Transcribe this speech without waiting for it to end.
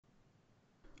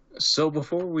So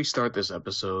before we start this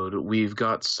episode, we've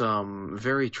got some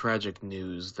very tragic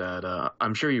news that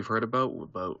I'm sure you've heard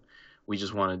about, but we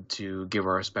just wanted to give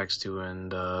our respects to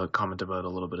and comment about a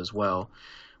little bit as well,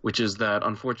 which is that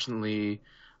unfortunately,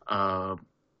 uh,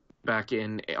 back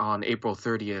in on April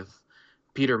 30th,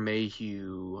 Peter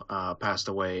Mayhew passed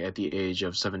away at the age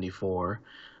of 74.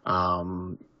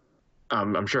 Um,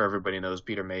 I'm sure everybody knows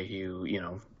Peter Mayhew.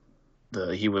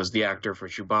 He was the actor for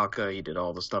Chewbacca. He did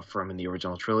all the stuff for him in the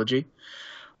original trilogy.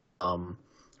 Um,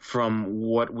 from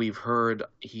what we've heard,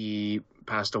 he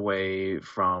passed away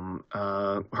from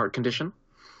heart condition.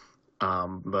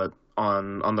 But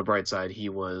on the bright side, he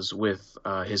was with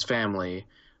his family,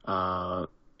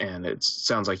 and it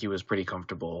sounds like he was pretty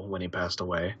comfortable when he passed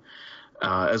away.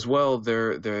 As well,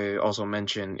 they also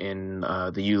mention in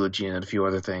the eulogy and a few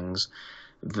other things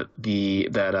that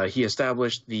he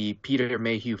established the Peter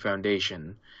Mayhew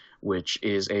Foundation, which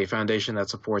is a foundation that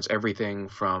supports everything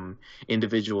from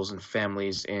individuals and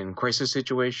families in crisis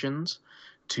situations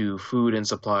to food and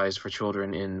supplies for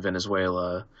children in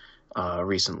Venezuela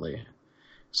recently.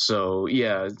 So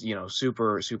yeah,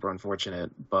 super super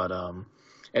unfortunate, but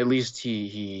at least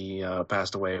he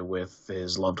passed away with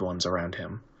his loved ones around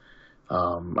him. I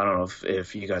don't know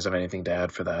if you guys have anything to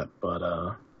add for that, but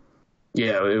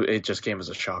yeah, it just came as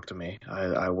a shock to me.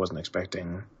 I wasn't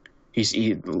expecting.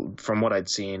 From what I'd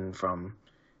seen from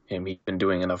him, he'd been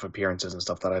doing enough appearances and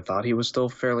stuff that I thought he was still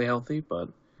fairly healthy. But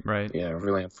Right. yeah,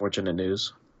 really unfortunate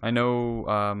news. I know,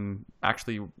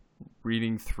 actually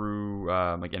reading through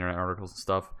like internet articles and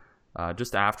stuff,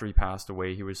 just after he passed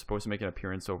away, he was supposed to make an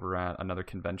appearance over at another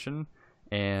convention.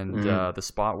 And Mm, the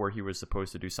spot where he was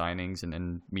supposed to do signings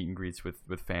and meet and greets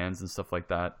with fans and stuff like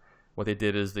that, what they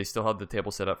did is they still had the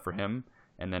table set up for him,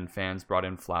 and then fans brought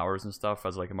in flowers and stuff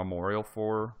as like a memorial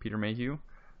for Peter Mayhew,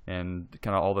 and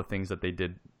kind of all the things that they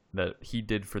did that he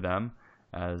did for them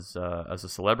as a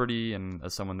celebrity and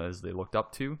as someone as they looked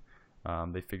up to.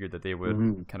 They figured that they would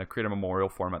mm, kind of create a memorial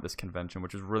for him at this convention,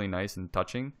 which was really nice and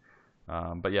touching.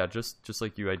 But yeah, just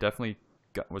like you, I definitely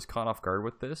was caught off guard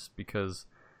with this because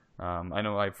I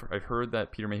know I've heard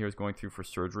that Peter Mayhew was going through for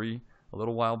surgery a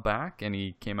little while back, and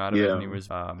he came out of it and yeah. he was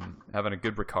having a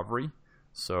good recovery.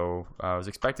 So I was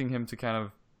expecting him to kind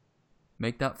of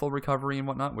make that full recovery and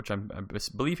whatnot, which I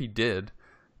believe he did.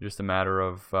 Just a matter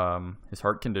of his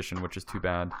heart condition, which is too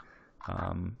bad.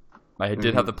 Um, I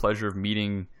did have the Mm, pleasure of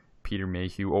meeting Peter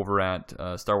Mayhew over at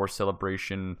Star Wars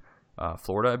Celebration,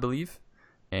 Florida, I believe,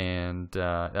 and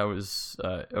that was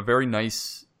a very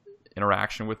nice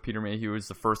interaction with Peter Mayhew. It was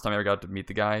the first time I ever got to meet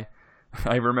the guy.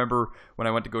 I remember when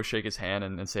I went to go shake his hand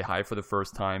and say hi for the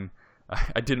first time.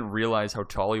 I didn't realize how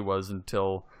tall he was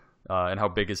until and how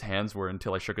big his hands were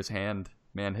until I shook his hand.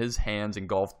 Man, his hands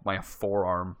engulfed my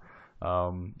forearm.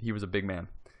 He was a big man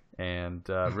and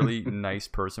really nice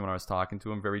person when I was talking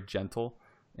to him. Very gentle,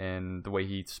 and the way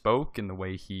he spoke and the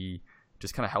way he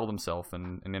just kind of held himself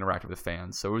and interacted with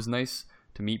fans. So it was nice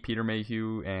to meet Peter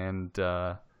Mayhew, and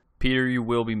Peter, you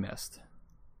will be missed.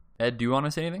 Ed, do you want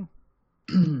to say anything?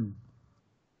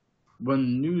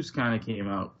 When news kind of came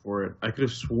out for it, I could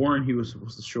have sworn he was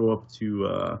supposed to show up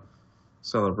to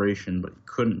Celebration, but he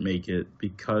couldn't make it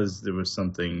because there was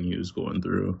something he was going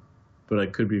through. But I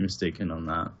could be mistaken on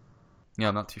that. Yeah,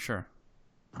 I'm not too sure.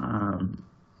 Um,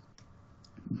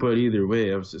 but either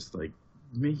way, I was just like,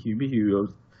 Mihu.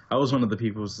 I was one of the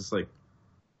people who was just like,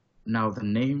 now the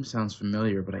name sounds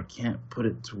familiar, but I can't put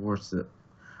it towards the,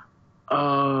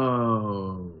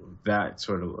 oh, that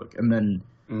sort of look. And then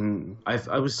mm,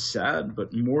 I was sad,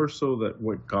 but more so that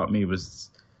what got me was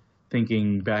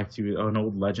thinking back to an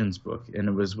old Legends book, and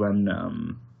it was when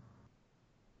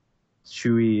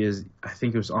Chewie is, I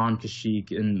think it was on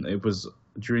Kashyyyk, and it was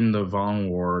during the Vong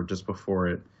War, just before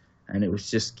it, and it was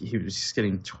just he was just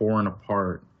getting torn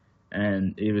apart,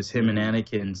 and it was him and mm.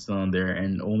 Anakin still in there,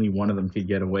 and only one of them could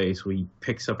get away, so he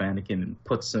picks up Anakin and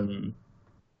puts him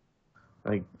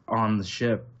like on the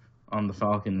ship on the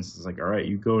Falcon. It's like, all right,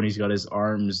 you go, and he's got his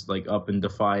arms like up in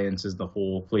defiance as the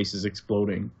whole place is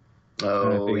exploding.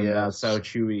 Kind of Oh thing, and that's how yes.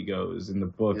 Chewie goes in the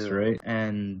books, Yeah. right?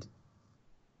 And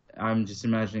I'm just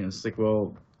imagining it's like,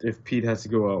 well, if Pete has to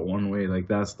go out one way, like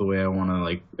that's the way I want to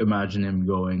like imagine him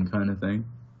going, kind of thing.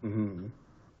 Hmm.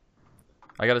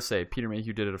 I gotta say, Peter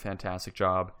Mayhew did a fantastic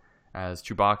job as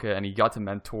Chewbacca, and he got to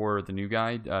mentor the new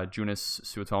guy, Junis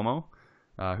Suotomo,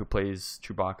 who plays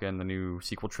Chewbacca in the new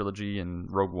sequel trilogy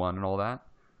and Rogue One and all that.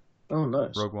 Oh,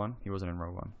 nice. Rogue One? He wasn't in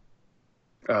Rogue One.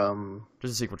 Um,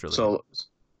 Just a sequel trilogy. so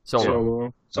Solo.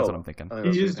 Solo. That's what Solo. I'm thinking. I think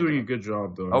He's that's what you're just doing a thinking good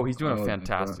job, though. Oh, he's doing I a like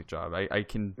that. fantastic job. of.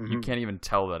 You Hmm. can't even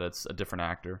tell that it's a different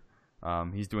actor.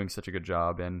 He's doing such a good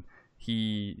job, and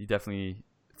he definitely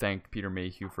thanked Peter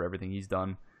Mayhew for everything he's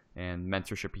done. and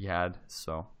mentorship he had.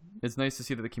 So it's nice to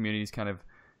see that the community is kind of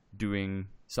doing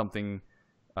something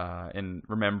and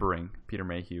remembering Peter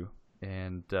Mayhew.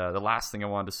 And the last thing I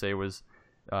wanted to say was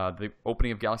the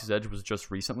opening of Galaxy's Edge was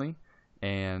just recently.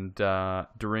 And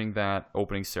during that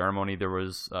opening ceremony, there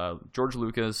was George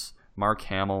Lucas, Mark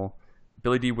Hamill,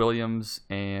 Billy D. Williams,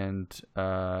 and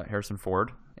Harrison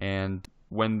Ford. And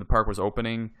when the park was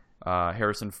opening,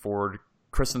 Harrison Ford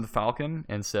christened the Falcon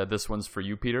and said, "This one's for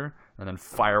you, Peter." And then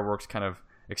fireworks kind of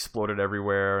exploded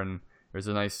everywhere, and it was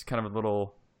a nice kind of a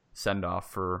little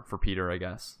send-off for Peter, I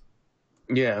guess.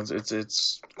 Yeah,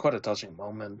 it's quite a touching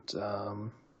moment,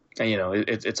 and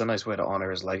it's a nice way to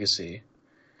honor his legacy.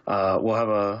 We'll have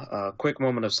a quick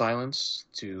moment of silence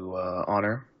to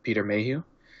honor Peter Mayhew,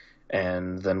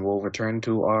 and then we'll return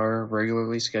to our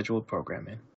regularly scheduled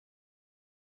programming.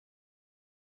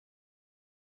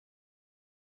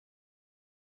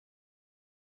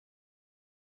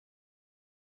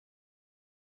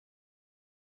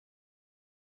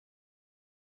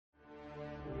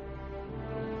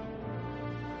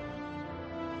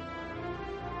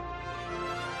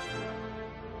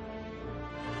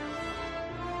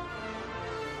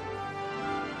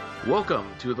 Welcome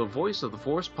to the Voice of the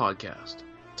Force podcast,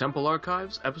 Temple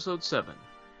Archives, Episode 7.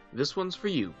 This one's for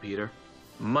you, Peter.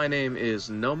 My name is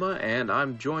Noma, and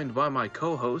I'm joined by my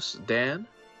co-hosts, Dan.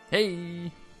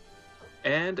 Hey!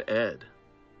 And Ed.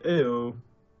 Ew.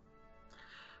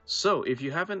 So, if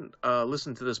you haven't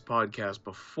listened to this podcast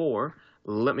before,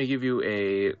 let me give you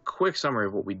a quick summary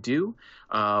of what we do.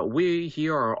 We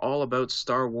here are all about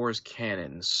Star Wars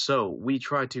canon, so we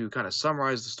try to kind of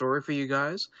summarize the story for you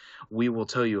guys. We will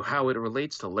tell you how it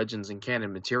relates to Legends and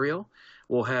canon material.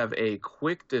 We'll have a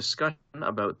quick discussion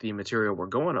about the material we're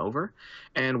going over,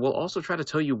 and we'll also try to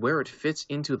tell you where it fits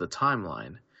into the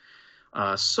timeline.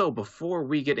 So before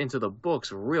we get into the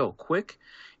books real quick,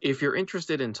 if you're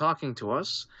interested in talking to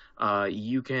us,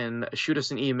 you can shoot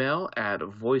us an email at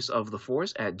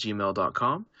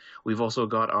voiceoftheforce@gmail.com. We've also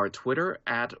got our Twitter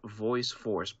at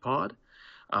VoiceForcePod.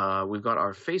 We've got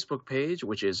our Facebook page,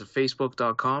 which is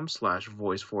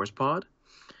facebook.com/VoiceForcePod.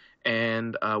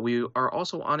 And we are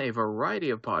also on a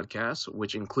variety of podcasts,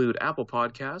 which include Apple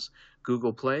Podcasts,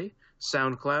 Google Play,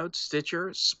 SoundCloud, Stitcher,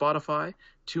 Spotify,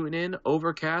 TuneIn,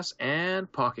 Overcast, and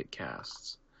Pocket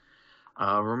Casts.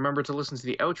 Remember to listen to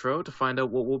the outro to find out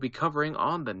what we'll be covering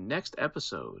on the next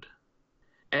episode.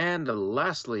 And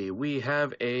lastly, we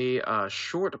have a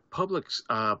short public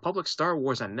Star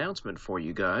Wars announcement for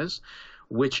you guys,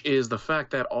 which is the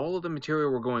fact that all of the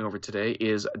material we're going over today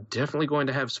is definitely going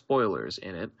to have spoilers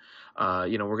in it.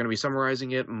 We're going to be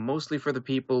summarizing it mostly for the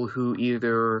people who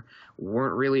either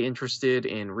weren't really interested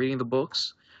in reading the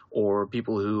books or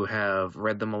people who have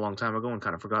read them a long time ago and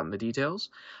kind of forgotten the details.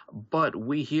 But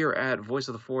we here at Voice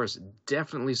of the Force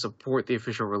definitely support the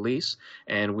official release,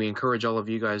 and we encourage all of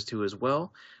you guys to as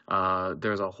well.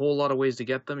 There's a whole lot of ways to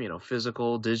get them,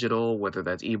 physical, digital, whether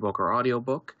that's ebook or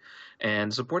audiobook.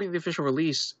 And supporting the official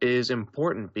release is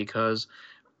important because,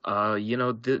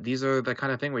 these are the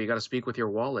kind of thing where you got to speak with your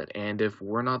wallet. And if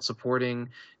we're not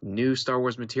supporting new Star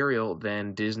Wars material,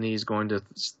 then Disney's going to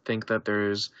think that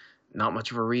there's not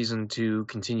much of a reason to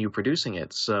continue producing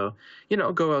it. So,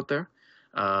 go out there,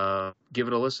 give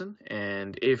it a listen.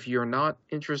 And if you're not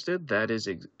interested, that is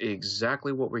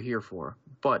exactly what we're here for.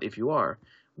 But if you are,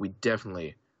 we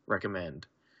definitely recommend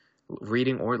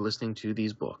reading or listening to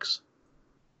these books.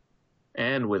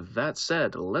 And with that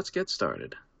said, let's get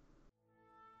started.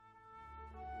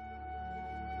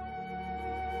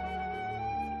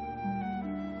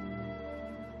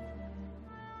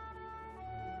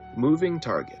 Moving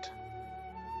Target.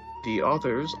 The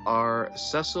authors are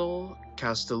Cecil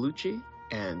Castellucci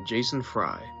and Jason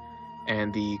Fry,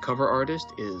 and the cover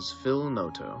artist is Phil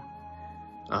Noto.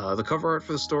 The cover art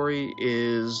for the story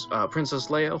is Princess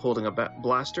Leia holding a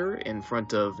blaster in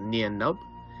front of Nien Nunb,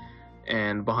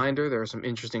 and behind her there are some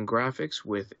interesting graphics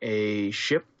with a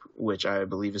ship, which I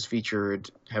believe is featured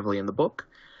heavily in the book,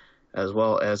 as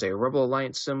well as a Rebel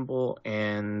Alliance symbol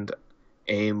and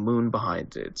a moon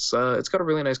behind it. It's got a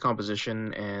really nice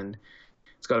composition, and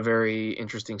it's got a very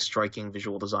interesting, striking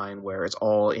visual design where it's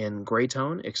all in gray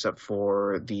tone except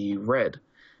for the red,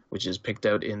 which is picked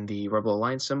out in the Rebel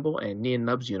Alliance symbol and Nien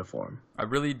Nunb's uniform. I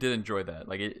really did enjoy that.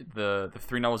 The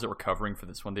three novels that we're covering for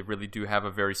this one, they really do have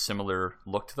a very similar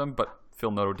look to them, but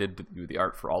Phil Noto did do the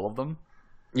art for all of them.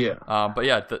 Yeah. But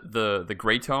yeah, the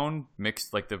gray tone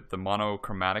mixed, like the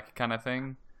monochromatic kind of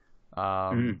thing,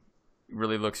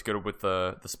 really looks good with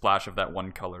the splash of that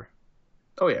one color.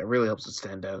 Oh yeah, it really helps it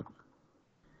stand out.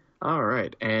 All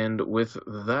right, and with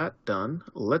that done,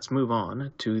 let's move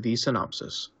on to the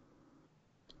synopsis.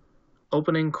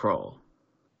 Opening crawl.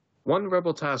 One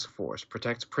rebel task force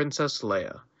protects Princess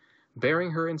Leia,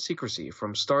 bearing her in secrecy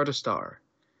from star to star.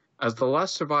 As the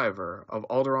last survivor of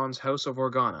Alderaan's House of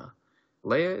Organa,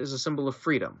 Leia is a symbol of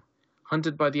freedom,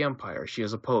 hunted by the Empire she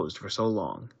has opposed for so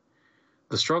long.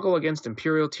 The struggle against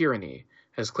Imperial tyranny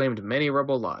has claimed many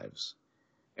rebel lives.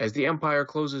 As the Empire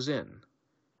closes in,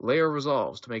 Leia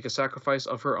resolves to make a sacrifice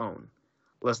of her own,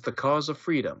 lest the cause of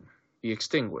freedom be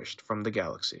extinguished from the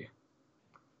galaxy.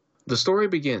 The story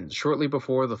begins shortly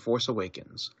before The Force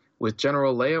Awakens, with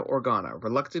General Leia Organa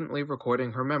reluctantly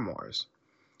recording her memoirs.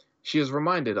 She is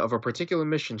reminded of a particular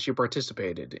mission she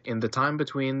participated in the time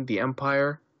between the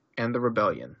Empire and the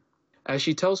Rebellion. As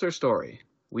she tells her story,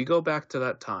 we go back to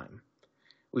that time.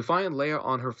 We find Leia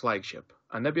on her flagship,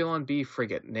 a Nebulon B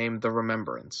frigate named the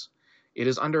Remembrance. It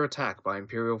is under attack by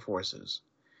Imperial forces.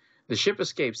 The ship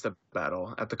escapes the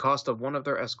battle at the cost of one of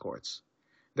their escorts.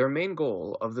 Their main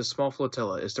goal of this small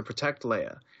flotilla is to protect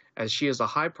Leia, as she is a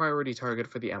high-priority target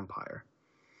for the Empire.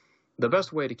 The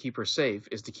best way to keep her safe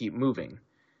is to keep moving.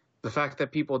 The fact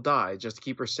that people die just to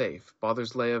keep her safe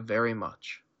bothers Leia very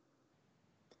much.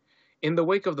 In the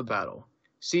wake of the battle,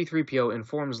 C-3PO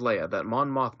informs Leia that Mon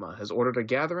Mothma has ordered a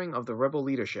gathering of the rebel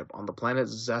leadership on the planet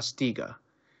Zastiga.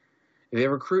 They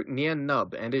recruit Nien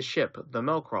Nunb and his ship, the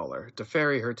Melcrawler, to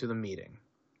ferry her to the meeting.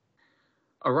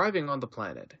 Arriving on the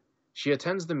planet, she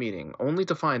attends the meeting only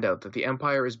to find out that the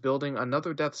Empire is building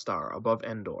another Death Star above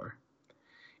Endor.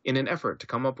 In an effort to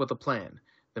come up with a plan,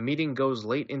 the meeting goes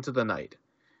late into the night,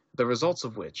 the results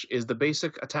of which is the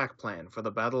basic attack plan for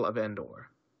the Battle of Endor.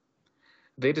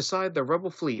 They decide the rebel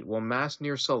fleet will mass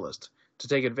near Sullust to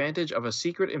take advantage of a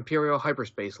secret Imperial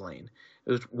hyperspace lane,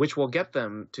 which will get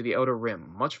them to the Outer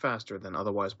Rim much faster than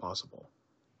otherwise possible.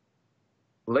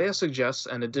 Leia suggests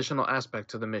an additional aspect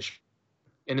to the mission.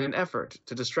 In an effort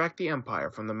to distract the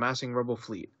Empire from the massing rebel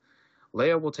fleet,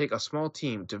 Leia will take a small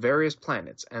team to various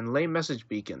planets and lay message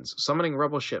beacons summoning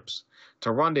rebel ships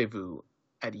to rendezvous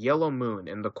at Yellow Moon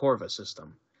in the Corva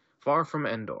system, far from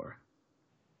Endor.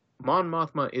 Mon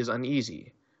Mothma is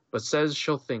uneasy, but says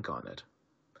she'll think on it.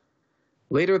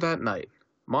 Later that night,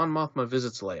 Mon Mothma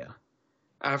visits Leia.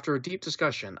 After a deep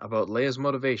discussion about Leia's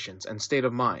motivations and state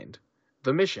of mind,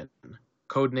 the mission,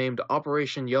 codenamed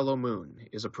Operation Yellow Moon,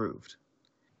 is approved.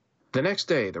 The next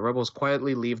day, the rebels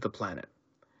quietly leave the planet.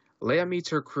 Leia meets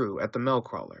her crew at the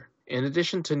Melcrawler. In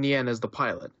addition to Nien as the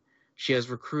pilot, she has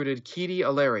recruited Kidi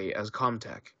Aleri as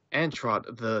Comtech,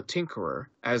 Antrot the Tinkerer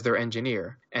as their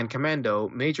engineer, and Commando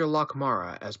Major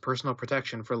Lakmara as personal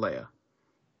protection for Leia.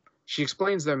 She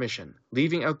explains their mission,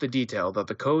 leaving out the detail that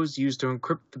the codes used to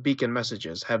encrypt the beacon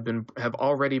messages have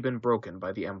already been broken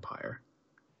by the Empire.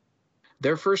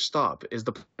 Their first stop is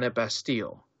the planet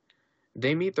Bastille.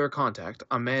 They meet their contact,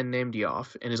 a man named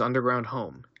Yoff, in his underground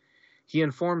home. He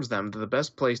informs them that the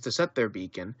best place to set their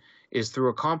beacon is through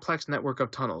a complex network of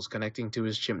tunnels connecting to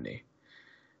his chimney.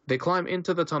 They climb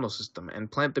into the tunnel system and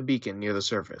plant the beacon near the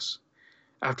surface.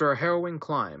 After a harrowing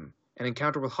climb, an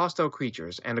encounter with hostile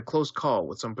creatures, and a close call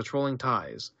with some patrolling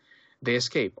ties, they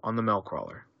escape on the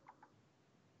Melcrawler.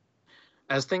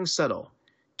 As things settle,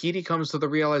 Kidi comes to the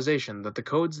realization that the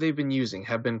codes they've been using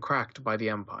have been cracked by the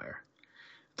Empire.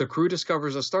 The crew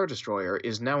discovers a Star Destroyer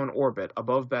is now in orbit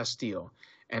above Bastille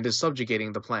and is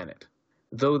subjugating the planet.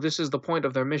 Though this is the point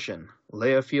of their mission,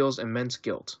 Leia feels immense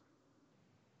guilt.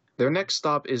 Their next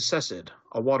stop is Cessid,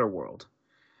 a water world.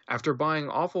 After buying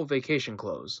awful vacation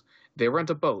clothes, they rent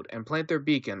a boat and plant their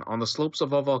beacon on the slopes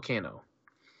of a volcano.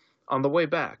 On the way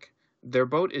back, their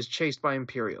boat is chased by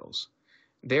Imperials.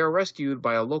 They are rescued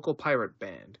by a local pirate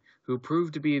band, who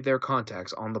prove to be their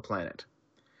contacts on the planet.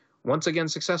 Once again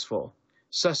successful,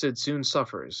 Cessid soon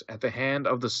suffers at the hand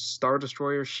of the Star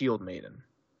Destroyer Shield Maiden.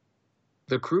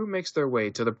 The crew makes their way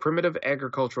to the primitive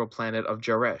agricultural planet of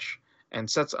Jaresh and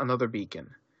sets another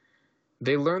beacon.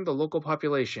 They learn the local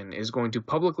population is going to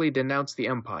publicly denounce the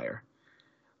Empire.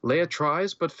 Leia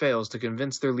tries but fails to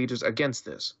convince their leaders against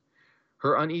this.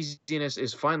 Her uneasiness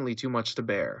is finally too much to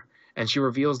bear, and she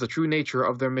reveals the true nature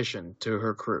of their mission to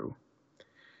her crew.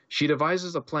 She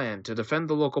devises a plan to defend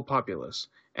the local populace,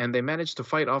 and they manage to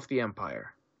fight off the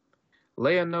Empire.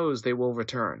 Leia knows they will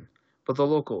return, but the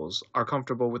locals are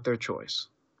comfortable with their choice.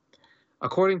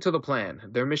 According to the plan,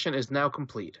 their mission is now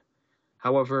complete.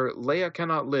 However, Leia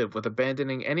cannot live with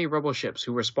abandoning any rebel ships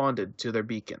who responded to their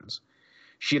beacons.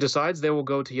 She decides they will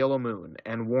go to Yellow Moon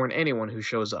and warn anyone who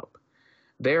shows up.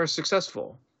 They are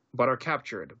successful, but are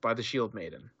captured by the Shield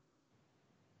Maiden.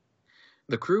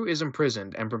 The crew is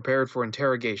imprisoned and prepared for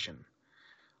interrogation.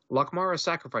 Lakmara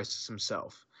sacrifices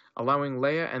himself, allowing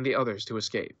Leia and the others to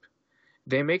escape.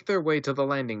 They make their way to the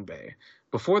landing bay.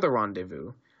 Before the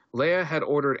rendezvous, Leia had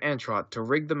ordered Antrot to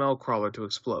rig the Melcrawler to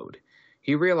explode.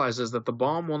 He realizes that the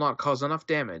bomb will not cause enough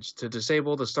damage to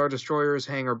disable the Star Destroyer's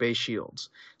hangar base shields,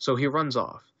 so he runs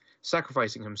off,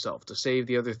 sacrificing himself to save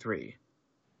the other three.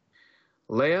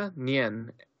 Leia,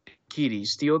 Nien, and Keedy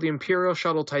steal the Imperial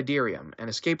shuttle Tydirium and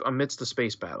escape amidst the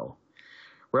space battle.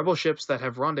 Rebel ships that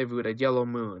have rendezvoused at Yellow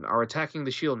Moon are attacking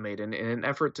the Shield Maiden in an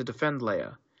effort to defend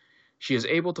Leia. She is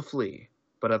able to flee,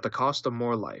 but at the cost of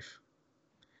more life.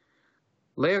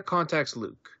 Leia contacts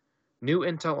Luke. New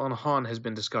intel on Han has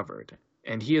been discovered,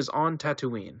 and he is on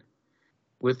Tatooine.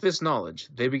 With this knowledge,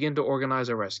 they begin to organize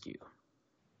a rescue.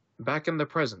 Back in the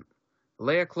present,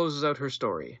 Leia closes out her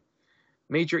story.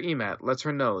 Major Emat lets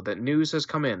her know that news has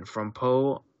come in from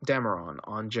Poe Dameron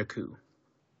on Jakku.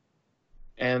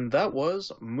 And that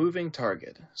was Moving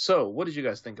Target. So, what did you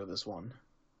guys think of this one?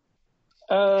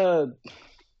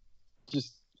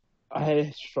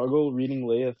 I struggle reading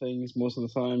Leia things most of the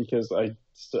time because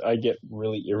I get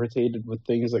really irritated with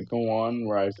things that go on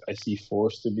where I see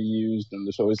force to be used, and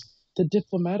there's always the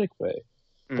diplomatic way.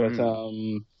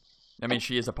 Mm-hmm. But I mean,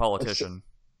 she is a politician.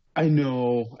 I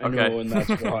know, and that's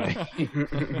why.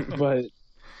 But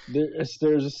there's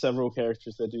just several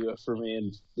characters that do it for me,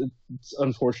 and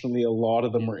unfortunately, a lot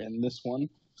of them were in this one,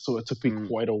 so it took me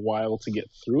quite a while to get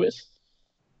through it.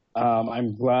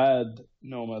 I'm glad,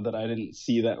 Noma, that I didn't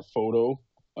see that photo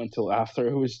until after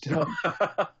it was done.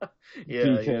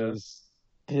 Because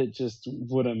it just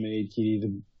would have made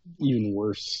Kitty even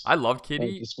worse. I loved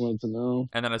Kitty. I just wanted to know.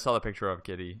 And then I saw the picture of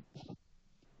Kitty.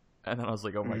 And then I was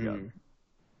like, oh my god.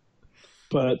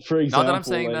 But for example, not that I'm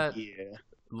saying that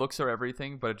looks are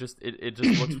everything, but it just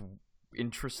looks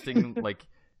interesting, like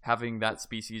having that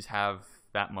species have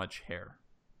that much hair.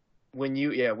 When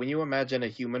you imagine a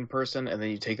human person and then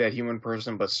you take that human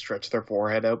person but stretch their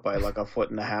forehead out by like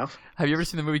 1.5 feet. Have you ever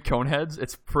seen the movie Coneheads?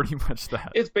 It's pretty much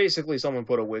that. It's basically someone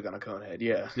put a wig on a cone head,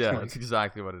 yeah. Yeah, that's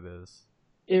exactly what it is.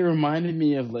 It reminded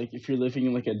me of like if you're living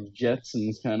in like a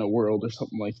Jetsons kind of world or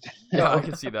something like that. Yeah, I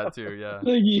can see that too, yeah.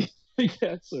 Like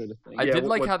that sort of thing. I did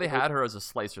like how they had her as a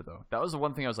slicer though. That was the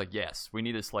one thing I was like, yes, we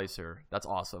need a slicer. That's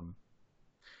awesome.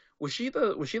 Was she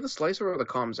the slicer or the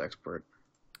comms expert?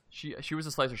 She was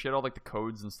a slicer. She had all like the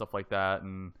codes and stuff like that,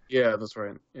 and yeah, that's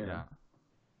right. Yeah.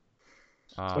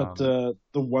 But the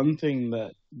one thing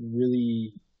that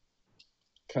really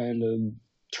kind of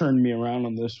turned me around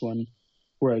on this one,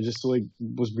 where I just like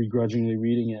was begrudgingly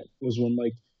reading it, was when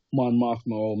like Mon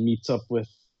Mothma meets up with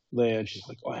Leia and she's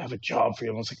like, "Oh, I have a job for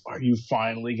you." And I was like, "Are you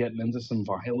finally getting into some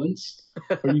violence?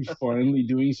 Are you finally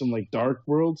doing some like Dark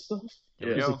World stuff?"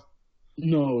 Yeah.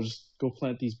 No, just go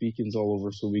plant these beacons all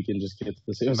over so we can just get to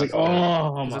this. I was like,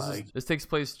 oh my. This takes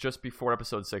place just before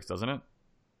episode 6, doesn't it?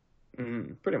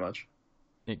 Pretty much.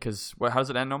 Because how does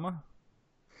it end, Noma?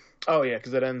 Oh yeah,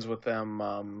 because it ends with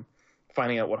them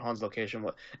finding out what Han's location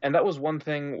was, and that was one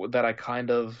thing that I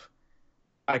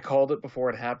called it before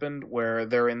it happened, where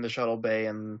they're in the shuttle bay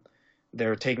and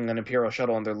they're taking an Imperial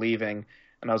shuttle and they're leaving,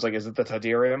 and I was like, is it the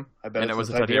Tydirium? I bet it was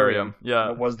the Tydirium. Yeah,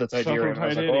 and it was the Tydirium. I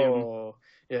was like, oh.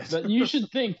 Yes. That you should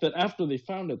think that after they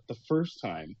found it the first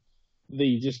time,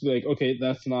 they just be like, okay,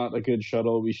 that's not a good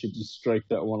shuttle. We should just strike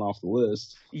that one off the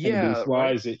list. Yeah. And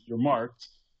flies it, you're marked.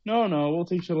 No, we'll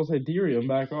take shuttle Tydirium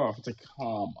back off. It's like, come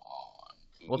on.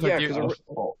 Well,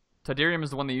 Tydirium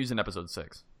is the one they use in episode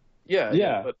 6.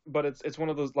 Yeah. But it's one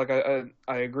of those, like,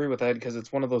 I agree with Ed, because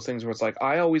it's one of those things where it's like,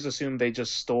 I always assumed they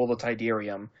just stole the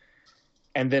Tydirium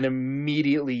and then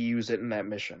immediately use it in that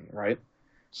mission, right?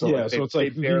 So yeah, so it's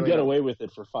like you can get away with it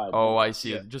for 5 minutes. Oh, I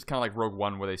see. Yeah. Just kind of like Rogue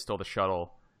One, where they stole the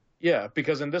shuttle. Yeah,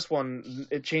 because in this one,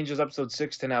 it changes episode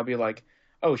 6 to now be like,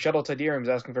 oh, shuttle Tydirium's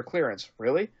asking for clearance.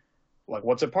 Really? Like,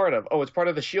 what's it part of? Oh, it's part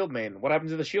of the Shield Maiden. What happened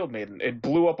to the Shield Maiden? It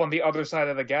blew up on the other side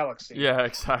of the galaxy. Yeah,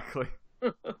 exactly.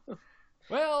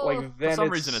 Well, like, for some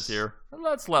reason it's here.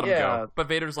 Let's let them go. But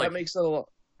Vader's like, that makes it a lot.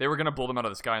 They were going to blow them out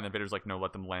of the sky, and then Vader's like, no,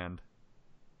 let them land.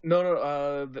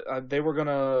 No, they were going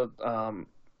to...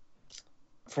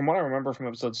 From what I remember from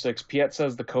episode 6, Piet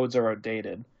says the codes are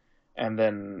outdated, and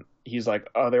then he's like,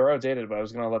 "Oh, they were outdated, but I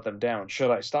was going to let them down.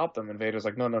 Should I stop them?" And Vader's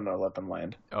like, "No, let them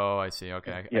land." Oh, I see.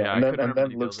 Okay. Yeah, and then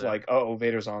Luke's like, "Oh,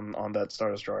 Vader's on that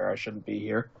Star Destroyer. I shouldn't be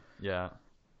here." Yeah.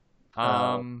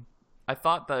 I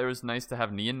thought that it was nice to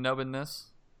have Nien Nunb in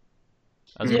this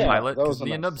as a pilot, because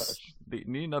Nien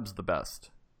Nunb's the best.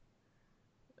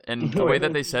 And the way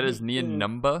that they said is Nien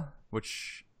Numba,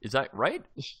 which is that right?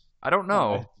 I don't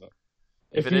know.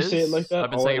 If it is, say it like that,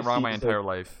 I've been saying it wrong my entire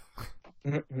life.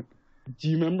 Do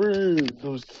you remember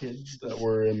those kids that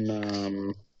were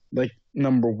in like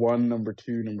number 1, number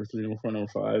 2, number 3, number 4,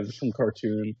 number 5, some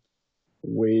cartoon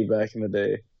way back in the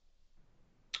day?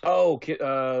 Oh,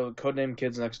 Codename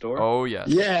Kids Next Door. Oh yes.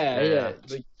 Yeah.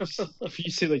 Like, if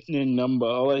you say like number,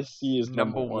 all I see is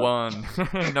number one,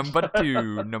 number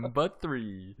two, number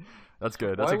three. That's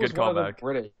good. That's Why a good was one of them callback.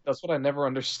 British? That's what I never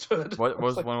understood. What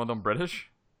was like, one of them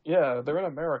British? Yeah, they're in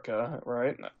America,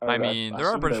 right? I mean, there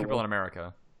are British people in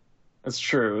America. It's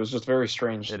true. It was just very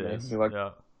strange to It me. is. Be like, yeah.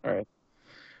 all right.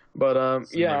 But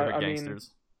Some yeah, neighborhood I gangsters.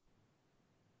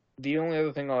 mean, the only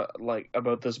other thing I like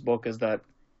about this book is that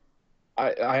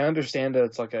I understand that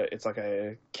it's like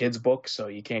a kid's book, so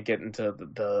you can't get into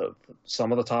the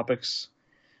some of the topics.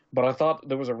 But I thought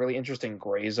there was a really interesting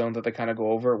gray zone that they kind of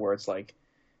go over, where it's like,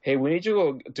 hey, we need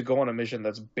you to go on a mission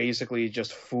that's basically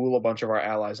just fool a bunch of our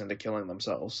allies into killing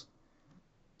themselves,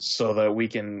 so that we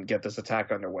can get this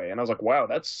attack underway. And I was like, wow,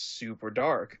 that's super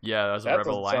dark. Yeah, that was a That Rebel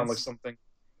doesn't Alliance. sound like something.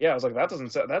 Yeah, I was like,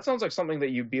 that sounds like something that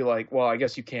you'd be like, well, I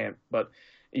guess you can't, but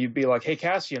you'd be like, hey,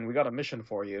 Cassian, we got a mission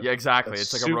for you. Yeah, exactly.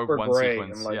 That's It's like a Rogue super One gray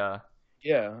sequence. and, like, yeah.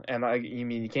 Yeah, and you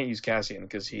mean you can't use Cassian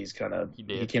because he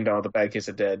did. came down with a bad case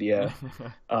of dead. Yeah,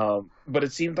 but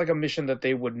it seemed like a mission that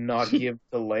they would not give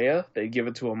to Leia. They'd give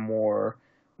it to a more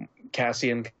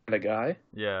Cassian kind of guy.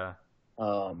 Yeah.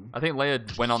 Um, I think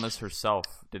Leia went on this herself,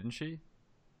 didn't she?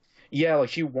 yeah, like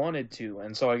she wanted to,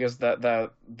 and so I guess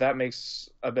that makes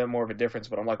a bit more of a difference.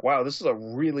 But I'm like, wow, this is a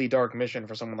really dark mission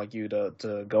for someone like you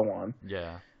to go on.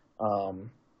 Yeah. Um,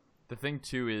 The thing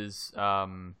too is,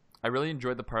 I really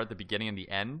enjoyed the part at the beginning and the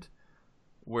end,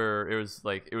 where it was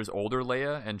older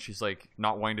Leia, and she's like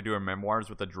not wanting to do her memoirs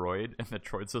with the droid, and the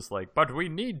droid's just like, "But we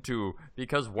need to,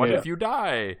 because what Yeah. if you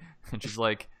die?" And she's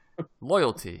like,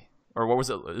 "Loyalty," or what was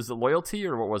it? Is it loyalty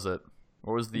or what was it?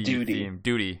 What was the Duty. theme?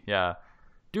 Duty. Yeah,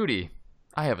 duty.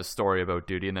 I have a story about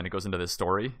duty, and then it goes into this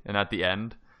story, and at the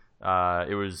end,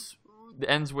 it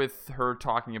ends with her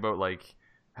talking about like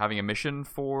having a mission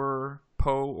for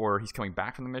Poe, or he's coming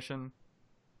back from the mission.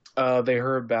 they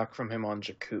heard back from him on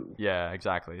Jakku. Yeah,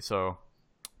 exactly. So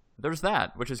there's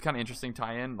that, which is kind of interesting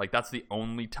tie-in. Like that's the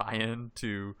only tie-in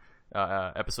to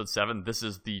Episode 7. This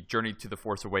is the Journey to the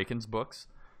Force Awakens books.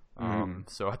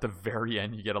 So at the very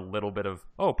end, you get a little bit of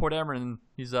Poe Dameron.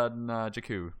 He's on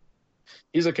Jakku.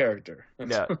 He's a character.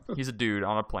 Yeah, he's a dude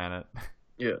on a planet.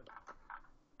 Yeah.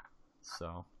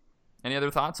 So, any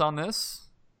other thoughts on this?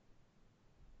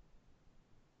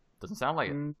 Doesn't sound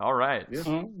like it. All right.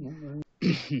 Yeah.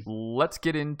 Let's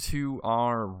get into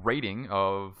our rating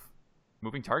of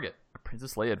Moving Target, a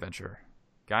Princess Leia adventure.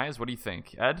 Guys, what do you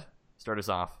think? Ed, start us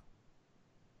off.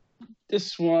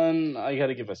 This one, I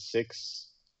gotta give a 6.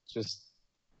 Just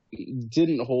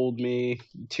didn't hold me.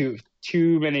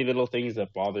 Too many little things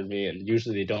that bothered me, and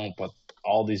usually they don't, but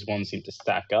all these ones seem to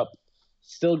stack up.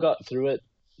 Still got through it.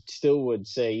 Still would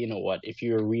say, you know what, if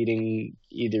you're reading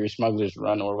either Smuggler's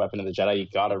Run or Weapon of the Jedi, you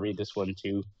gotta read this one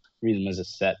too. Read them as a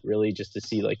set, really, just to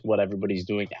see like what everybody's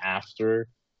doing after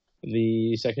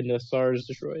the second Death Star is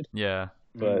destroyed. Yeah.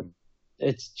 But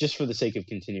it's just for the sake of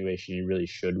continuation. You really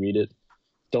should read it.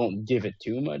 Don't give it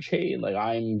too much hate. Like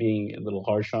I'm being a little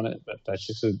harsh on it, but that's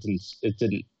just it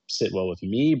didn't sit well with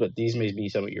me. But these may be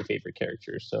some of your favorite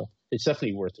characters, so it's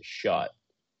definitely worth a shot.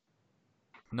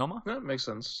 Noma? That makes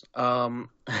sense.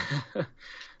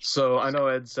 So I know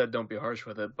Ed said don't be harsh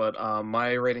with it, but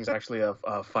my rating's actually a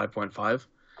 5.5.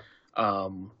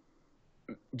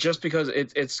 Just because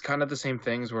it's kind of the same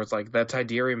things where it's like that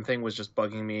Tidarium thing was just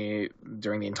bugging me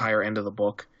during the entire end of the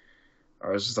book. I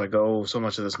was just like, oh, so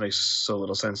much of this makes so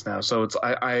little sense now. So it's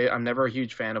I'm never a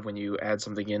huge fan of when you add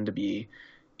something in to be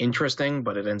interesting,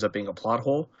 but it ends up being a plot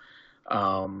hole.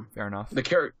 Fair enough.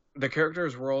 The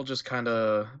characters were all just kind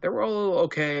of, they were all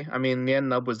okay. I mean, Nien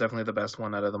Nunb was definitely the best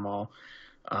one out of them all.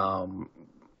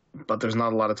 But there's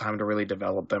not a lot of time to really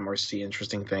develop them or see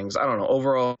interesting things. I don't know.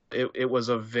 Overall, it was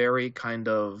a very kind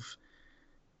of,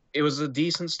 it was a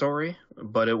decent story,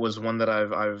 but it was one that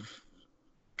I've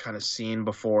kind of seen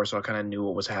before, so I kind of knew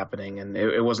what was happening, and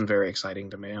it wasn't very exciting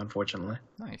to me, unfortunately.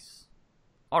 Nice.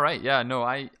 All right. Yeah. No,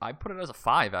 I put it as a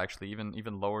 5 actually,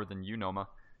 even lower than you, Noma.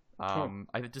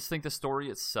 I just think the story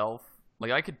itself,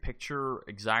 like I could picture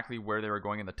exactly where they were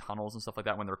going in the tunnels and stuff like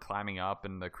that when they're climbing up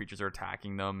and the creatures are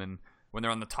attacking them, and when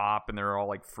they're on the top and they're all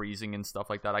like freezing and stuff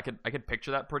like that. I could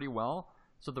picture that pretty well.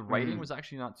 So the writing was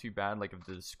actually not too bad, like of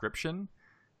the description.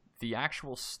 The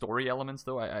actual story elements,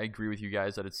 though, I agree with you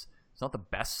guys that it's not the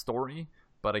best story,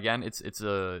 but again, it's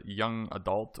a young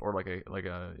adult, or like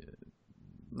a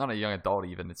not a young adult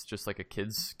even. It's just like a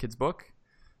kids book.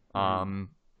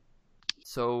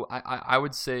 So I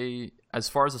would say, as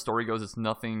far as the story goes, it's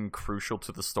nothing crucial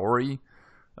to the story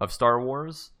of Star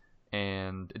Wars,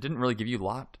 and it didn't really give you a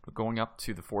lot going up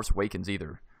to The Force Awakens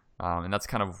either. And that's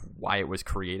kind of why it was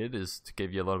created, is to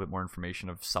give you a little bit more information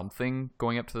of something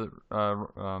going up to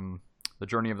the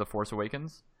Journey of the Force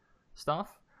Awakens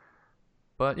stuff.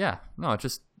 But yeah, no, it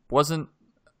just wasn't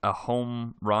a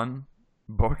home run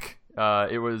book.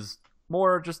 It was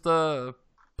more just a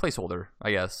placeholder,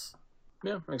 I guess.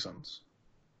 Yeah, makes sense.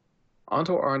 On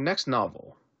to our next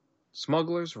novel,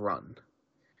 Smuggler's Run.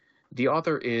 The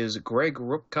author is Greg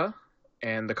Rucka,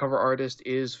 and the cover artist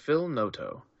is Phil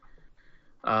Noto.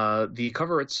 The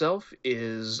cover itself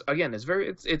is, again,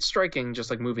 it's striking,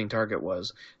 just like Moving Target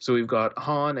was. So we've got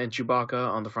Han and Chewbacca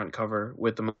on the front cover,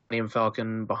 with the Millennium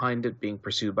Falcon behind it being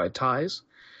pursued by TIEs.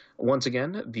 Once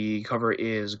again, the cover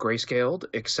is grayscaled,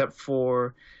 except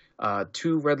for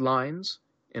 2 red lines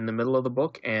in the middle of the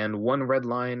book, and one red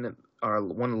line, or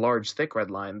one large thick red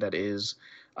line, that is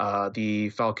the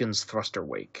Falcon's thruster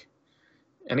wake.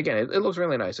 And again, it looks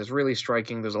really nice. It's really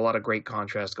striking. There's a lot of great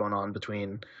contrast going on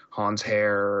between Han's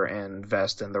hair and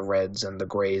vest and the reds and the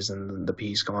grays and the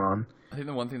piece going on. I think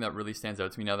the one thing that really stands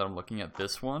out to me now that I'm looking at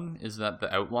this one is that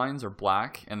the outlines are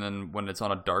black, and then when it's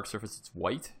on a dark surface, it's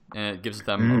white, and it gives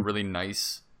them a really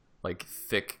nice, like,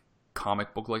 thick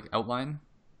comic book-like outline.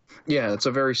 Yeah, it's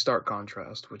a very stark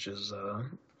contrast, which is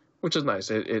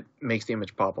nice. It makes the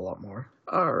image pop a lot more.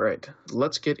 All right,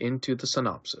 let's get into the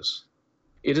synopsis.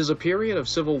 It is a period of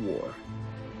civil war.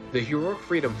 The heroic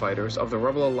freedom fighters of the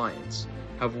Rebel Alliance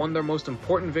have won their most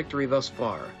important victory thus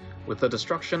far with the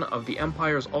destruction of the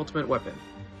Empire's ultimate weapon,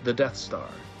 the Death Star.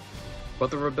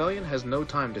 But the rebellion has no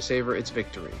time to savor its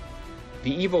victory.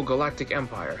 The evil Galactic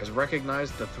Empire has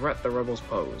recognized the threat the rebels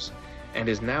pose, and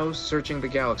is now searching the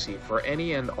galaxy for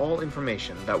any and all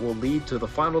information that will lead to the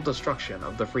final destruction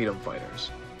of the freedom fighters.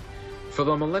 For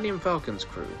the Millennium Falcon's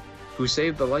crew, who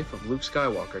saved the life of Luke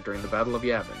Skywalker during the Battle of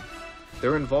Yavin,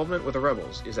 their involvement with the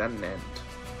rebels is at an end.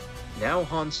 Now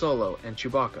Han Solo and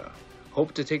Chewbacca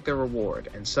hope to take their reward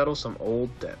and settle some old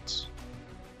debts.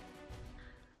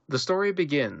 The story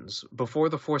begins before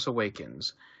The Force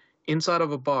Awakens, inside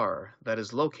of a bar that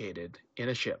is located in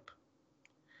a ship.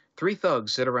 3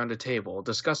 thugs sit around a table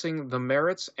discussing the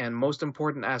merits and most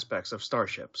important aspects of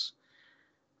starships.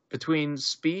 Between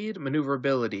speed,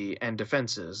 maneuverability, and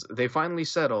defenses, they finally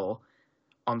settle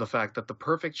on the fact that the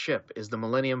perfect ship is the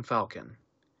Millennium Falcon.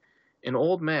 An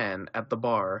old man at the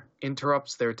bar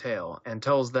interrupts their tale and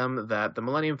tells them that the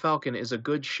Millennium Falcon is a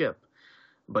good ship,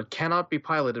 but cannot be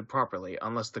piloted properly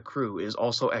unless the crew is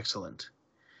also excellent.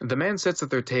 The man sits at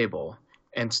their table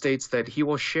and states that he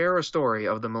will share a story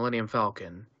of the Millennium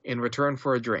Falcon in return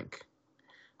for a drink.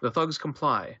 The thugs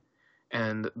comply,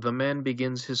 and the man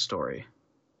begins his story.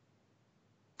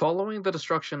 Following the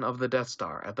destruction of the Death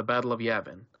Star at the Battle of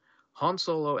Yavin, Han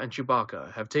Solo and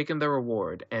Chewbacca have taken their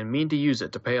reward and mean to use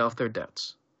it to pay off their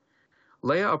debts.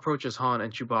 Leia approaches Han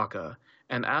and Chewbacca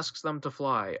and asks them to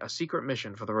fly a secret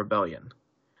mission for the rebellion.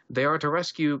 They are to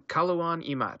rescue Kaluan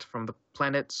Emat from the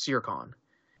planet Sircon.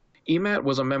 Emat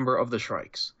was a member of the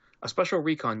Shrikes, a special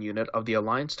recon unit of the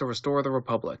Alliance to Restore the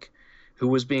Republic, who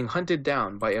was being hunted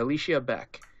down by Alicia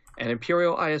Beck, an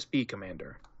Imperial ISB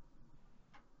commander.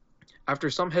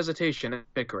 After some hesitation and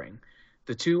bickering,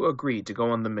 the two agreed to go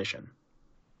on the mission.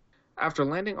 After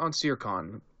landing on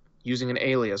Sircon, using an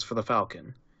alias for the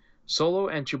Falcon, Solo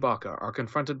and Chewbacca are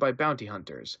confronted by bounty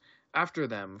hunters, after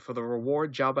them for the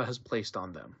reward Jabba has placed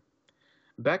on them.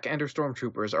 Beck and her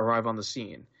stormtroopers arrive on the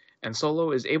scene, and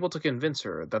Solo is able to convince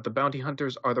her that the bounty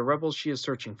hunters are the rebels she is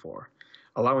searching for,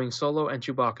 allowing Solo and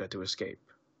Chewbacca to escape.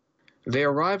 They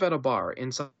arrive at a bar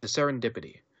inside the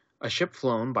Serendipity, a ship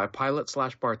flown by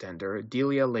pilot/bartender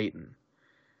Delia Layton.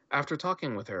 After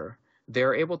talking with her, they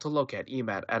are able to locate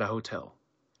Emat at a hotel.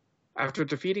 After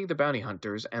defeating the bounty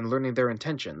hunters and learning their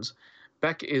intentions,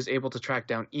 Beck is able to track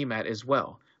down Emat as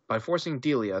well by forcing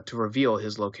Delia to reveal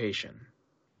his location.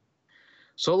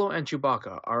 Solo and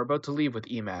Chewbacca are about to leave with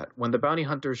Emat when the bounty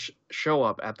hunters show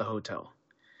up at the hotel.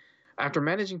 After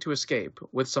managing to escape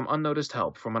with some unnoticed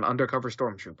help from an undercover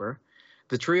stormtrooper,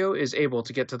 the trio is able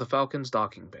to get to the Falcon's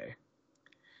docking bay.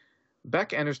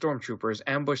 Beck and her stormtroopers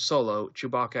ambush Solo,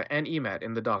 Chewbacca, and Emat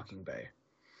in the docking bay.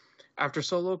 After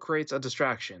Solo creates a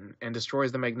distraction and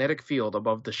destroys the magnetic field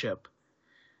above the ship,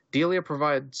 Delia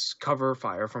provides cover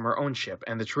fire from her own ship,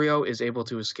 and the trio is able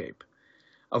to escape.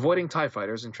 Avoiding TIE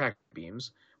fighters and track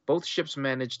beams, both ships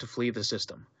manage to flee the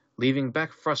system, leaving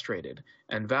Beck frustrated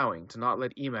and vowing to not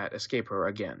let Emat escape her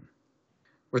again.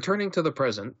 Returning to the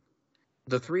present,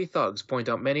 the 3 thugs point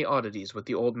out many oddities with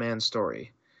the old man's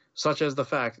story, such as the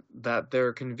fact that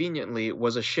there conveniently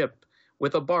was a ship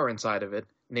with a bar inside of it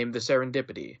named the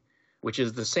Serendipity, which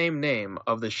is the same name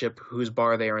of the ship whose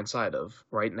bar they are inside of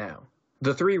right now.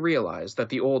 The 3 realize that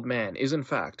the old man is in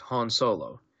fact Han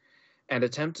Solo, and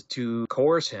attempt to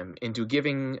coerce him into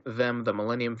giving them the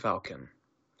Millennium Falcon.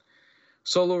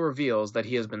 Solo reveals that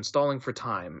he has been stalling for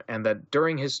time, and that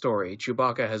during his story,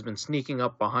 Chewbacca has been sneaking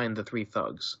up behind the three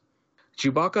thugs.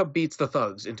 Chewbacca beats the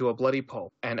thugs into a bloody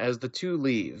pulp, and as the two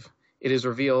leave, it is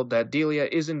revealed that Delia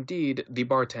is indeed the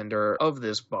bartender of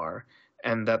this bar,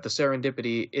 and that the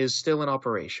Serendipity is still in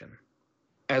operation.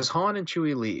 As Han and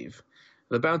Chewie leave,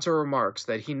 the bouncer remarks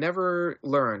that he never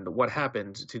learned what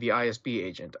happened to the ISB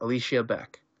agent, Alicia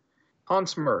Beck. Han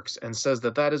smirks and says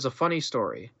that that is a funny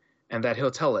story, and that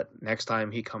he'll tell it next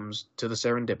time he comes to the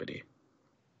Serendipity.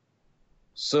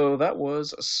 So that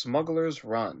was Smuggler's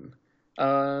Run.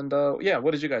 And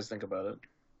what did you guys think about it?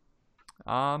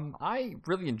 I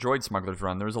really enjoyed Smuggler's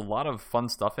Run. There was a lot of fun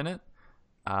stuff in it.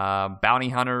 Bounty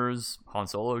hunters, Han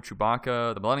Solo,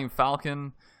 Chewbacca, the Millennium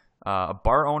Falcon, a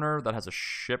bar owner that has a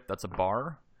ship that's a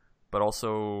bar, but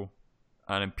also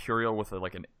an Imperial with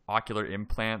an ocular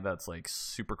implant that's like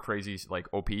super crazy, like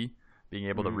OP, being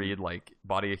able to read like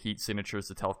body heat signatures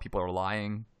to tell if people are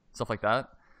lying, stuff like that.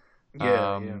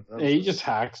 Yeah, he just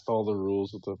hacks all the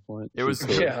rules at that point. It was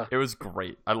it was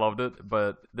great. I loved it.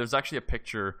 But there's actually a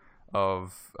picture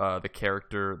of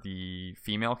the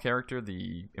female character,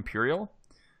 the Imperial.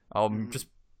 I'm just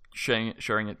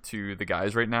sharing it to the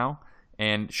guys right now,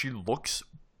 and she looks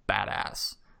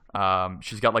badass.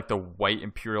 She's got like the white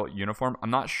Imperial uniform. I'm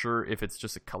not sure if it's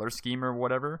just a color scheme or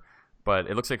whatever, but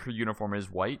it looks like her uniform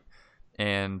is white,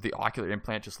 and the ocular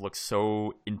implant just looks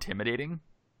so intimidating.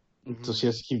 So she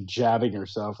has to keep jabbing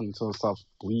herself until it stops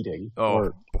bleeding. Oh,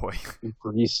 or boy.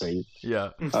 greasing. Yeah.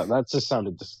 That just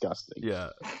sounded disgusting. Yeah.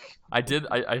 I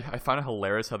found it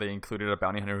hilarious how they included a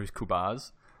bounty hunter who's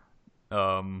Kubaz.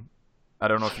 I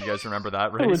don't know if you guys remember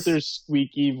that race. With their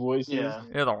squeaky voices. Yeah.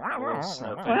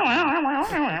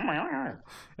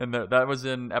 And that was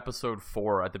in episode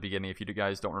 4 at the beginning, if you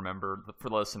guys don't remember. For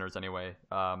the listeners, anyway.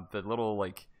 The little,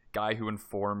 like, guy who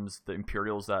informs the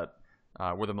Imperials that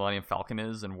where the Millennium Falcon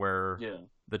is and where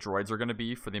the droids are going to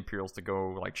be for the Imperials to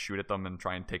go like shoot at them and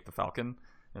try and take the Falcon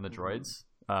and the droids.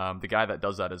 The guy that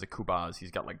does that is a Kubaz.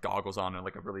 He's got like goggles on and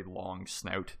like a really long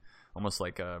snout, almost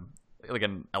like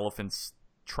an elephant's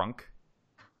trunk,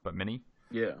 but mini.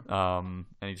 Yeah. And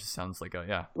he just sounds like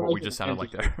what we just sounded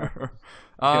like there.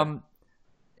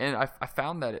 And I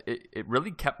found that it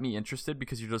really kept me interested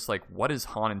because you're just like, what is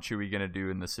Han and Chewie going to do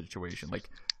in this situation? Like,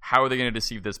 how are they going to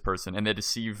deceive this person? And they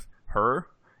deceive her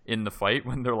in the fight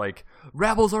when they're like,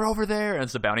 rebels are over there, and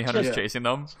it's the bounty hunters chasing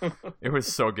them. It was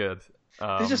so good.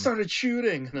 They just started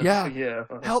shooting.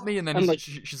 Help me. And then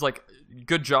she's like,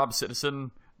 good job, citizen.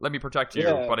 Let me protect you,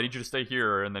 but I need you to stay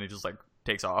here. And then he just like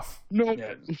takes off. No.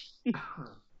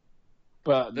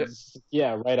 But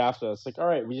right after that, it's like, all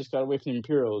right, we just got away from the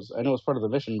Imperials. I know it's part of the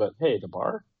mission, but hey, the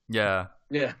bar? Yeah.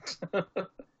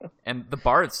 And the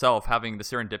bar itself having the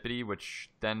Serendipity, which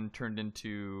then turned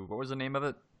into, what was the name of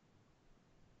it?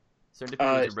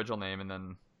 Serendipity was the original name, and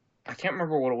then I can't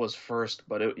remember what it was first,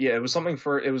 but it was something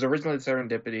it was originally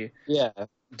Serendipity. Yeah.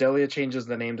 Delia changes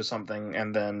the name to something,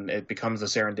 and then it becomes the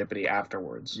Serendipity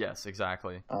afterwards. Yes,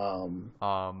 exactly. And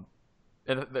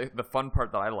the fun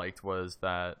part that I liked was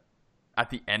that at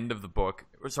the end of the book,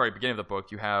 beginning of the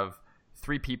book, you have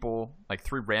 3 people, like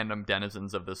 3 random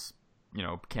denizens of this,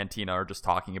 cantina are just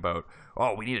talking about,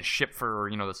 oh, we need a ship for,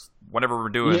 this, whatever we're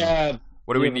doing. Yeah.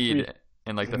 What do we need?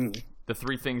 And like the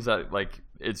 3 things that like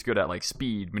it's good at, like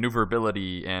speed,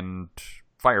 maneuverability, and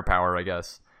firepower, I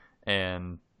guess.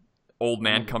 And old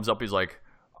man comes up, he's like,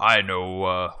 I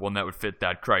know one that would fit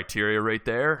that criteria right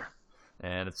there.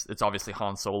 And it's obviously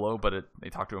Han Solo, but they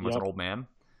talk to him as an old man.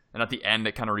 And at the end,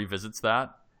 it kind of revisits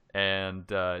that. And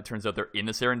it turns out they're in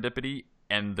the Serendipity,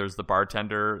 and there's the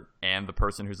bartender and the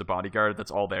person who's a bodyguard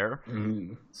that's all there.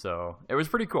 Mm-hmm. So it was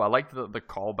pretty cool. I liked the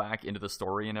callback into the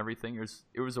story and everything.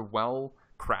 It was a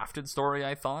well-crafted story,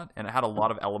 I thought, and it had a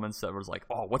lot of elements that was like,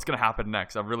 oh, what's going to happen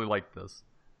next? I really liked this.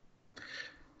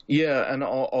 Yeah, and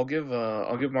I'll give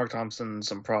Mark Thompson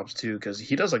some props too, because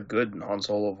he does a good Han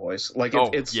Solo voice. Like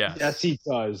yes, he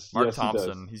does. Mark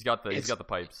Thompson, he's got the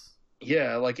pipes.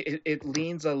 Yeah, like it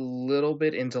leans a little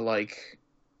bit into like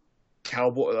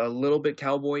cowboy, a little bit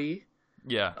cowboy-y.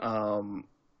 Yeah.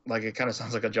 Like it kind of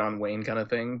sounds like a John Wayne kind of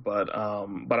thing, but I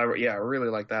really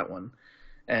like that one.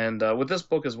 And with this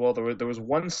book as well, there was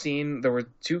one scene. There were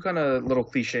 2 kind of little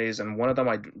cliches, and one of them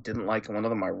I didn't like, and one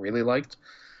of them I really liked.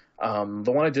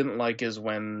 The one I didn't like is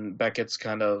when Beckett's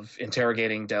kind of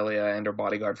interrogating Delia and her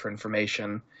bodyguard for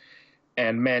information,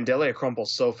 and man, Delia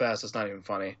crumbles so fast it's not even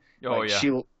funny. Oh, yeah.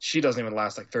 She doesn't even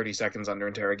last like 30 seconds under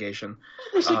interrogation.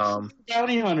 There's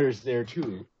bounty hunters there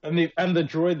too, and the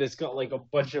droid that's got like a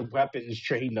bunch of weapons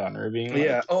trained on her, being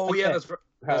like,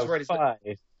 that's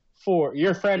right. for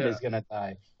your friend Yeah. is gonna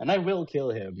die, and I will kill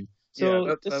him. So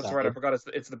yeah, that's decide. right. I forgot.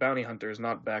 It's the bounty hunters,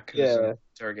 not Beck, who's Yeah.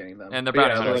 interrogating them. And the But bounty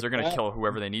yeah, hunters, like, they're going to kill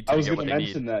whoever they need to I was get what gonna they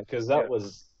mention need. that because Yeah.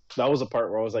 that was a part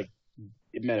where I was like,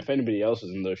 man, if anybody else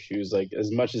was in those shoes, like as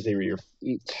much as they were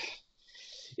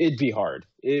it'd be hard.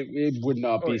 It would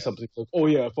not be something like, oh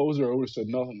yeah, if I was there, I would have said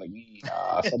nothing. Like,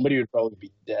 nah, somebody would probably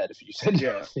be dead if you said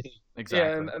Yeah. nothing. Exactly.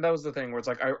 Yeah, and that was the thing where it's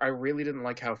like I really didn't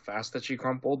like how fast that she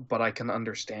crumpled, but I can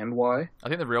understand why. I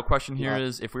think the real question here Yeah.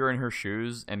 is if we were in her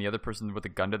shoes and the other person with a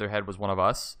gun to their head was one of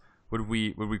us, would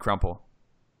we crumple?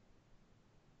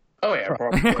 Oh yeah,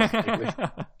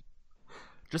 probably.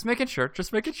 Just making sure.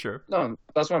 Just making sure. No,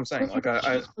 that's what I'm saying. Like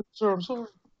I Sir, I'm sorry.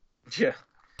 yeah,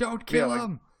 Don't kill like-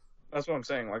 him. that's what I'm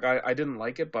saying. Like I didn't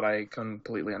like it, but I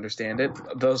completely understand it.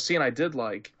 The scene I did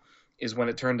like is when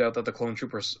it turned out that the clone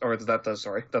trooper, or that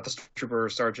the trooper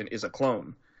sergeant is a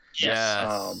clone.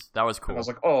 Yes. That was And cool. I was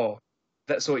like, oh,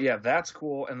 that's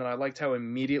cool. And then I liked how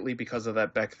immediately, because of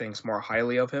that, Beck thinks more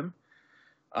highly of him.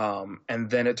 And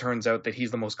then it turns out that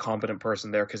he's the most competent person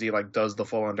there because he like does the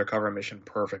full undercover mission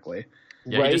perfectly.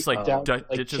 Yeah, he just like down to,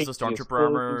 ditches the changing his stormtrooper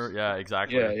armor. clothes. Yeah,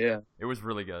 exactly. Yeah. It was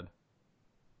really good.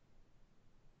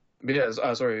 But yeah,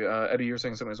 sorry, Eddie, you were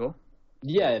saying something as well?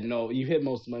 Yeah, no, you hit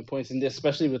most of my points, and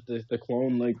especially with the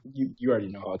clone, like you already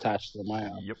know how attached to them I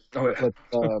am. Yep. Oh yeah.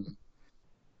 But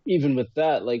even with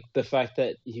that, like the fact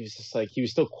that he was just like he was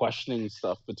still questioning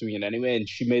stuff between it anyway, and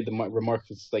she made the remark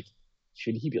that's like,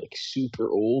 should he be like super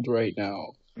old right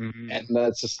now? Mhm. And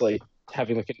that's just like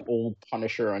having like an old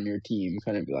Punisher on your team,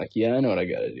 kind of be like, yeah, I know what I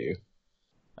gotta do.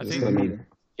 I Just think let me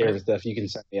care of stuff. You can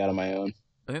send me out on my own.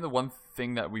 I think the one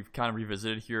thing that we've kind of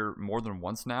revisited here more than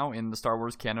once now in the Star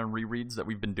Wars canon rereads that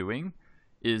we've been doing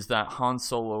is that Han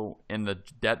Solo and the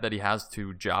debt that he has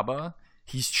to Jabba,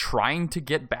 he's trying to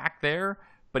get back there,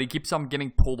 but he keeps on getting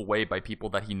pulled away by people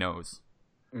that he knows.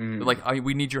 Mhm. They're like,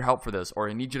 we need your help for this, or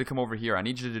I need you to come over here. I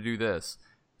need you to do this.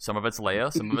 Some of it's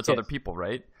Leia, some of it's other people,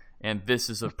 right? And this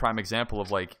is a prime example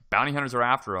of like bounty hunters are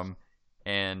after him,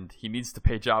 and he needs to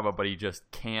pay Jabba, but he just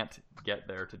can't get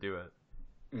there to do it.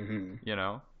 Mhm. You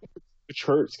know? Which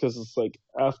hurts because it's like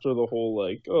after the whole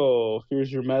like, oh,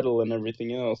 here's your medal and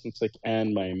everything else. It's like,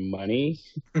 and my money.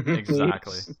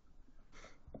 Exactly.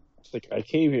 It's like I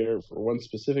came here for one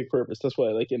specific purpose. That's why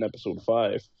I like in episode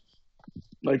 5.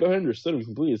 Like I understood him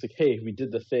completely. It's like, hey, we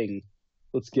did the thing.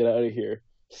 Let's get out of here.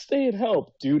 Stay and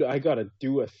help, dude. I gotta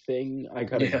do a thing. I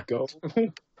gotta Yeah. go.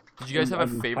 Did you guys have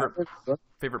a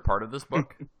favorite part of this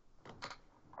book?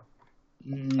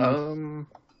 Um.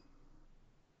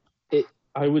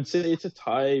 I would say it's a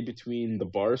tie between the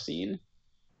bar scene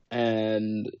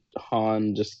and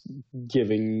Han just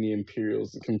giving the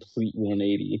Imperials a complete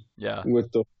 180 Yeah. with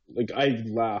the like. I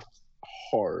laughed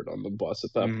hard on the bus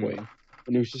at that Mhm. point,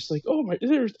 and it was just like, "Oh my,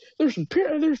 there's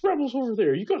rebels over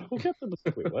there. You gotta go get them." It's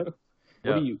like, wait, what?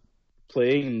 Yeah. What are you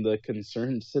playing the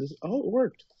concerned citizen? Oh, it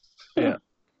worked.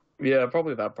 Yeah,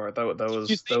 probably that part. That was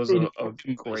You that was think a they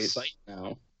need to great. sight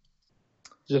now.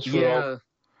 Just for Yeah.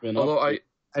 all, Although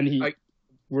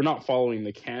we're not following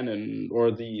the canon or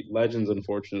the legends,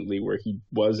 unfortunately, where he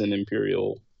was an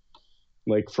Imperial,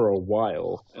 like for a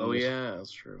while. Oh yeah,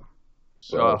 that's true.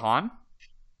 So Han?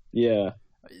 yeah,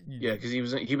 Yeah, because he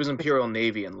was Imperial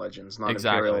Navy in Legends, not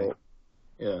Exactly. Imperial.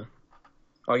 Yeah.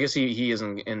 Well, I guess he is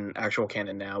in actual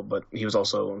canon now, but he was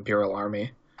also Imperial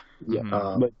Army. yeah,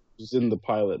 Mhm. but he's in the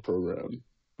pilot program.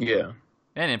 Yeah.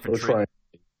 And Or infantry. trying.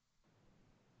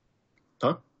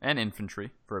 Huh? And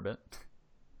infantry for a bit.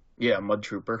 Yeah, Mud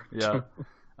Trooper. Yeah.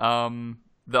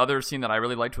 The other scene that I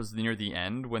really liked was near the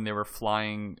end when they were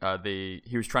flying.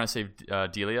 He was trying to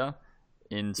save Delia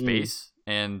in space,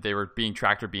 and they were being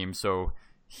tractor beamed. So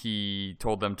he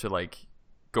told them to like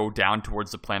go down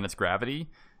towards the planet's gravity,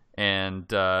 and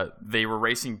they were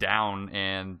racing down,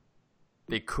 and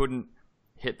they couldn't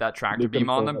hit that tractor They beam couldn't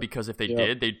on pull them it. because if they Yeah.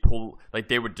 did, they'd pull like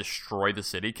they would destroy the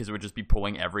city because it would just be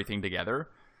pulling everything together.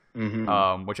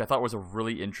 Mhm. Which I thought was a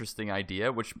really interesting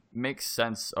idea, which makes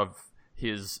sense of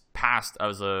his past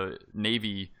as a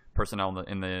Navy personnel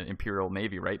in the Imperial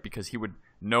Navy, right? Because he would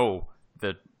know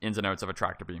the ins and outs of a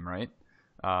tractor beam, right?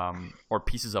 Or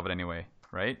pieces of it anyway,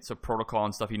 right? So protocol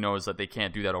and stuff, he knows that they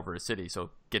can't do that over a city.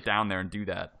 So get down there and do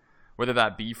that. Whether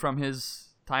that be from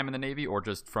his time in the Navy or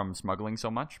just from smuggling so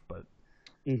much, but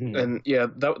Mhm. And yeah,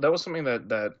 that was something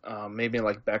that made me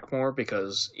like Beck more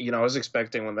because I was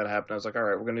expecting when that happened, I was like, all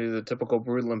right, we're gonna do the typical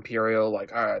brutal Imperial,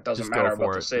 like, all right, it doesn't Just matter go for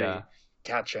about the it, city, yeah.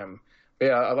 catch him. But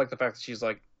yeah, I like the fact that she's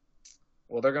like,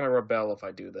 well, they're gonna rebel if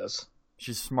I do this.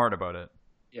 she's smart about it.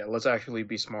 Yeah, let's actually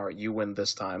be smart. You win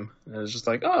this time. And it was just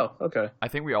like, oh, okay. I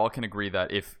think we all can agree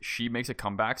that if she makes a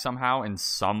comeback somehow in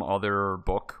some other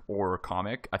book or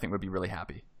comic, I think we'd be really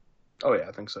happy. Oh yeah,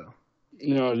 I think so.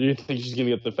 No, do you think she's gonna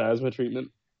get the Phasma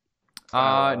treatment?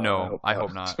 No, I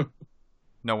hope not.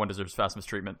 No one deserves Phasma's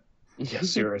treatment. Yeah,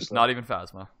 seriously. Not even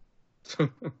Phasma.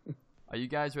 Are you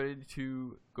guys ready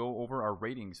to go over our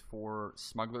ratings for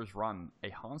Smuggler's Run, a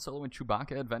Han Solo and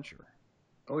Chewbacca adventure?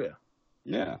 Oh yeah.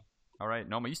 Yeah. All right,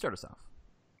 Noma, you start us off.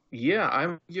 Yeah,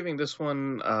 I'm giving this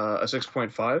one a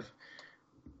 6.5.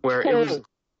 Where it was.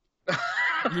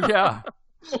 Yeah.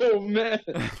 Oh man.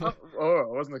 I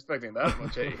wasn't expecting that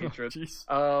much hatred. Jeez.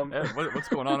 What's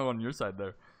going on your side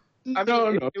there? I mean,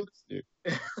 no.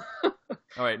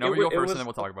 All right, Noma, you go first, and then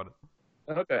we'll talk about it.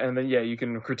 Okay, and then you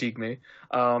can critique me.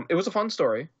 It was a fun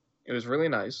story. It was really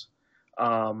nice.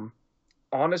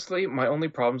 Honestly, my only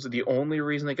problems, the only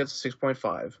reason it gets a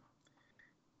 6.5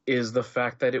 is the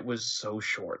fact that it was so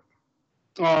short.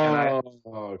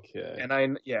 Okay.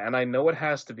 And I know it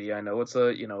has to be. I know it's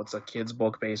a kid's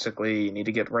book basically. You need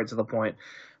to get right to the point.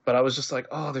 But I was just like,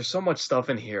 oh, there's so much stuff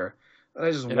in here that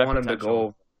I just want him to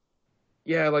go.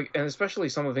 Yeah, and especially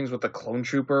some of the things with the clone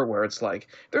trooper where it's like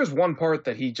there's one part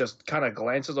that he just kind of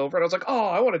glances over and I was like, oh,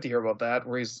 I wanted to hear about that,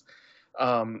 where he's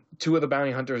two of the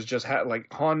bounty hunters just had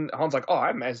Han's like, oh,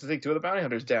 I managed to take two of the bounty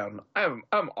hunters down.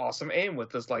 I'm awesome aim with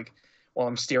this while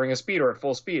I'm steering a speeder at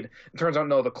full speed. It turns out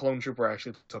no, the clone trooper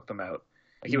actually took them out.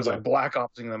 He was black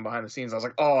opsing them behind the scenes. I was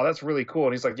like, oh, that's really cool.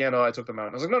 And he's like, yeah, no, I took them out.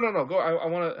 And I was like, no, go. I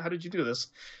want to. How did you do this?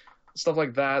 Stuff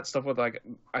like that. Stuff with I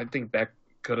think Beck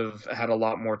could have had a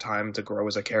lot more time to grow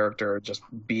as a character, just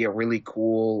be a really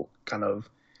cool kind of,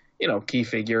 key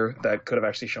figure that could have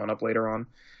actually shown up later on.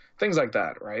 Things like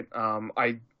that, right?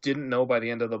 I didn't know by the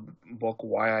end of the book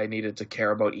why I needed to care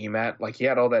about Emat. He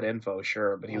had all that info,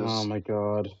 sure, but he was... Oh my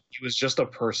god. He was just a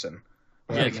person.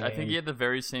 Yeah, I think he had the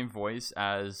very same voice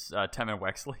as Temmin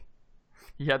Wexley.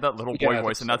 He had that little boy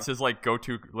voice, and that's his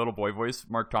go-to little boy voice,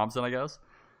 Mark Thompson, I guess.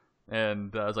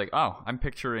 And I was like, oh, I'm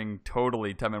picturing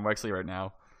totally Temmin Wexley right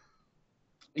now.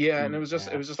 Yeah, and it was just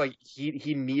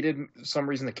he needed some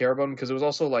reason to care about him, because it was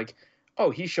also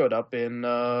oh, he showed up in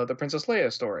the Princess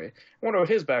Leia story. I wonder what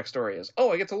his backstory is.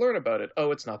 Oh, I get to learn about it.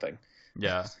 Oh, it's nothing.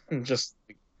 Yeah. Just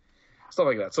stuff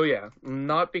like that. So yeah,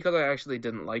 not because I actually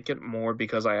didn't like it, more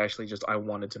because I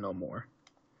wanted to know more.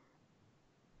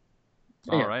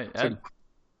 All right, Ed.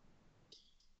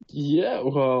 Yeah,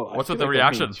 well... What's with the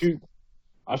reaction?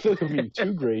 I feel like I'm being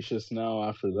too gracious now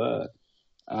after that.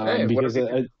 Hey, because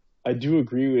I do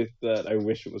agree with that. I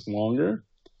wish it was longer.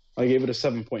 I gave it a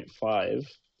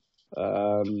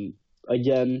 7.5.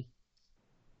 Again,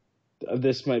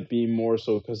 this might be more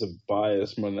so because of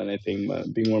bias more than anything,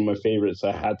 but being one of my favorites,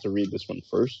 I had to read this one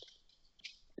first.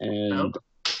 And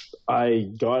I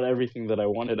got everything that I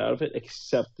wanted out of it,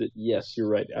 except that, yes, you're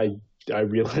right. I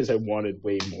realized I wanted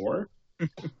way more.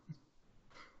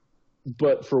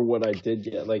 But for what I did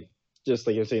get, just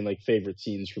like I'm saying, favorite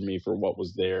scenes for me for what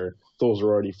was there, those are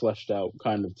already fleshed out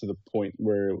kind of to the point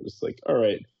where it was all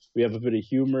right, we have a bit of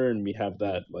humor and we have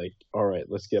that, all right,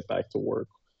 let's get back to work.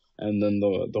 And then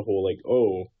the whole,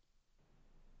 oh,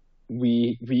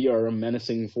 we are a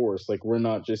menacing force. We're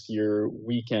not just your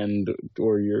weekend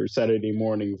or your Saturday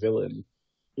morning villain.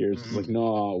 You're just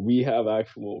no, we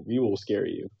will scare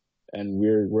you. And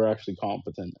we're actually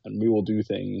competent and we will do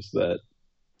things that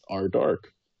are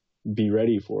dark. Be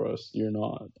ready for us. You're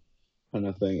not, kind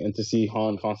of thing. And to see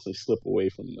Han constantly slip away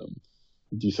from them,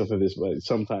 do something like this, but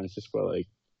sometimes just by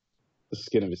the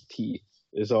skin of his teeth,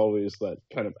 is always that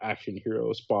kind of action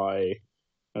hero spy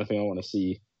kind of thing I want to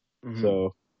see. Mm-hmm.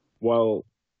 So while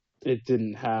it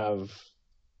didn't have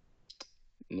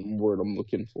the word I'm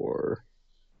looking for,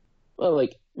 well,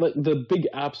 the big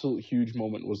absolute huge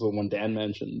moment was the one Dan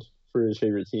mentioned for his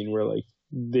favorite scene, where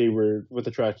they were with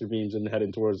the tractor beams and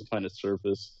heading towards the planet's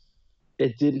surface.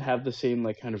 It didn't have the same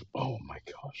kind of, oh my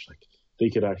gosh, they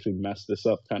could actually mess this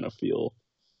up kind of feel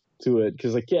to it,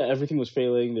 because everything was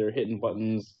failing, they were hitting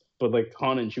buttons, but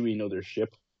Han and Chewie know their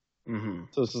ship. Mm-hmm.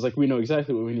 So it's just we know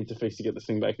exactly what we need to fix to get this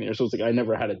thing back in the air. So it's I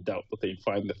never had a doubt that they'd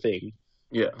find the thing.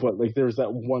 Yeah. But there was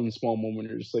that one small moment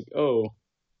where you're just oh,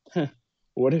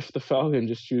 what if the Falcon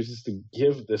just chooses to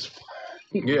give this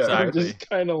one? Yeah, exactly. Just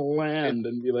kind of land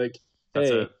and be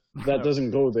hey, that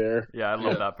doesn't go there. Yeah, I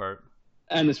love that part.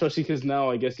 And especially because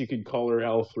now I guess you could call her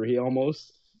L3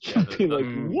 almost. Yeah, be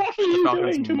what are you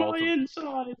doing to my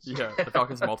insides? Yeah, the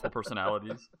Falcon's multiple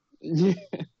personalities. Yeah.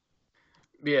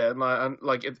 Yeah,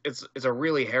 it's a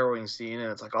really harrowing scene,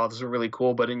 and it's oh, this is really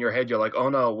cool. But in your head, you're oh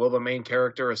no, will the main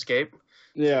character escape?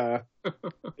 Yeah.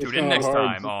 Tune in next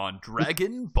time on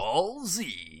Dragon Ball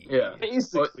Z. Yeah,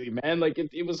 basically, man.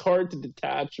 It was hard to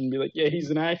detach and be yeah, he's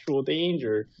an actual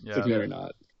danger. Yeah, no, you're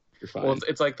not. You're fine. Well,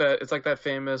 it's like that. It's like that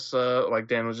famous, like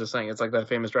Dan was just saying. It's like that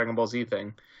famous Dragon Ball Z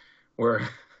thing, where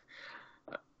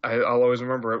I'll always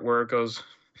remember it where it goes,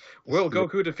 will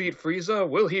Goku defeat Frieza?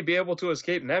 Will he be able to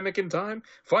escape Namek in time?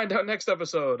 Find out next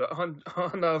episode on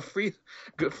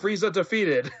Frieza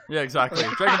defeated. Yeah, exactly.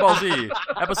 Dragon Ball Z,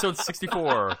 episode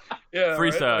 64. Yeah,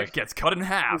 Frieza right? Like, gets cut in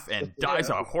half and dies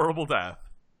a horrible death.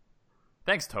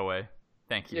 Thanks, Toei.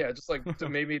 Thank you. yeah, just like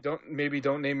maybe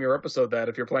don't name your episode that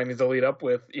if you're planning to lead up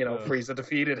with Frieza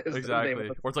defeated. Is the name Exactly. of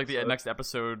the Or it's like the episode. next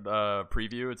episode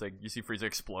preview. It's like you see Frieza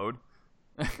explode.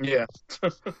 Yeah.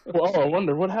 Well, I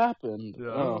wonder what happened. Yeah.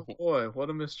 Oh boy, what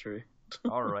a mystery.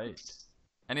 All right.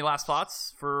 Any last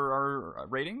thoughts for our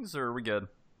ratings, or are we good?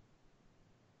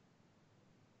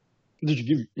 Did you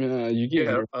give? You gave.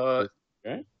 Yeah.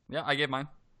 Your, Yeah, I gave mine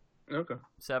Okay.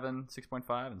 7,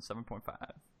 6.5, and 7.5.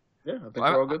 Yeah, I think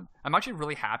we're all good. I'm actually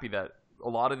really happy that a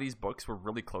lot of these books were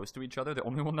really close to each other. The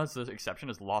only one that's the exception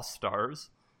is Lost Stars,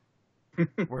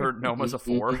 where Noma's a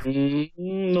 4.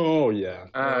 No, yeah.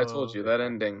 I told you that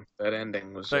ending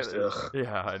was just ugh.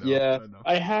 Yeah, I know. Yeah, I know.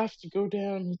 I have to go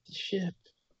down with the ship.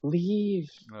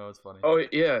 Leave. No, it's funny. Oh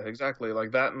yeah, exactly.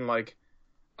 Like that, and like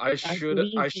I believe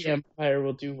the should. Empire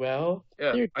will do well.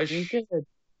 Yeah, They're I doing should. good.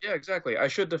 Yeah, exactly. I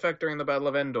should defect during the Battle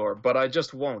of Endor, but I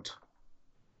just won't.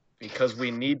 Because we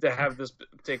need to have this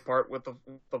take part with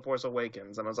the Force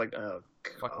Awakens. And I was like, oh,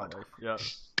 Fuck my God. life. Yeah.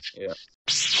 Yeah.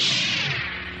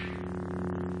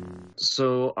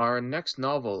 So our next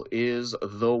novel is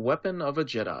The Weapon of a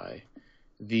Jedi.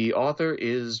 The author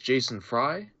is Jason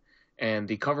Fry, and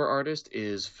the cover artist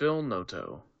is Phil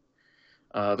Noto.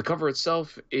 The cover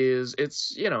itself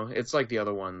it's like the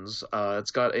other ones.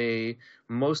 It's got a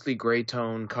mostly gray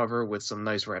tone cover with some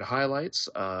nice red highlights.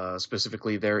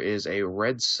 Specifically, there is a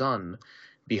red sun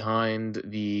behind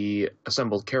the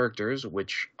assembled characters,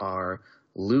 which are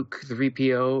Luke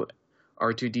 3PO,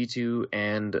 R2-D2,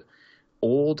 and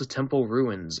old temple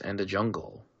ruins and a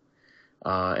jungle.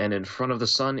 And in front of the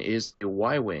sun is a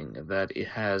Y-wing that it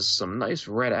has some nice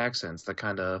red accents that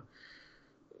kind of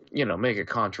make it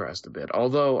contrast a bit.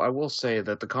 Although I will say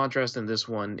that the contrast in this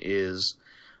one is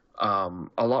a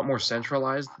lot more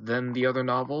centralized than the other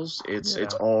novels. It's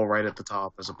all right at the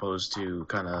top as opposed to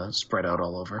kind of spread out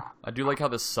all over. I do like how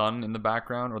the sun in the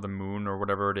background, or the moon, or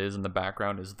whatever it is in the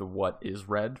background, is what is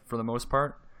red for the most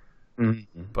part.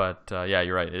 Mm-hmm. But yeah,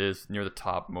 you're right. It is near the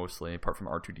top mostly, apart from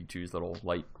R2-D2's little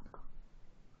light.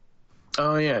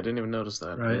 Oh yeah, I didn't even notice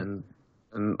that. Right. And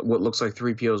what looks like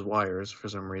 3PO's wires for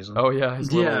some reason. Oh yeah,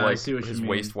 his little Yeah, I like see what you his mean.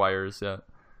 waist wires. Yeah.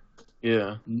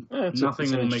 Yeah.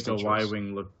 Nothing will make a Y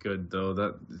Y-wing look good, though.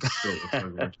 That still looks like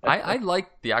work. I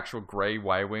like the actual gray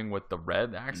Y-wing with the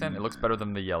red accent. It looks better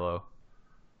than the yellow.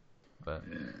 But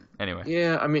anyway.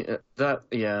 Yeah, I mean I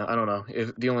don't know.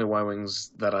 If the only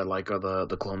Y-wings that I like are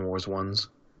the Clone Wars ones.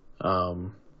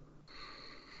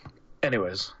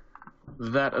 Anyways,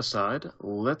 that aside,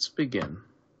 let's begin.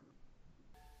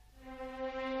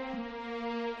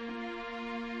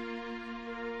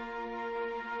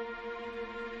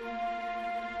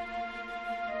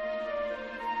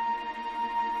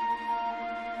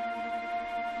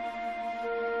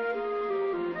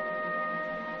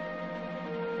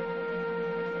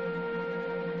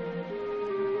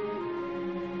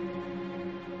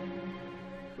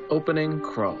 Opening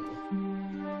crawl.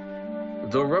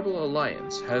 The Rebel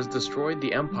Alliance has destroyed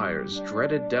the Empire's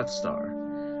dreaded Death Star,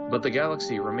 but the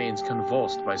galaxy remains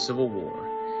convulsed by civil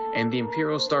war, and the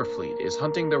Imperial Starfleet is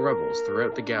hunting the rebels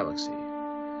throughout the galaxy.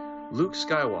 Luke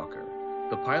Skywalker,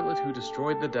 the pilot who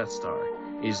destroyed the Death Star,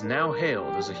 is now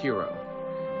hailed as a hero,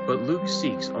 but Luke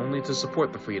seeks only to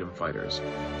support the freedom fighters,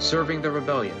 serving the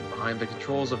rebellion behind the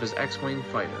controls of his X-Wing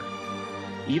fighter.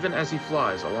 Even as he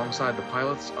flies alongside the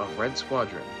pilots of Red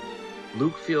Squadron,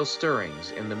 Luke feels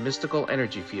stirrings in the mystical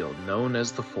energy field known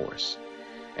as the Force,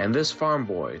 and this farm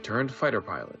boy turned fighter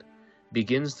pilot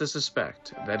begins to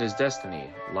suspect that his destiny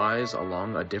lies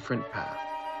along a different path.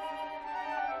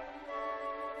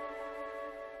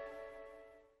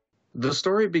 The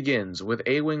story begins with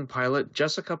A-Wing pilot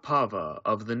Jessica Pava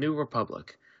of the New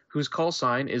Republic, whose call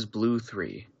sign is Blue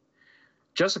 3.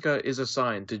 Jessica is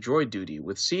assigned to droid duty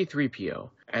with C-3PO,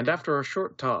 and after a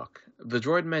short talk, the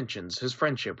droid mentions his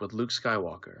friendship with Luke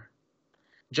Skywalker.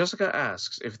 Jessica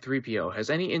asks if 3PO has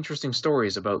any interesting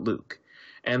stories about Luke,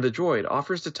 and the droid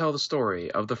offers to tell the story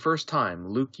of the first time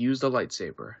Luke used a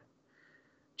lightsaber.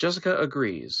 Jessica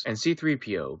agrees, and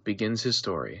C-3PO begins his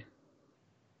story.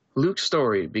 Luke's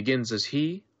story begins as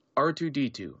he,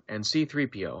 R2-D2, and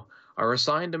C-3PO are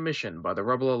assigned a mission by the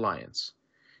Rebel Alliance.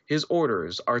 His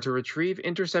orders are to retrieve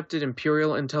intercepted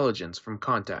Imperial intelligence from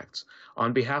contacts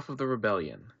on behalf of the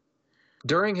rebellion.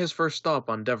 During his first stop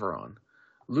on Deveron,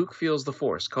 Luke feels the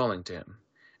Force calling to him,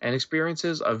 and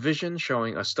experiences a vision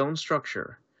showing a stone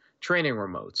structure, training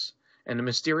remotes, and a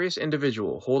mysterious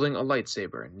individual holding a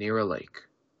lightsaber near a lake.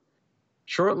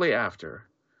 Shortly after,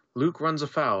 Luke runs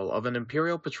afoul of an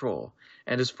Imperial patrol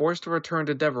and is forced to return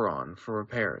to Deveron for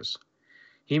repairs.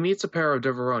 He meets a pair of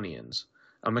Deveronians,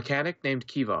 a mechanic named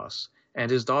Kivas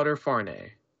and his daughter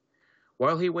Farnay.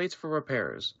 While he waits for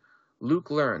repairs,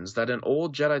 Luke learns that an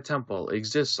old Jedi temple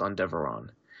exists on Deveron,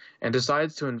 and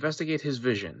decides to investigate his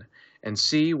vision and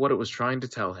see what it was trying to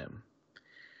tell him.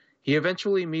 He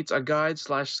eventually meets a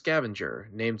guide/scavenger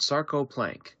named Sarko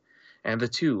Plank, and the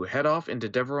two head off into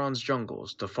Deveron's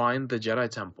jungles to find the Jedi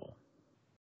Temple.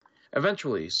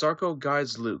 Eventually, Sarko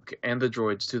guides Luke and the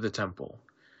droids to the temple,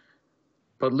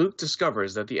 but Luke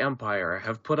discovers that the Empire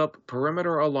have put up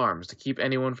perimeter alarms to keep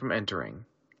anyone from entering.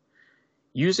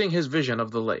 Using his vision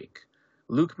of the lake,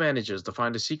 Luke manages to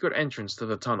find a secret entrance to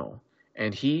the tunnel,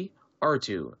 and he,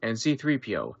 R2, and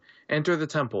C-3PO enter the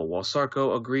temple while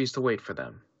Sarko agrees to wait for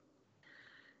them.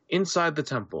 Inside the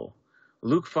temple,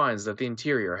 Luke finds that the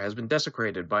interior has been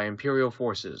desecrated by Imperial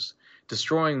forces,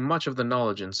 destroying much of the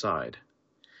knowledge inside.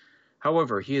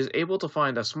 However, he is able to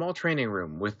find a small training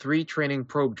room with 3 training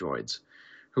probe droids,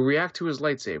 who react to his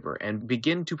lightsaber and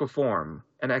begin to perform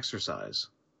an exercise.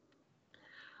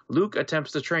 Luke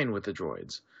attempts to train with the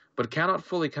droids, but cannot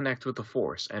fully connect with the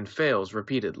Force and fails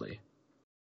repeatedly,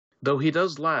 though he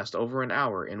does last over an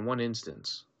hour in one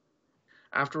instance.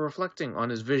 After reflecting on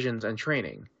his visions and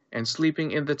training, and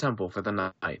sleeping in the temple for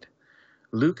the night,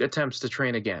 Luke attempts to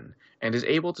train again, and is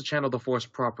able to channel the Force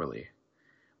properly.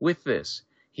 With this,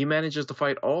 he manages to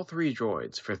fight all 3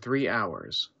 droids for 3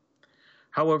 hours.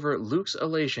 However, Luke's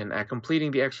elation at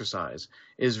completing the exercise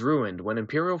is ruined when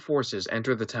Imperial forces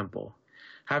enter the temple,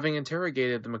 having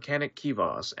interrogated the mechanic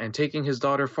Kivas and taking his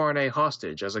daughter Farnay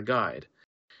hostage as a guide.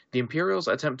 The Imperials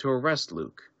attempt to arrest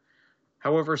Luke.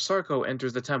 However, Sarko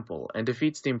enters the temple and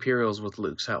defeats the Imperials with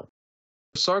Luke's help.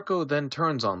 Sarko then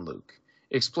turns on Luke,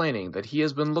 explaining that he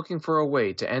has been looking for a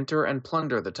way to enter and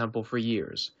plunder the temple for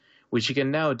years, which he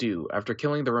can now do after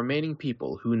killing the remaining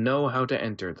people who know how to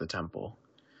enter the temple.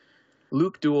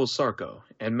 Luke duels Sarko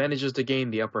and manages to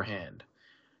gain the upper hand.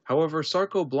 However,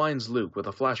 Sarko blinds Luke with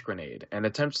a flash grenade and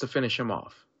attempts to finish him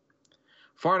off.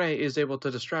 Farnay is able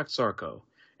to distract Sarko,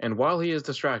 and while he is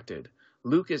distracted,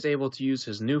 Luke is able to use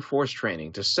his new Force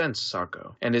training to sense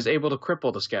Sarko, and is able to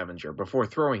cripple the scavenger before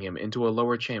throwing him into a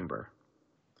lower chamber.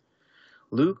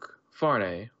 Luke,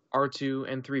 Farnay,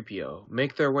 R2, and 3PO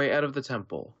make their way out of the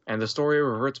temple, and the story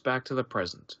reverts back to the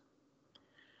present.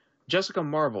 Jessica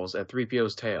marvels at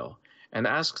 3PO's tale, and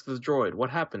asks the droid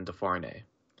what happened to Farnay.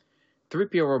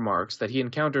 3PO remarks that he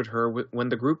encountered her when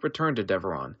the group returned to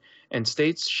Deveron, and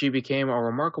states she became a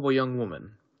remarkable young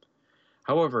woman.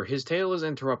 However, his tale is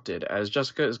interrupted as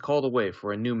Jessica is called away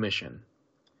for a new mission.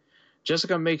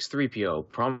 Jessica makes 3PO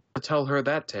promise to tell her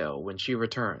that tale when she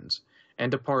returns,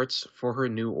 and departs for her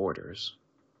new orders.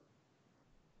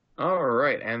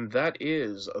 Alright, and that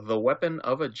is The Weapon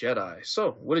of a Jedi.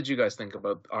 So, what did you guys think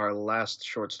about our last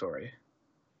short story?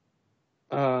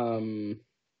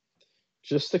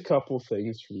 Just a couple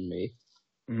things from me.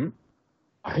 Mm-hmm.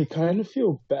 I kind of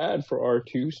feel bad for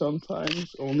R2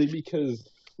 sometimes, only because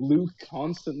Luke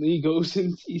constantly goes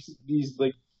into these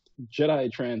like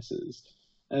Jedi trances,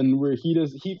 and where he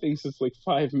thinks it's like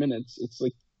 5 minutes, it's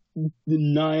like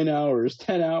 9 hours,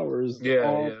 10 hours,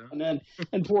 and then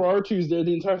and poor R2's there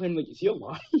the entire time, like, is he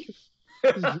alive? Is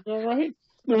he all right?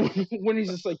 When he's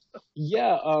just like,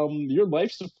 yeah, your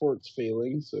life support's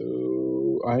failing,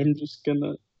 so I'm just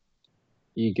gonna.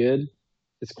 You good?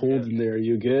 It's cold in there.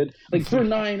 You good? Like for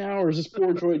 9 hours, this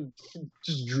poor droid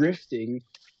just drifting.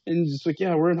 And just like,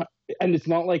 yeah, we're in, and it's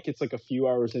not like it's like a few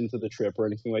hours into the trip or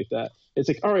anything like that. It's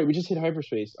like, all right, we just hit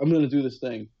hyperspace. I'm going to do this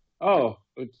thing. Oh,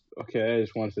 okay, I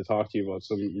just wanted to talk to you about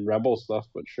some rebel stuff,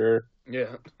 but sure.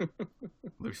 Yeah.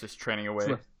 Luke's just training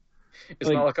away. It's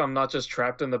like, not like I'm not just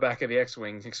trapped in the back of the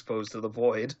X-Wing exposed to the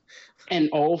void. And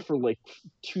all for like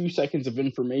 2 seconds of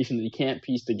information that you can't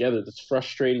piece together that's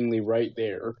frustratingly right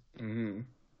there. Mm-hmm.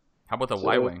 How about the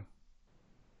Y-Wing?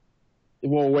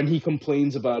 Well, when he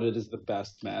complains about it is the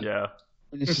best, man. Yeah.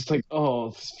 And it's just like, oh,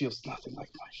 this feels nothing like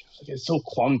my show. Like, it's so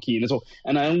clunky.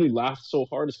 And I only laughed so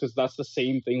hard is because that's the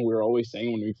same thing we're always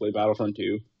saying when we play Battlefront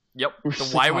 2. Yep,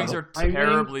 the Y-Wings are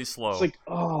terribly slow. It's like,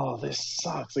 oh, this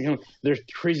sucks. Like, they're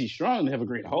crazy strong. They have a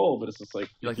great hull, but it's just like,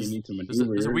 you need to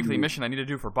maneuver. There's a weekly mission I need to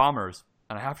do for bombers,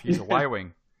 and I have to use a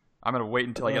Y-Wing. I'm going to wait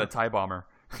until I get a TIE bomber.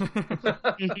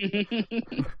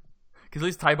 Because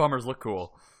these TIE bombers look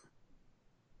cool.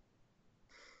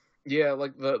 Yeah,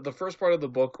 like the first part of the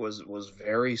book was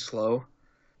very slow.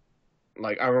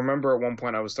 Like, I remember at one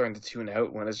point I was starting to tune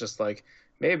out when it's just like,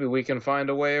 maybe we can find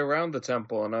a way around the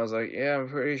temple. And I was like, yeah, I'm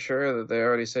pretty sure that they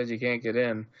already said you can't get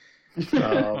in.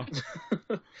 Um,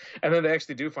 and then they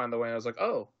actually do find the way, and I was like,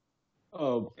 oh,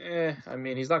 Oh, I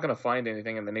mean, he's not going to find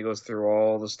anything, and then he goes through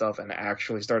all the stuff and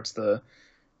actually starts the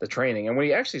training. And when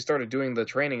he actually started doing the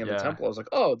training in the temple, I was like,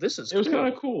 oh, this is it was cool.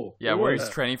 kind of cool. Yeah, where he's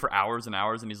training for hours and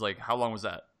hours, and he's like, how long was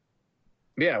that?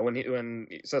 Yeah, when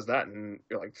he says that, and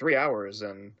you're like 3 hours,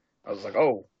 and I was like,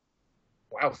 oh,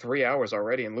 wow, 3 hours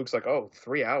already, and Luke's like, oh,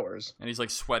 3 hours, and he's like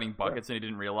sweating buckets, and he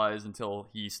didn't realize until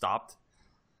he stopped.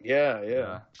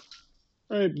 Yeah.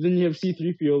 All right, but then you have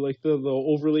C-3PO, like the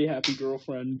overly happy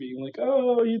girlfriend, being like,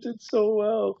 "Oh, you did so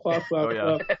well!" Clap, clap,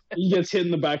 clap. He gets hit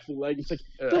in the back of the leg. It's like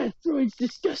that droid's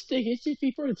disgusting. It's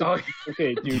C-3PO. It's like,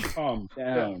 okay, dude, calm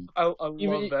down. I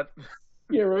love that.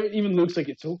 Yeah, right. Even Luke's like,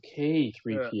 "It's okay,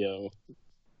 3PO."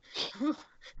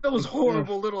 Those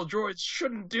horrible little droids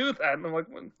shouldn't do that. And I'm like,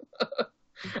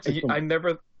 I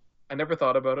never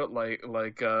thought about it like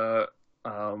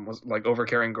was like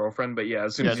overcaring girlfriend, but yeah,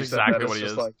 as soon as you exactly said that, what it's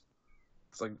just like.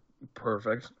 It's like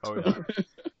perfect. Oh yeah,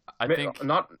 I think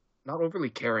not overly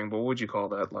caring, but what would you call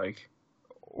that? Like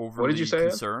overly what did you say?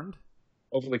 Concerned.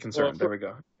 Overly concerned. There we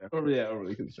go. Yeah.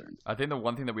 Overly concerned. I think the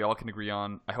one thing that we all can agree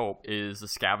on, I hope, is the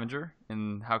scavenger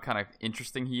and how kind of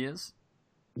interesting he is.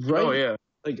 Right. Oh yeah.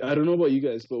 Like I don't know about you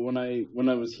guys, but when I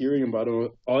was hearing about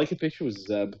it, all I could picture was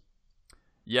Zeb.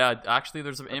 Yeah, actually,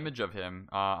 there's an image of him.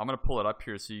 I'm gonna pull it up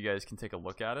here so you guys can take a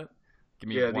look at it.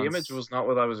 The image was not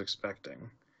what I was expecting.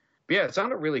 Yeah, it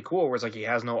sounded really cool. Where it's like he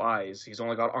has no eyes; he's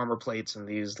only got armor plates and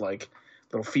these like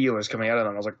little feelers coming out of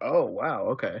them. I was like, oh wow,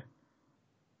 okay,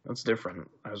 that's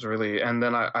different. I was really, and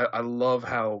then I love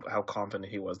how confident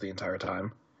he was the entire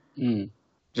time.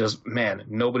 Just man,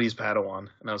 nobody's Padawan,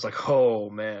 and I was like, oh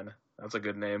man, that's a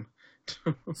good name.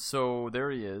 So there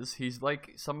he is. He's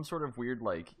like some sort of weird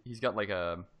like he's got like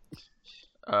a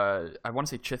I want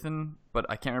to say Chithin, but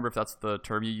I can't remember if that's the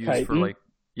term you use for like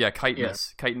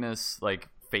chitinous like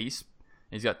face.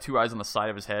 He's got 2 eyes on the side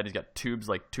of his head. He's got tubes,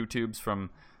 like 2 tubes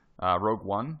from Rogue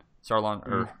One.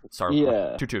 Sarlon.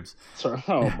 2 tubes.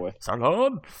 Oh boy.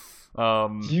 Sarlon.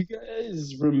 Do you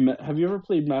guys have you ever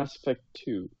played Mass Effect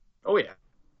 2? Oh yeah.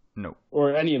 No.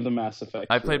 Or any of the Mass Effect?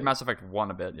 I played Mass Effect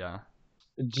 1 a bit, yeah.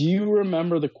 Do you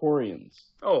remember the Quarians?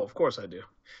 Oh, of course I do.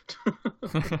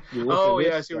 Oh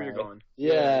yeah, I see where you're going.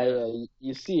 Yeah.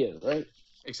 You see it, right?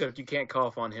 Except you can't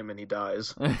cough on him and he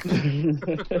dies.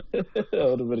 That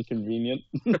would have been convenient.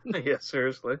 Yeah,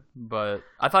 seriously. But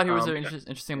I thought he was an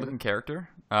interesting looking character.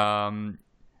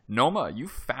 Noma, you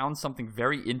found something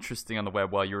very interesting on the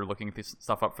web while you were looking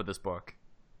stuff up for this book.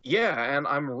 Yeah, and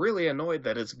I'm really annoyed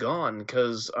that it's gone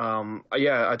because,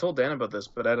 I told Dan about this,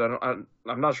 but I'm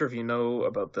not sure if you know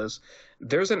about this.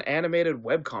 There's an animated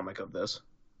webcomic of this.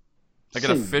 Like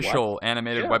an official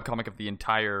animated webcomic of the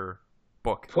entire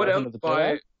book. Put out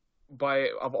by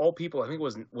of all people, I think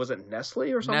was it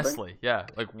Nestle or something? Nestle, yeah.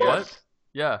 Like what?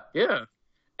 Yeah. Yeah.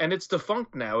 And it's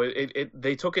defunct now.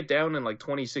 They took it down in like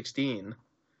 2016.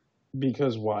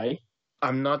 Because why?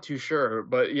 I'm not too sure,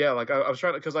 but yeah, like I was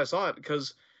trying to, because I saw it,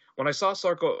 because when I saw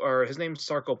Sarko, or his name's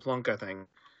Sarko Plunk, I think,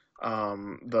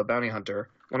 the bounty hunter.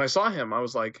 When I saw him, I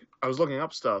was looking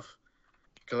up stuff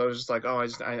because I was just like, oh,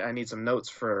 I need some notes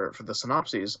for the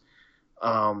synopses,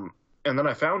 and then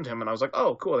I found him and I was like,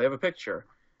 oh, cool, they have a picture,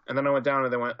 and then I went down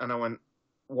and I went,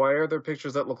 why are there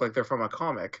pictures that look like they're from a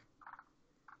comic?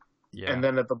 Yeah. And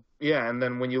then and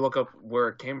then when you look up where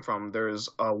it came from, there's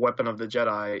a Weapon of the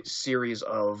Jedi series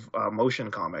of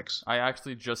motion comics. I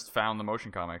actually just found the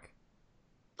motion comic.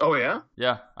 Oh yeah?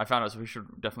 Yeah, I found it, so we should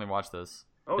definitely watch this.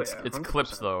 It's 100%.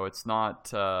 clips though. It's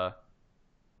not. I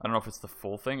don't know if it's the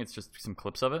full thing. It's just some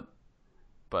clips of it.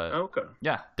 But okay.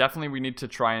 Yeah, definitely we need to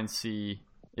try and see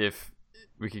if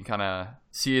we can kind of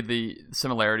see the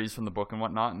similarities from the book and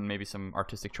whatnot, and maybe some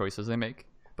artistic choices they make.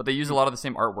 But they use a lot of the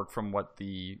same artwork from what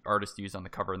the artist used on the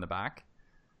cover and the back.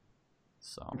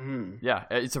 So, yeah,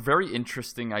 it's a very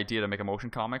interesting idea to make a motion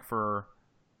comic for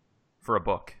a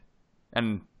book.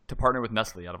 And to partner with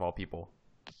Nestle, out of all people.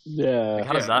 Yeah. Like,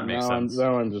 how does that make sense?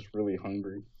 Now I'm just really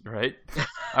hungry. Right?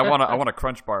 I want a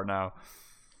Crunch Bar now.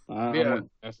 I want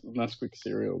Nesquik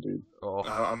cereal, dude. Oh.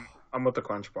 I'm with the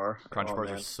Crunch Bar. Crunch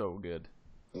Bars are so good.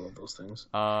 I love those things.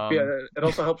 It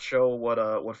also helps show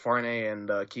what Farne and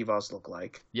Kivas look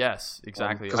like. Yes,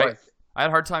 exactly. I had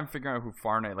a hard time figuring out who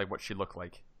Farne, like what she looked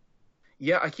like.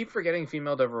 Yeah, I keep forgetting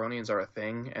female Deveronians are a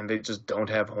thing, and they just don't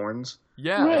have horns.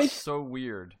 Yeah, right. It's so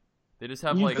weird. They just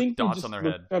have like dots on their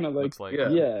head. Kind of like,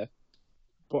 yeah.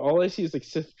 But all I see is like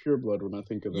Sith pureblood when I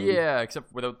think of them. Yeah,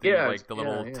 except without the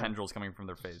little tendrils coming from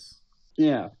their face.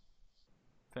 Yeah.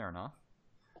 Fair enough.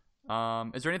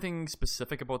 Is there anything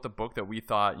specific about the book that we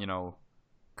thought,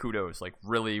 kudos, like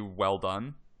really well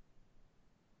done?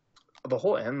 the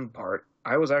whole end part,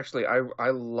 I was actually I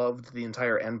loved the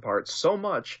entire end part so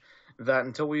much that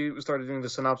until we started doing the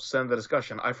synopsis and the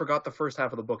discussion, I forgot the first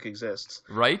half of the book exists.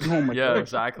 Right? Oh my Yeah, God.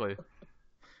 exactly.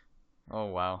 Oh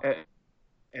wow.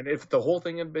 And if the whole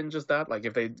thing had been just that, like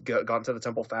if they'd gotten to the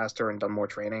temple faster and done more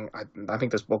training, I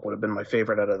think this book would have been my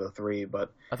favorite out of the three.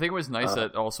 But I think it was nice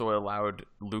that also allowed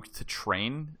Luke to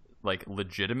train like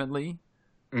legitimately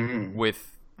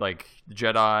with like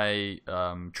Jedi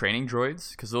training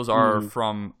droids, because those are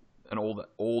from an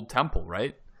old temple,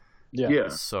 right? yeah.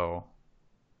 So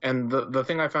And the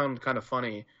thing I found kind of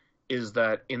funny is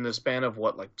that in the span of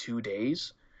what, like 2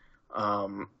 days,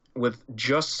 with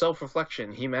just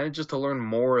self-reflection, he manages to learn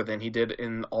more than he did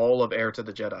in all of Heir to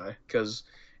the Jedi. Because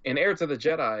in Heir to the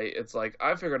Jedi, it's like,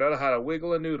 I figured out how to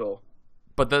wiggle a noodle.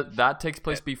 but that takes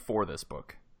place before this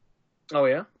book. Oh,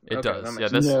 yeah? It Okay, does. that Yeah,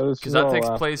 makes this sense. Yeah, this because is that all takes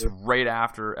after. place right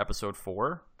after episode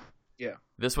 4. Yeah.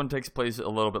 This one takes place a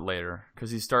little bit later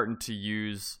because he's starting to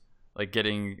use like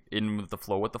getting in with the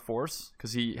flow with the Force,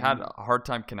 because he had a hard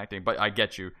time connecting. But I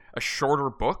get you. A shorter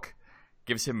book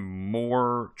gives him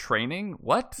more training.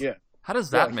 What? Yeah. How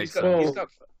does that Yeah, make he's sense? got,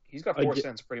 he's got I Force get-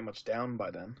 sense pretty much down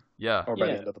by then. Yeah. Or by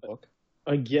Yeah. the end of the book.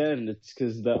 Again, it's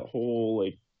because that whole,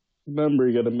 like, remember,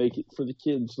 you got to make it for the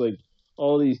kids. Like,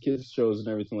 all these kids shows and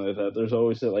everything like that, there's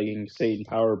always that, like, insane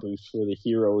power boost for the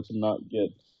hero to not get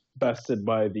bested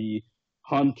by the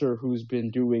hunter who's been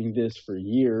doing this for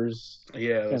years.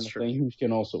 Yeah, Kind that's of true. thing, who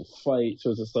can also fight.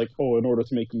 So it's just like, oh, in order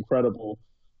to make him credible,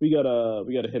 we gotta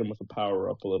hit him with a power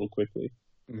up a little quickly.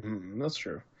 That's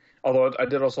true. Although I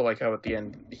did also like how at the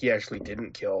end he actually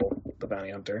didn't kill the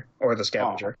bounty hunter or the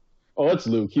scavenger. Oh, it's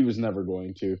Luke. He was never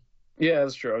going to Yeah,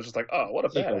 that's true. I was just like, oh, what a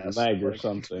take a badass. leg or Like,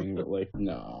 something, but like,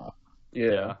 nah.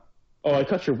 Yeah. Oh, I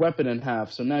cut your weapon in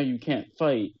half, so now you can't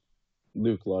fight.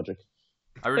 Luke logic.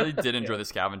 I really did enjoy the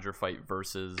scavenger fight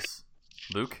versus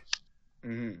Luke.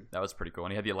 Mm-hmm. That was pretty cool.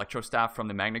 And he had the electro staff from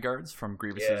the Magna Guards, from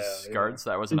Grievous's Yeah. guards.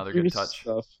 That was another good Grievous touch.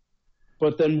 Stuff.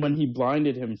 But then when he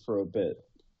blinded him for a bit,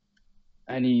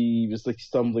 and he was like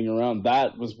stumbling around,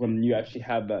 that was when you actually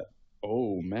had that.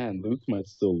 Oh man, Luke might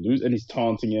still lose, and he's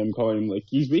taunting him, calling him like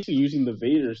he's basically using the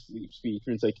Vader sleep speech,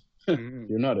 and it's like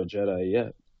you're not a Jedi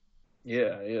yet.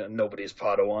 Yeah. Nobody's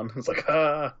Padawan. It's like,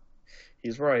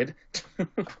 he's right.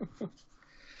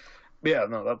 Yeah,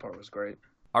 no, that part was great.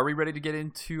 Are we ready to get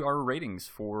into our ratings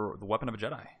for The Weapon of a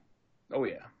Jedi? Oh,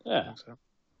 yeah. I Yeah. think so.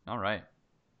 All right.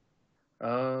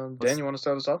 Dan, you want to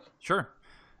start us off? Sure.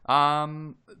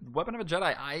 Weapon of a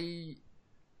Jedi,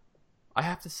 I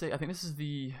have to say, I think this is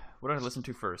what did I listen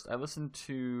to first? I listened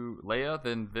to Leia,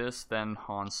 then this, then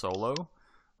Han Solo.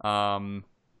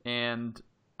 And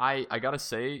I gotta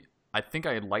say, I think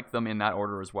I like them in that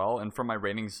order as well. And from my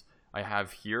ratings I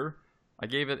have here, I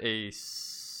gave it a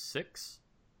 6.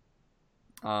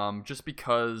 Just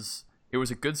because it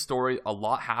was a good story, a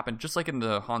lot happened, just like in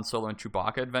the Han Solo and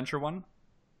Chewbacca adventure one.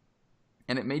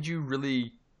 And it made you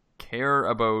really care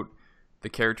about the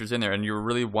characters in there, and you were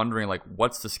really wondering, like,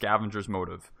 what's the scavenger's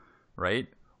motive, right?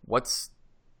 What's,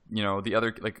 the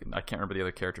other, like, I can't remember the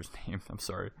other character's name. I'm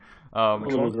sorry.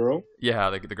 Little girl. Yeah,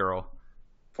 the girl.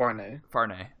 Farnay.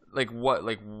 Like what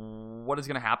is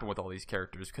going to happen with all these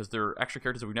characters? Because they're extra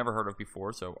characters that we've never heard of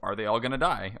before. So are they all going to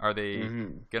die? Are they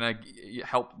going to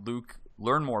help Luke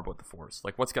learn more about the Force?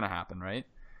 Like, what's going to happen, right?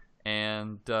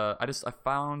 And I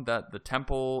found that the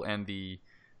temple and the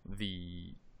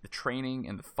training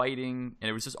and the fighting, and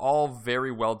it was just all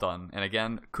very well done. And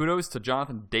again, kudos to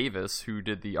Jonathan Davis, who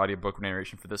did the audiobook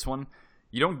narration for this one.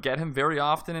 You don't get him very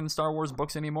often in Star Wars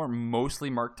books anymore, mostly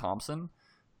Mark Thompson.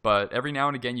 But every now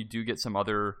and again, you do get some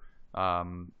other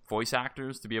voice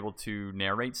actors to be able to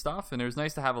narrate stuff. And it was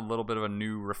nice to have a little bit of a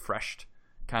new, refreshed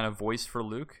kind of voice for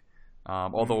Luke.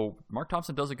 Although Mark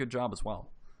Thompson does a good job as well.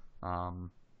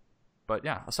 But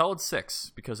yeah, a solid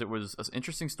 6, because it was an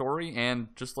interesting story. And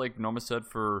just like Noma said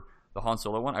for the Han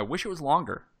Solo one, I wish it was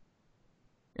longer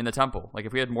in the temple. Like,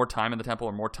 if we had more time in the temple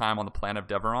or more time on the planet of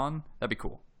Deveron, that'd be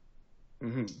cool.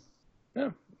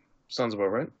 Yeah, sounds about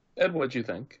right. Ed, what'd you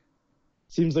think?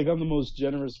 Seems like I'm the most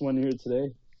generous one here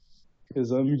today,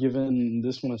 because I'm giving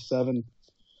this one a 7.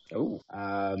 Oh.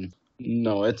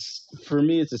 No, for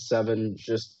me it's a 7.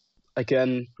 Just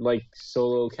again, like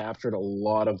Solo captured a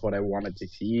lot of what I wanted to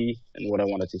see and what I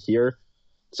wanted to hear.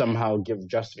 Somehow give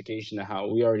justification to how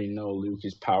we already know Luke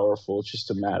is powerful. It's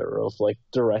just a matter of like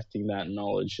directing that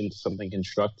knowledge into something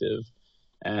constructive.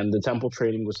 And the temple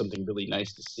training was something really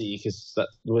nice to see, because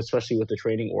especially with the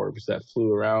training orbs that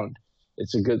flew around,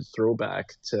 it's a good throwback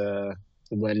to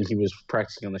when he was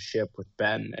practicing on the ship with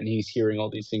Ben, and he's hearing all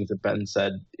these things that Ben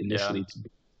said initially to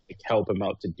help him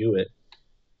out to do it.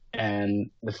 And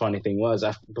the funny thing was,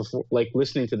 before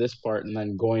listening to this part and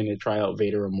then going to try out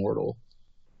Vader Immortal,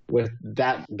 with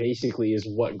that basically is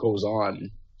what goes on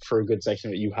for a good section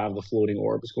of it. You have the floating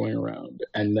orbs going around,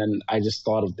 and then I just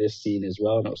thought of this scene as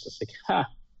well, and I was just like, "Ha,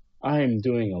 I am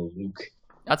doing a Luke."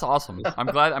 That's awesome. I'm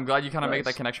glad you kind of Nice. make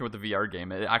that connection with the VR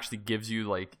game. It actually gives you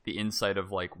like the insight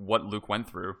of like what Luke went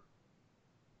through.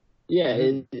 Yeah,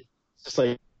 it's just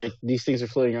like these things are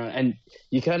floating around, and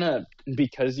you kind of,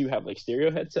 because you have like stereo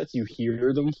headsets, you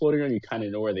hear them floating around. You kind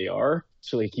of know where they are,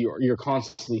 so like you're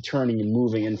constantly turning and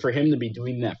moving. And for him to be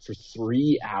doing that for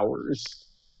 3 hours,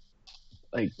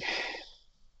 like,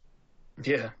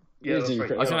 Yeah, It's that's right.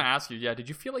 incredible. I was gonna ask you, did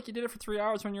you feel like you did it for 3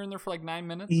 hours when you're in there for like 9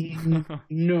 minutes?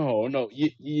 no,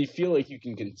 you feel like you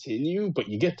can continue, but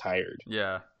you get tired.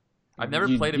 Yeah. I've never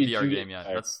You- played a you VR do get game yet.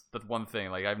 tired. That's the one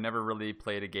thing. Like I've never really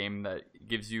played a game that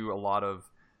gives you a lot of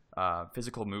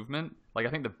physical movement. Like I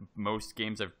think the most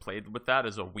games I've played with that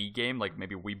is a Wii game, like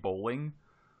maybe Wii Bowling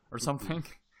or something.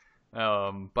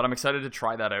 But I'm excited to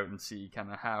try that out and see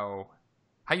kind of how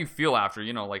you feel after,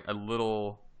 like a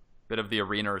little bit of the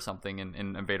arena or something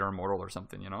in Vader Immortal or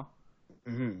something,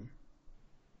 Mm-hmm.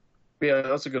 Yeah,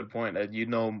 that's a good point. You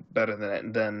know better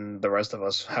than the rest of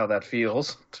us how that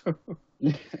feels.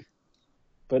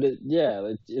 But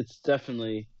it's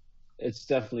definitely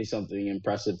something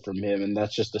impressive from him, and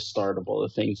that's just the start of all the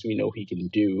things we know he can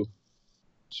do.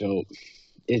 So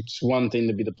it's one thing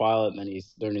to be the pilot, and then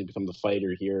he's learning to become the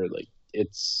fighter here. Like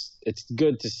it's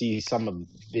good to see some of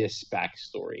this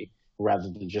backstory rather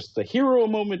than just the hero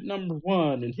moment number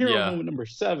 1 and hero moment number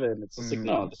 7. It's just like,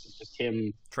 no, this is just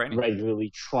him Training.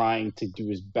 regularly trying to do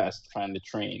his best, trying to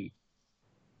train.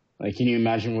 Like, can you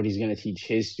imagine what he's going to teach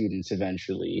his students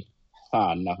eventually?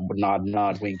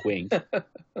 Nod, wink, wink.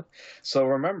 So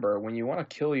remember, when you want to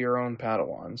kill your own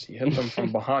Padawans, you hit them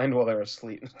from behind while they're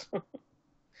asleep.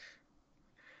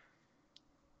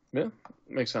 Yeah,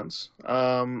 makes sense.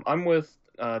 I'm with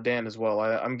Dan as well.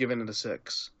 I'm giving it a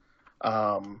 6.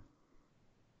 And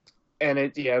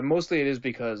mostly it is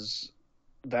because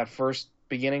that first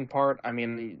beginning part, I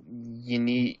mean,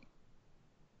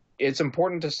 it's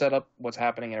important to set up what's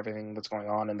happening and everything that's going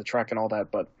on in the trek and all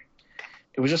that, but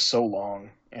it was just so long,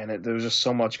 and there was just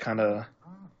so much kind of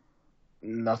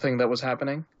nothing that was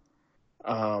happening.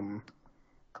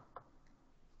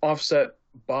 Offset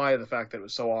by the fact that it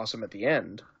was so awesome at the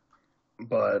end,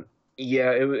 but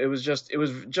yeah, it was just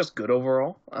good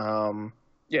overall.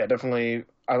 Yeah, definitely.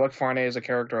 I like Farne as a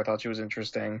character. I thought she was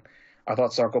interesting. I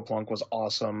thought Sarko Plunk was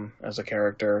awesome as a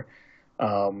character.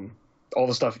 All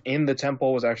the stuff in the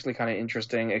temple was actually kind of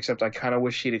interesting, except I kind of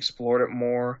wish she'd explored it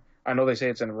more. I know they say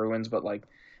it's in ruins, but like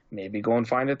maybe go and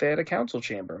find it there at a council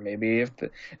chamber. Maybe if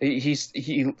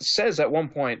he says at one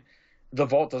point the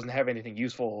vault doesn't have anything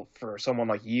useful for someone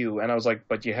like you, and I was like,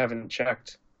 but you haven't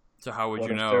checked. So how would What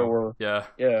you if know? there were-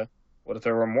 Yeah. What if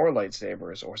there were more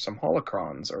lightsabers or some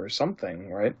holocrons or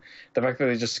something, right? The fact that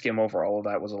they just skim over all of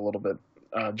that was a little bit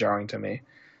jarring to me.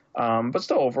 But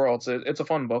still, overall, it's a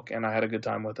fun book, and I had a good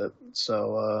time with it.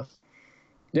 So,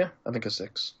 yeah, I think a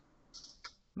 6.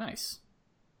 Nice.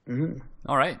 Mm-hmm.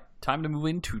 All right. Time to move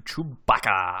into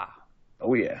Chewbacca.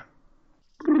 Oh, yeah.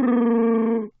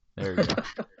 There you go.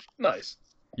 Nice.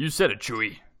 You said it,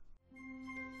 Chewie.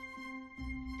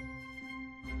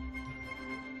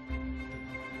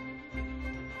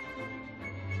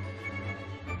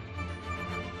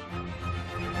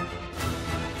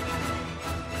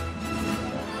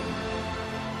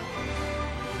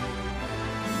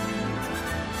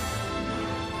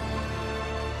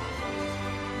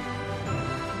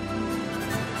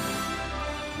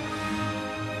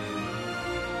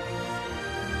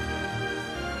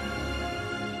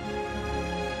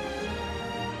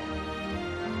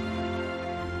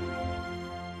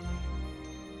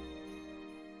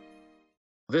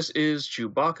 This is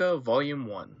Chewbacca Volume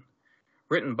 1.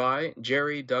 Written by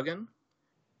Jerry Duggan,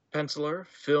 penciler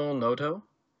Phil Noto,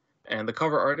 and the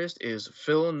cover artist is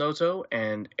Phil Noto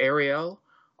and Ariel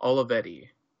Olivetti.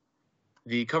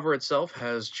 The cover itself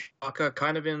has Chewbacca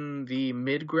kind of in the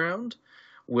mid-ground,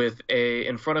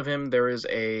 in front of him there is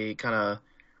a kind of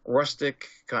rustic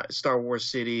Star Wars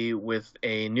city with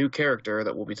a new character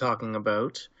that we'll be talking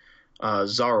about,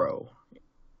 Zorro,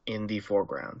 in the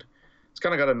foreground. It's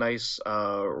kind of got a nice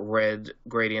red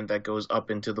gradient that goes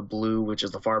up into the blue, which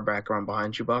is the far background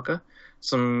behind Chewbacca.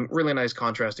 Some really nice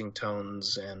contrasting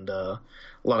tones and a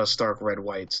lot of stark red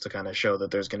whites to kind of show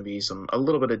that there's going to be a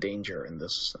little bit of danger in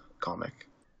this comic.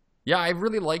 Yeah, I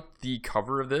really like the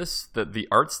cover of this. The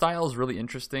art style is really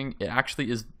interesting. It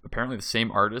actually is apparently the same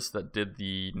artist that did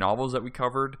the novels that we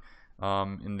covered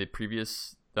in the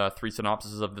previous 3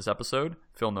 synopses of this episode,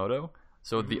 Phil Noto.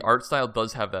 So the art style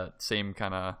does have that same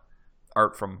kind of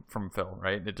art from Phil,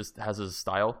 right? It just has his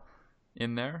style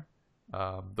in there.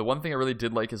 The one thing I really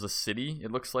did like is a city.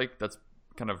 It looks like that's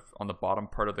kind of on the bottom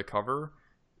part of the cover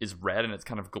is red, and it's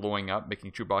kind of glowing up,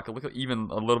 making Chewbacca look even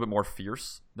a little bit more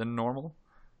fierce than normal.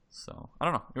 So I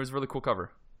don't know. It was a really cool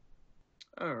cover.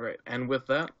 All right, and with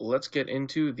that, let's get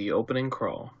into the opening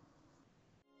crawl.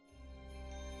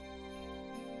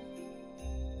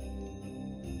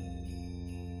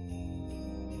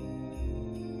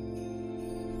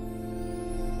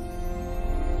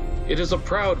 It is a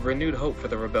proud, renewed hope for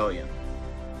the rebellion.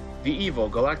 The evil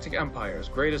Galactic Empire's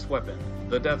greatest weapon,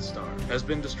 the Death Star, has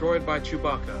been destroyed by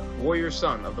Chewbacca, warrior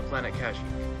son of the planet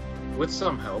Kashyyyk, with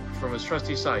some help from his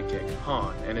trusty sidekick,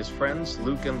 Han, and his friends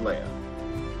Luke and Leia.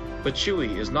 But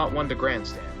Chewie is not one to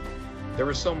grandstand. There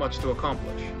is so much to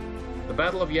accomplish. The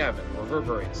Battle of Yavin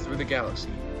reverberates through the galaxy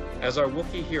as our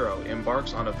Wookiee hero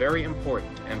embarks on a very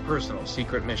important and personal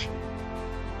secret mission.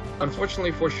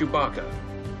 Unfortunately for Chewbacca,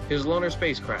 his loner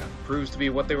spacecraft proves to be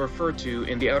what they refer to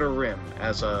in the Outer Rim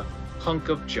as a hunk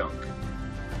of junk.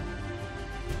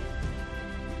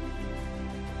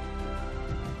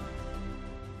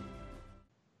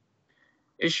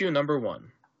 Issue number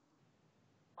 1.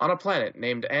 On a planet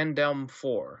named Andelm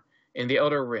 4 in the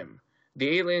Outer Rim,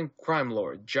 the alien crime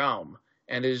lord Jaum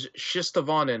and his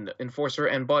Shistavanan enforcer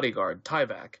and bodyguard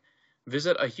Tyvak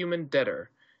visit a human debtor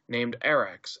named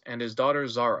Arax and his daughter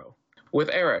Zaro. With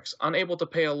Arax unable to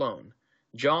pay a loan,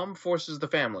 Jaum forces the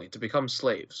family to become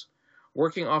slaves,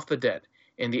 working off the debt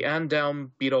in the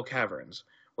Andelm beetle caverns,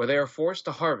 where they are forced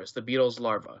to harvest the beetle's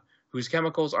larvae, whose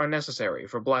chemicals are necessary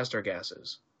for blaster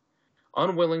gases.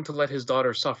 Unwilling to let his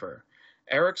daughter suffer,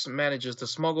 Arax manages to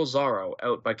smuggle Zaro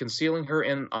out by concealing her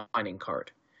in a mining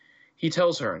cart. He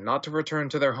tells her not to return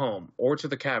to their home or to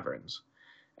the caverns.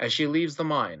 As she leaves the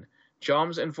mine,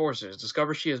 Jaum's enforcers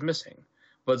discover she is missing,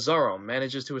 but Zaro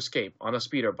manages to escape on a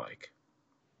speeder bike.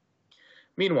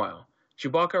 Meanwhile,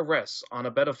 Chewbacca rests on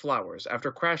a bed of flowers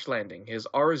after crash landing his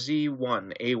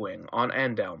RZ-1 A-Wing on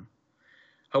Andelm.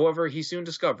 However, he soon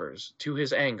discovers, to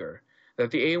his anger,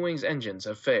 that the A-Wing's engines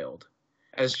have failed.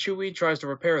 As Chewie tries to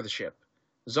repair the ship,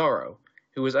 Zaro,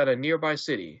 who is at a nearby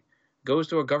city, goes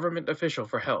to a government official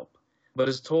for help, but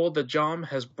is told that Jaum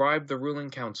has bribed the ruling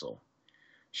council.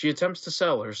 She attempts to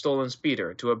sell her stolen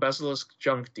speeder to a Basilisk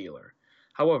junk dealer.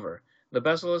 However, the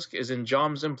Basilisk is in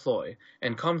Jaum's employ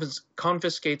and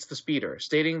confiscates the speeder,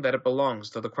 stating that it belongs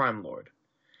to the crime lord.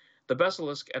 The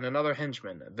Basilisk and another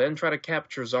henchman then try to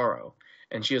capture Zaro,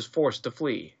 and she is forced to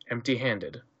flee,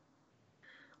 empty-handed.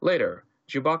 Later,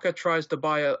 Chewbacca tries to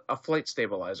buy a flight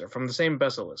stabilizer from the same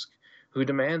Basilisk, who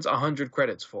demands 100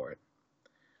 credits for it.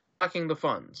 Lacking the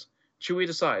funds, Chewie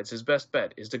decides his best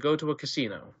bet is to go to a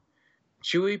casino.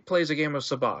 Chewie plays a game of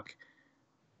sabacc,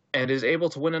 and is able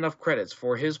to win enough credits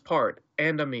for his part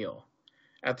and a meal.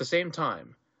 At the same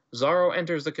time, Zaro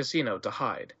enters the casino to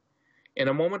hide. In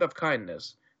a moment of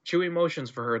kindness, Chewie motions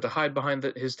for her to hide behind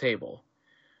his table.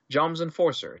 Jaum's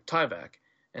enforcer, Tyvak,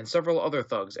 and several other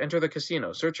thugs enter the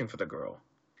casino searching for the girl.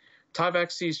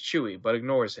 Tyvak sees Chewie but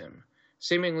ignores him,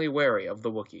 seemingly wary of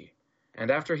the Wookiee,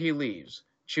 and after he leaves,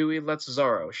 Chewie lets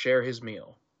Zaro share his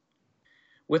meal.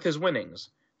 With his winnings,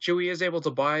 Chewie is able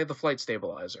to buy the flight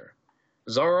stabilizer.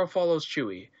 Zaro follows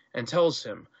Chewie and tells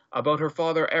him about her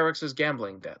father Arax's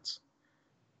gambling debts.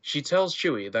 She tells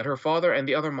Chewie that her father and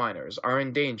the other miners are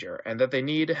in danger and that they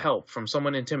need help from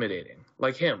someone intimidating,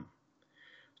 like him.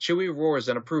 Chewie roars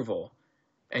in approval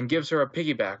and gives her a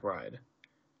piggyback ride.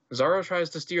 Zaro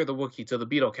tries to steer the Wookiee to the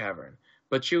beetle cavern,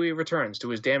 but Chewie returns to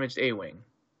his damaged A-Wing.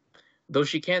 Though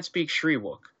she can't speak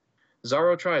Shriwook,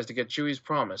 Zaro tries to get Chewie's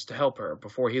promise to help her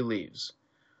before he leaves.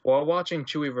 While watching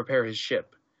Chewie repair his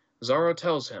ship, Zaro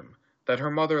tells him that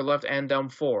her mother left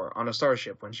Andelm 4 on a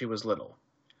starship when she was little.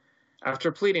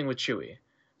 After pleading with Chewie,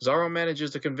 Zaro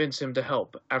manages to convince him to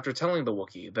help after telling the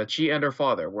Wookiee that she and her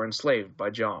father were enslaved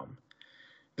by Jaum.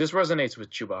 This resonates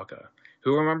with Chewbacca,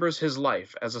 who remembers his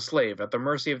life as a slave at the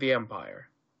mercy of the Empire.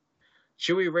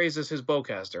 Chewie raises his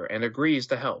bowcaster and agrees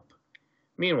to help.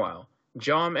 Meanwhile,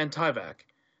 Jaum and Tyvak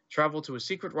travel to a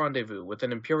secret rendezvous with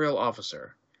an Imperial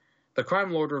officer. The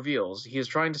crime lord reveals he is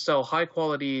trying to sell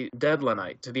high-quality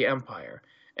deadlanite to the Empire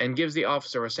and gives the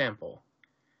officer a sample.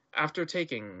 After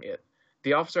taking it,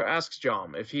 the officer asks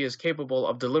Jaum if he is capable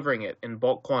of delivering it in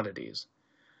bulk quantities.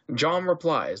 Jaum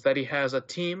replies that he has a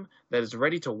team that is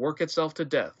ready to work itself to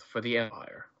death for the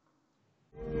Empire.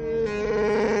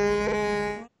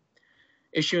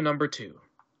 Issue number 2.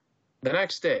 The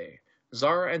next day,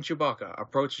 Zara and Chewbacca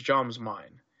approach Jaum's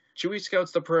mine. Chewie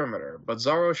scouts the perimeter, but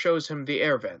Zaro shows him the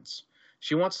air vents.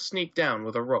 She wants to sneak down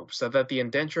with a rope so that the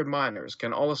indentured miners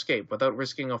can all escape without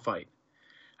risking a fight.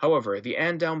 However, the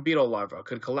Andown beetle larva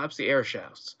could collapse the air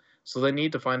shafts, so they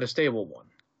need to find a stable one.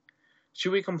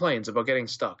 Chewie complains about getting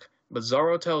stuck, but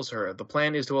Zaro tells her the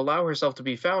plan is to allow herself to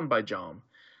be found by Jom,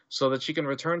 so that she can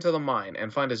return to the mine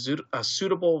and find a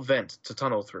suitable vent to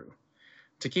tunnel through.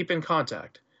 To keep in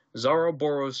contact, Zaro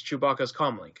borrows Chewbacca's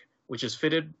comlink, which is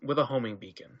fitted with a homing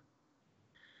beacon.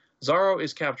 Zaro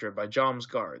is captured by Jom's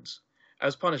guards.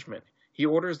 As punishment, he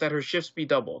orders that her shifts be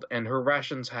doubled and her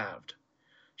rations halved.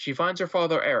 She finds her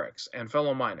father Arix and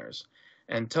fellow miners,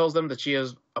 and tells them that she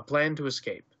has a plan to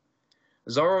escape.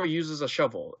 Zaro uses a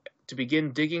shovel to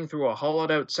begin digging through a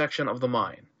hollowed-out section of the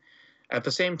mine. At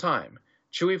the same time,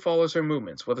 Chewie follows her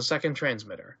movements with a second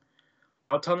transmitter.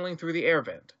 While tunneling through the air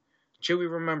vent,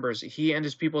 Chewie remembers he and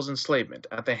his people's enslavement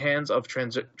at the hands of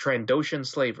Trandoshan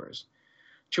slavers.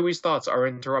 Chewie's thoughts are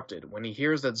interrupted when he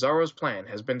hears that Zaro's plan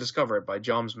has been discovered by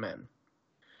Jom's men.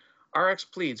 Arix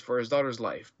pleads for his daughter's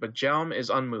life, but Jom is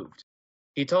unmoved.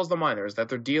 He tells the miners that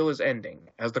their deal is ending,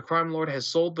 as the crime lord has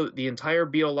sold the entire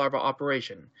beetle larva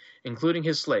operation, including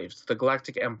his slaves, to the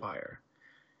Galactic Empire.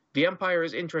 The Empire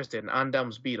is interested in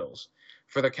Andam's beetles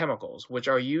for their chemicals, which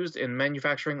are used in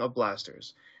manufacturing of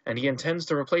blasters, and he intends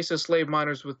to replace his slave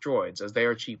miners with droids, as they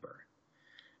are cheaper.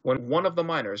 When one of the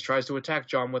miners tries to attack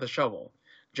Jom with a shovel,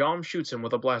 Jom shoots him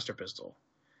with a blaster pistol.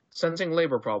 Sensing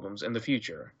labor problems in the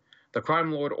future, the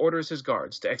crime lord orders his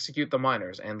guards to execute the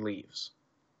miners and leaves.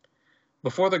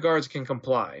 Before the guards can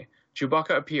comply,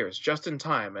 Chewbacca appears just in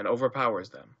time and overpowers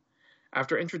them.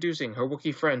 After introducing her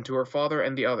Wookiee friend to her father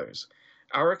and the others,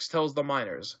 Arix tells the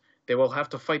miners they will have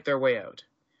to fight their way out.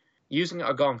 Using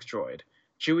a gonk droid,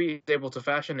 Chewie is able to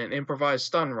fashion an improvised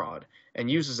stun rod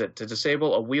and uses it to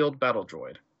disable a wheeled battle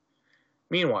droid.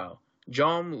 Meanwhile,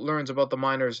 Jom learns about the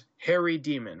miner's hairy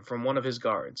demon from one of his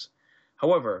guards.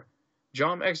 However,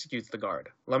 Jom executes the guard,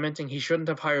 lamenting he shouldn't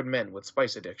have hired men with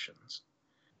spice addictions.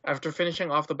 After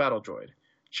finishing off the battle droid,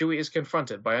 Chewie is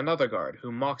confronted by another guard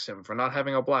who mocks him for not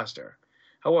having a blaster.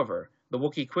 However, the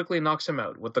Wookiee quickly knocks him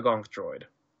out with the gonk droid.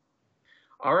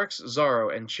 Arix,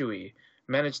 Zaro, and Chewie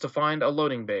manage to find a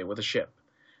loading bay with a ship.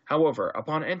 However,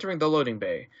 upon entering the loading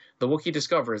bay, the Wookiee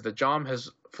discovers that Jom has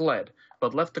fled,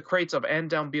 but left the crates of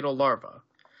Andown beetle larva.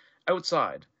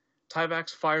 Outside,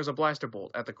 Tyvax fires a blaster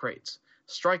bolt at the crates,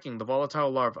 striking the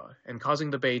volatile larva and causing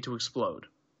the bay to explode.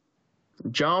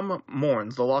 Jom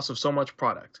mourns the loss of so much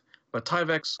product, but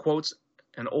Tyvax quotes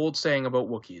an old saying about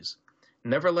Wookiees: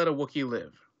 "Never let a Wookiee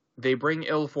live. They bring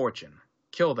ill fortune.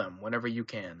 Kill them whenever you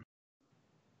can."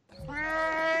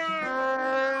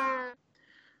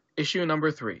 Issue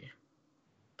number 3.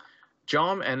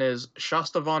 Jom and his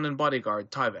Shastavanan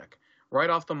bodyguard Tyvek write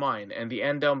off the mine and the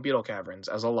Andown beetle caverns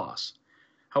as a loss.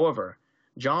 However,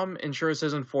 Jom ensures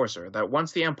his enforcer that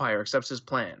once the Empire accepts his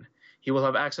plan, he will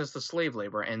have access to slave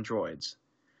labor and droids.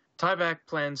 Tyvek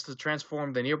plans to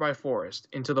transform the nearby forest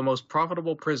into the most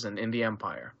profitable prison in the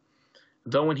Empire.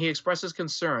 Though when he expresses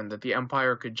concern that the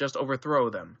Empire could just overthrow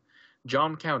them,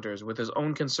 Jom counters with his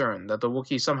own concern that the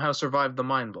Wookiee somehow survived the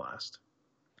mine blast.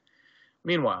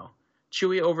 Meanwhile,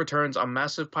 Chewie overturns a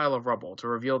massive pile of rubble to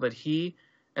reveal that he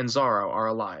and Zaro are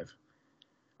alive.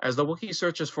 As the Wookiee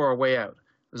searches for a way out,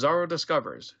 Zaro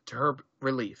discovers, to her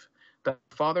relief, that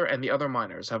her father and the other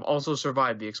miners have also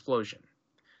survived the explosion.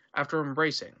 After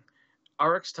embracing,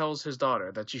 Arix tells his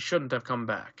daughter that she shouldn't have come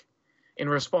back. In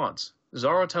response,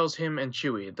 Zaro tells him and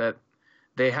Chewie that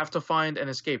they have to find an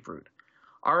escape route.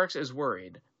 Arix is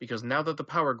worried because now that the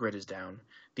power grid is down,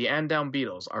 the Andown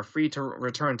beetles are free to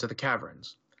return to the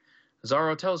caverns.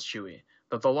 Zaro tells Chewie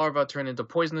that the larvae turn into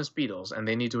poisonous beetles and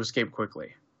they need to escape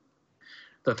quickly.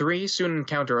 The three soon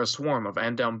encounter a swarm of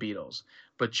Andown beetles,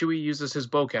 but Chewie uses his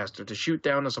bowcaster to shoot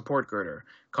down a support girder,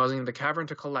 causing the cavern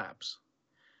to collapse.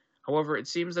 However, it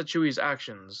seems that Chewie's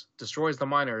actions destroys the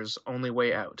miners' only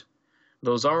way out,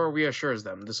 though Zaro reassures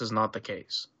them this is not the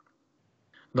case.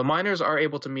 The miners are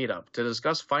able to meet up to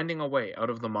discuss finding a way out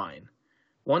of the mine.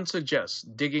 One suggests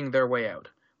digging their way out,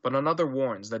 but another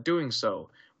warns that doing so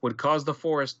would cause the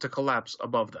forest to collapse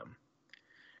above them.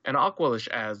 And Aqualish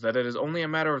adds that it is only a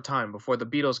matter of time before the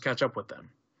beetles catch up with them.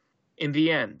 In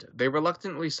the end, they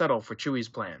reluctantly settle for Chewie's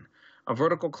plan, a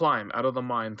vertical climb out of the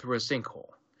mine through a sinkhole.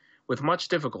 With much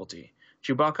difficulty,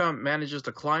 Chewbacca manages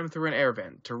to climb through an air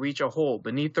vent to reach a hole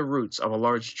beneath the roots of a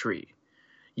large tree.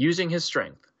 Using his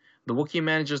strength, the Wookiee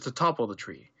manages to topple the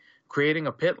tree, creating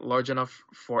a pit large enough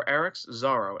for Arix,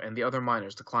 Zaro, and the other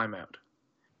miners to climb out.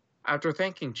 After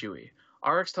thanking Chewie,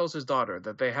 Arix tells his daughter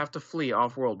that they have to flee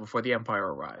off-world before the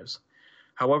Empire arrives.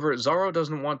 However, Zaro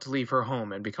doesn't want to leave her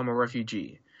home and become a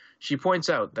refugee. She points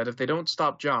out that if they don't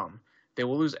stop Jom, they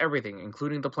will lose everything,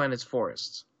 including the planet's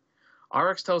forests.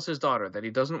 Arix tells his daughter that he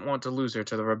doesn't want to lose her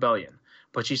to the rebellion,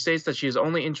 but she states that she is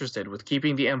only interested with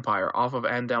keeping the Empire off of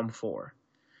Andalm 4.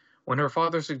 When her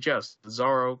father suggests that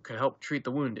Zaro could help treat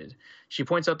the wounded, she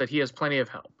points out that he has plenty of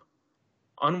help.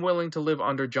 Unwilling to live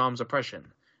under Jom's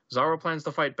oppression, Zaro plans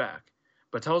to fight back,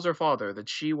 but tells her father that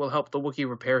she will help the Wookiee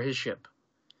repair his ship.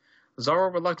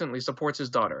 Zaro reluctantly supports his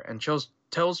daughter and tells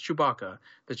Chewbacca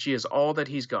that she is all that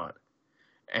he's got,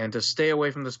 and to stay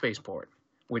away from the spaceport,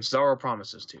 which Zaro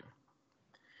promises to.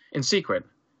 In secret,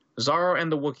 Zaro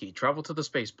and the Wookiee travel to the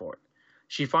spaceport.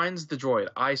 She finds the droid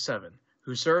I-7,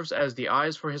 who serves as the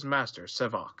eyes for his master,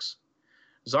 Sevox.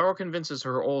 Zaro convinces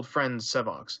her old friend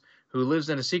Sevox, who lives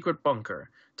in a secret bunker,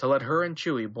 to let her and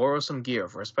Chewie borrow some gear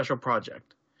for a special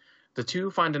project. The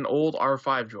two find an old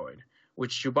R5 droid,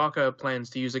 which Chewbacca plans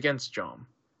to use against Jom.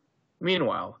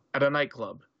 Meanwhile, at a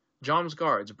nightclub, Jom's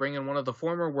guards bring in one of the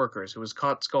former workers who was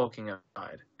caught skulking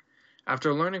outside.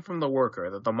 After learning from the worker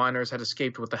that the miners had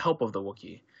escaped with the help of the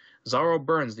Wookiee, Zaro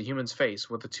burns the human's face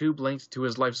with a tube linked to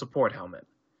his life support helmet.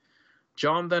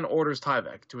 Jom then orders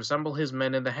Tyvek to assemble his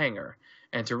men in the hangar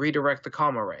and to redirect the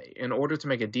comm array in order to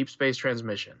make a deep space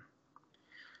transmission.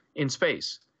 In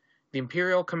space, the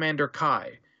Imperial Commander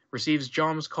Kai receives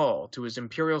Jom's call to his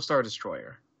Imperial Star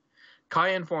Destroyer. Kai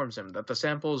informs him that the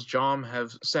samples Jom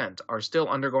have sent are still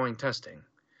undergoing testing.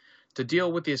 To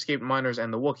deal with the escaped miners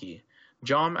and the Wookiee,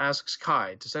 Jom asks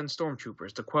Kai to send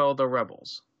stormtroopers to quell the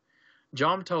rebels.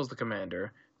 Jom tells the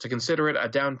commander to consider it a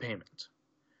down payment.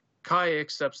 Kai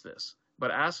accepts this,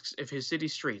 but asks if his city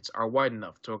streets are wide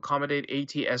enough to accommodate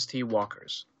AT-ST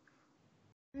walkers.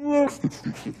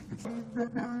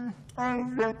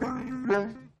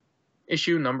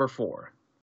 Issue number 4.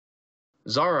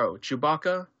 Zaro,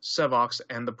 Chewbacca, Sevox,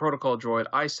 and the protocol droid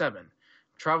I-7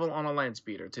 travel on a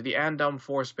landspeeder to the Andalm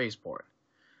 4 spaceport.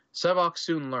 Sevox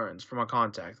soon learns from a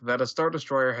contact that a Star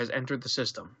Destroyer has entered the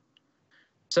system.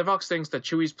 Sevox thinks that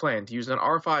Chewie's plan to use an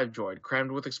R5 droid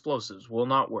crammed with explosives will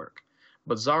not work,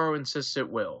 but Zaro insists it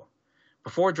will.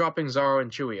 Before dropping Zaro and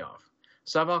Chewie off,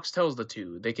 Sevox tells the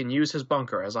two they can use his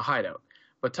bunker as a hideout,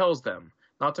 but tells them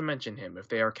not to mention him if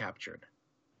they are captured.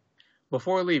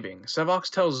 Before leaving, Sevox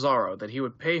tells Zaro that he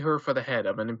would pay her for the head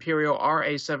of an Imperial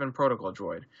RA-7 protocol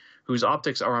droid, whose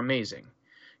optics are amazing.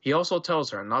 He also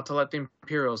tells her not to let the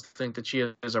Imperials think that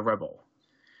she is a rebel.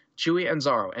 Chewie and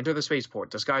Zaro enter the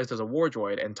spaceport disguised as a war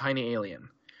droid and tiny alien.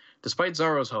 Despite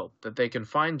Zaro's hope that they can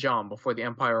find Jom before the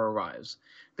Empire arrives,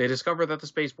 they discover that the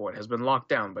spaceport has been locked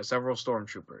down by several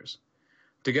stormtroopers.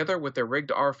 Together with their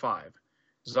rigged R5,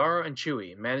 Zaro and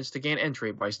Chewie manage to gain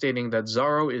entry by stating that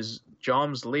Zaro is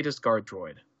Jom's latest guard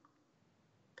droid.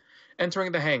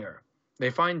 Entering the hangar,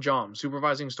 they find Jom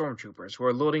supervising stormtroopers who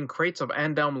are loading crates of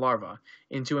Andalm larvae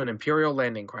into an Imperial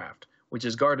landing craft, which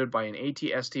is guarded by an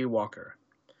AT-ST walker.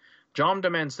 Jom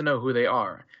demands to know who they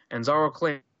are, and Zaro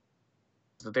claims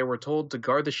that they were told to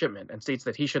guard the shipment and states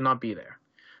that he should not be there.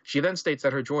 She then states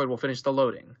that her droid will finish the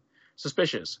loading.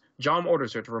 Suspicious, Jom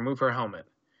orders her to remove her helmet.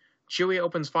 Chewie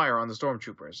opens fire on the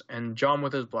stormtroopers, and Jom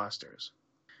with his blasters.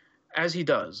 As he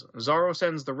does, Zaro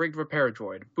sends the rigged repair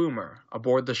droid, Boomer,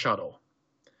 aboard the shuttle.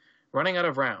 Running out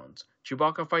of rounds,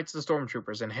 Chewbacca fights the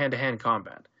stormtroopers in hand-to-hand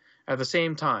combat. At the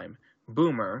same time,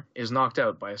 Boomer is knocked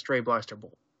out by a stray blaster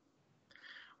bolt.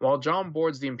 While Jom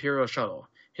boards the Imperial shuttle,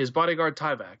 his bodyguard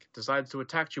Tyvek decides to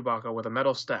attack Chewbacca with a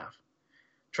metal staff.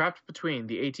 Trapped between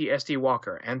the AT-ST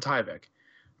walker and Tyvek,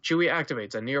 Chewie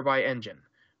activates a nearby engine,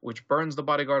 which burns the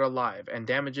bodyguard alive and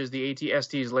damages the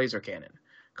AT-ST's laser cannon,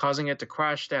 causing it to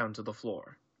crash down to the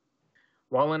floor.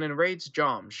 While an enraged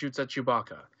Jom shoots at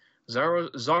Chewbacca,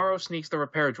 Zaro sneaks the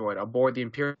repair droid aboard the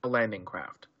Imperial landing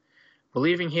craft.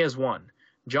 Believing he has won,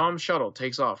 Jom's shuttle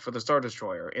takes off for the Star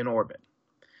Destroyer in orbit.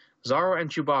 Zaro and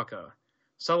Chewbacca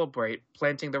celebrate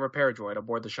planting the repair droid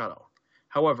aboard the shuttle.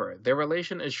 However, their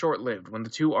relation is short-lived when the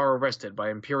two are arrested by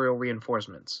Imperial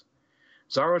reinforcements.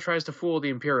 Zaro tries to fool the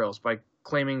Imperials by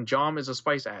claiming Jom is a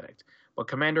spice addict, but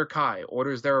Commander Kai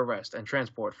orders their arrest and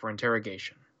transport for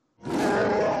interrogation.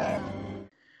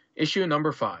 Issue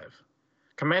number 5.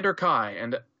 Commander Kai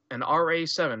and an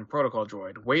RA-7 protocol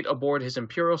droid wait aboard his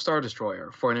Imperial Star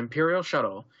Destroyer for an Imperial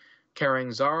shuttle carrying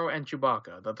Zaro and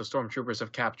Chewbacca that the stormtroopers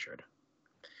have captured.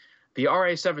 The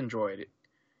RA-7 droid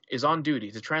is on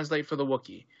duty to translate for the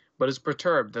Wookiee, but is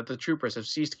perturbed that the troopers have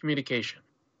ceased communication.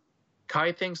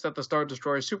 Kai thinks that the Star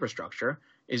Destroyer's superstructure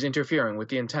is interfering with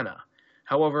the antenna.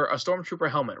 However, a stormtrooper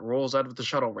helmet rolls out of the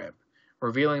shuttle ramp,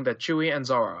 revealing that Chewie and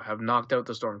Zaro have knocked out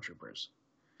the stormtroopers.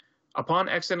 Upon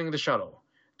exiting the shuttle,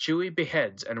 Chewie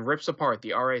beheads and rips apart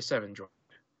the RA-7 droid.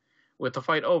 With the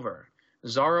fight over,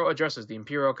 Zaro addresses the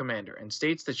Imperial commander and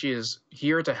states that she is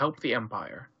here to help the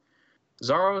Empire.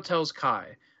 Zaro tells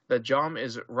Kai that Jom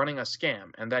is running a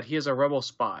scam and that he is a rebel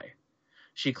spy.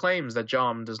 She claims that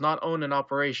Jom does not own an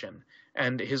operation,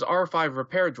 and his R5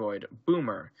 repair droid,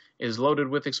 Boomer, is loaded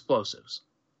with explosives.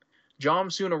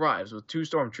 Jom soon arrives with 2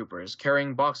 stormtroopers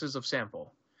carrying boxes of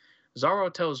sample.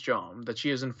 Zaro tells Jom that she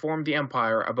has informed the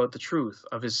Empire about the truth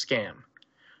of his scam.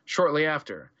 Shortly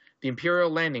after, the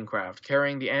Imperial landing craft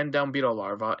carrying the Andown beetle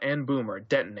larva and Boomer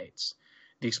detonates.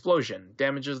 The explosion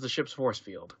damages the ship's force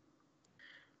field.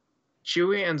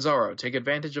 Chewie and Zaro take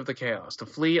advantage of the chaos to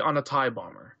flee on a TIE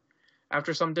bomber.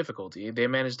 After some difficulty, they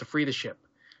manage to free the ship.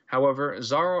 However,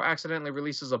 Zaro accidentally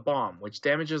releases a bomb which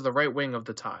damages the right wing of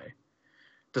the TIE.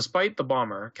 Despite the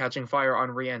bomber catching fire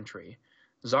on re-entry,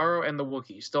 Zaro and the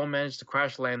Wookiee still manage to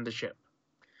crash land the ship.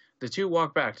 The two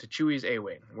walk back to Chewie's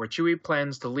A-Wing, where Chewie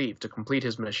plans to leave to complete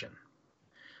his mission.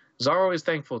 Zaro is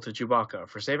thankful to Chewbacca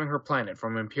for saving her planet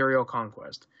from Imperial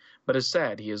conquest, but is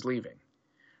sad he is leaving.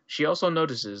 She also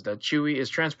notices that Chewie is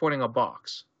transporting a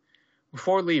box.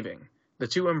 Before leaving, the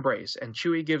two embrace, and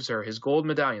Chewie gives her his gold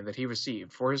medallion that he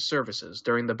received for his services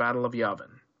during the Battle of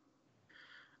Yavin.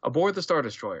 Aboard the Star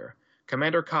Destroyer,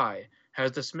 Commander Kai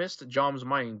has dismissed Jom's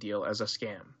mining deal as a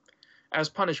scam. As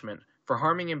punishment for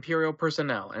harming Imperial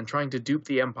personnel and trying to dupe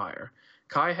the Empire,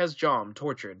 Kai has Jom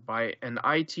tortured by an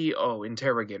ITO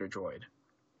interrogator droid.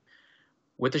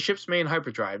 With the ship's main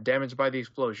hyperdrive damaged by the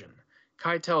explosion,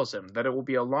 Kai tells him that it will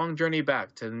be a long journey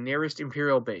back to the nearest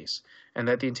Imperial base and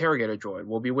that the interrogator droid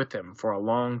will be with him for a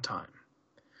long time.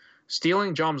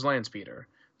 Stealing Jom's landspeeder,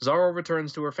 Zaro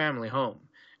returns to her family home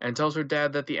and tells her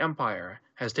dad that the Empire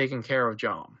has taken care of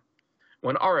Jom.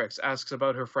 When Arix asks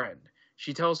about her friend,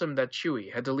 she tells him that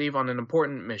Chewie had to leave on an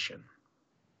important mission.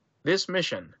 This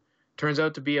mission turns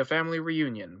out to be a family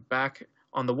reunion back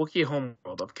on the Wookiee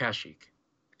homeworld of Kashyyyk.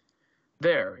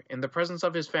 There, in the presence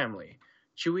of his family,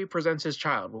 Chewie presents his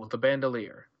child with a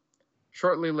bandolier.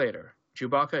 Shortly later,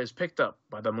 Chewbacca is picked up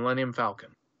by the Millennium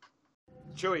Falcon.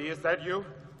 Chewie, is that you?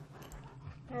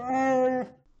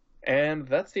 And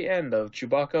that's the end of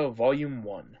Chewbacca Volume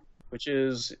 1, which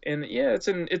is it's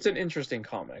an interesting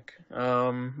comic.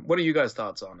 What are you guys'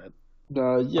 thoughts on it?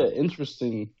 Yeah,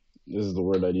 interesting is the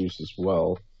word I'd use as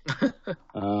well. I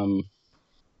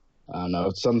don't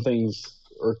know. Some things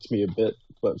irked me a bit,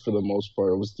 but for the most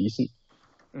part, it was decent.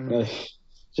 Mm-hmm.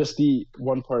 Just the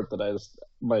one part that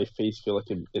my face feel like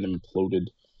it imploded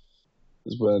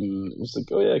is when it was like,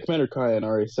 oh yeah, Commander Kai and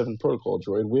RA-7 protocol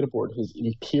droid wait aboard his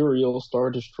Imperial Star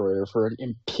Destroyer for an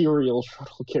Imperial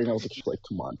shuttle carrying. I was like,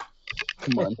 come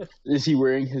on. Is he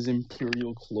wearing his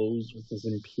Imperial clothes with his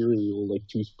Imperial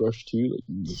toothbrush too?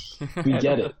 We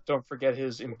get it. Don't forget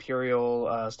his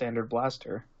Imperial standard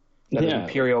blaster. That has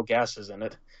Imperial gases in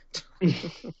it.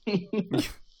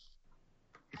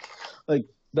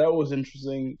 That was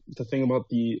interesting. The thing about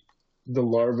the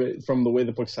larvae, from the way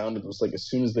the book sounded, was as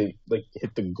soon as they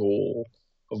hit the goal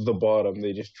of the bottom,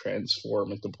 they just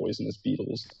transform into poisonous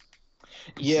beetles.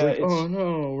 It's oh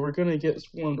no, we're gonna get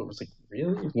swarmed. I was like,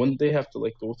 really? Wouldn't they have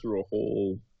to go through a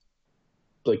whole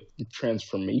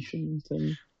transformation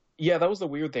thing? Yeah, that was the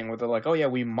weird thing where they're like, oh yeah,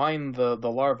 we mine the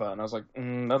larva, and I was like,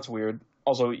 that's weird.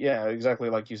 Also, yeah, exactly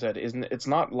like you said, it's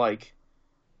not like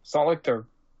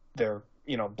they're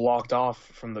blocked off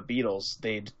from the beetles.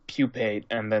 They'd pupate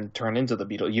and then turn into the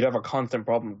beetle. You'd have a constant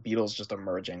problem with beetles just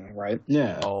emerging, right?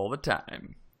 Yeah, all the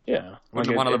time. Yeah, would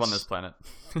you want to live on this planet?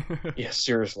 Yeah,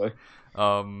 seriously.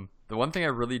 The one thing I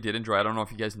really did enjoy, I don't know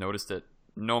if you guys noticed it,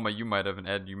 Noma, you might have, and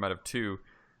Ed, you might have too,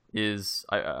 is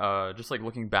I just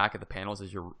looking back at the panels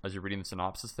as you're reading the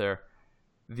synopsis there,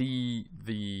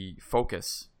 the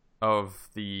focus of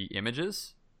the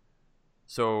images.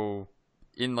 So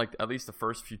in at least the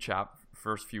first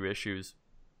few issues,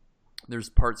 there's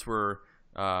parts where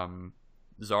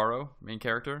Zaro, main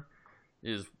character,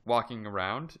 is walking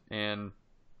around, and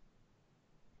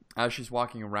as she's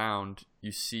walking around,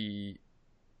 you see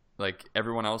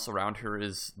everyone else around her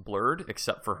is blurred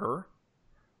except for her.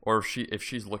 Or if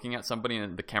she's looking at somebody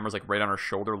and the camera's right on her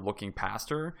shoulder looking past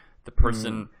her, the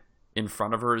person in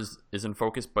front of her is in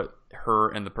focus, but her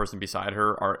and the person beside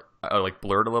her are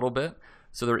blurred a little bit.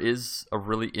 So there is a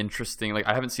really interesting,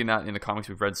 I haven't seen that in the comics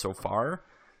we've read so far,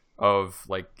 of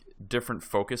different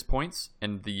focus points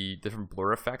and the different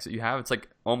blur effects that you have. It's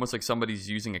almost like somebody's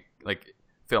using a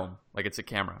film, it's a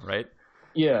camera, right?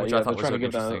 Yeah, which I thought was so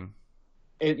interesting.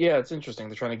 It's interesting.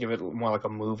 They're trying to give it more like a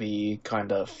movie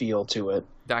kind of feel to it.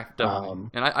 Definitely.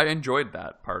 And I enjoyed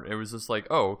that part. It was just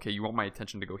oh, okay, you want my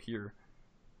attention to go here.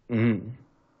 Mm-hmm.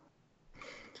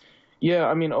 Yeah,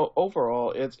 I mean,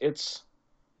 overall, it's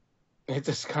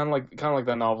kind of like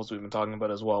the novels we've been talking about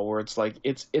as well, where it's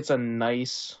it's a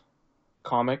nice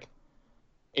comic.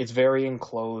 It's very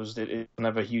enclosed. It doesn't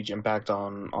have a huge impact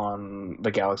on the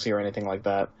galaxy or anything like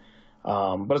that.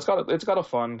 But it's got a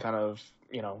fun kind of,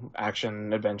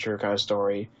 action adventure kind of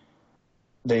story.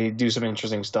 They do some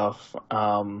interesting stuff.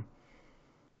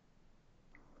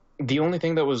 The only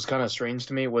thing that was kind of strange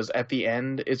to me was at the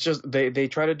end. It's just they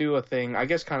try to do a thing, I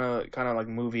guess, kind of like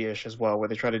movie-ish as well, where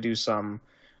they try to do some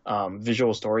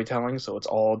visual storytelling. So it's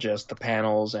all just the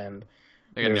panels, and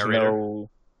Like a there's narrator.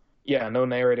 no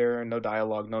narrator, no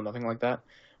dialogue, no nothing like that.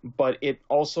 But it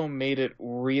also made it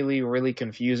really, really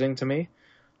confusing to me.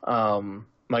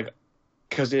 Like,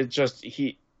 because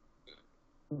the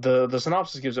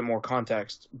synopsis gives it more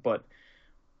context, but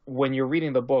when you're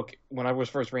reading the book, when I was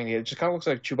first reading it, it just kind of looks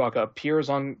like Chewbacca appears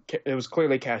on. It was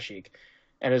clearly Kashyyyk,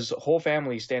 and his whole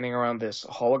family standing around this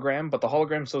hologram. But the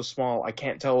hologram's so small, I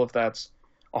can't tell if that's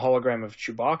a hologram of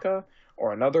Chewbacca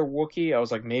or another Wookiee. I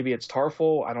was like, maybe it's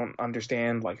Tarful. I don't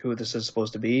understand like who this is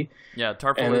supposed to be. Yeah,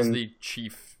 Tarful And is then- the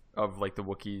chief of like the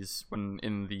Wookiees when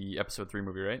in the Episode 3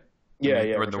 movie, right? Yeah,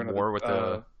 yeah. Or in the Return of war with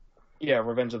the. Yeah,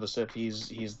 Revenge of the Sith. He's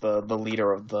the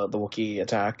leader of the Wookiee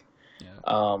attack.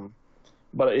 Yeah.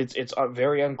 But it's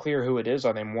very unclear who it is.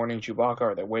 Are they mourning Chewbacca?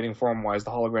 Are they waiting for him? Why is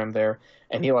the hologram there?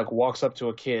 And he like walks up to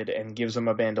a kid and gives him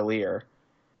a bandolier.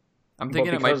 I'm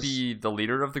thinking it might because- be the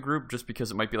leader of the group, just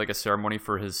because it might be like a ceremony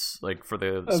for his for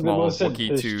the I mean, small well, it said Wookiee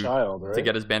his to child, right?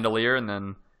 get his bandolier, and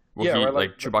then Wookiee, Yeah, right,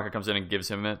 like Chewbacca comes in and gives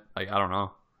him it. Like I don't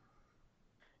know.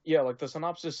 Yeah, like the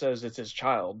synopsis says it's his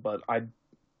child, but I'm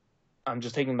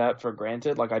just taking that for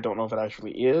granted. Like I don't know if it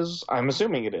actually is. I'm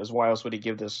assuming it is. Why else would he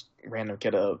give this random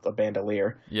kid a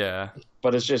bandolier? Yeah,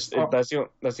 But it's just Oh. that's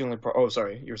the only part. Oh,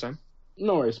 sorry, you were saying?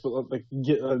 No worries, but like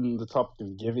get on the topic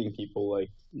of giving people, like,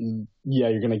 yeah,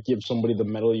 you're gonna give somebody the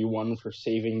medal you won for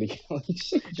saving the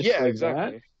galaxy. Just Yeah, like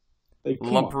exactly. That? Like,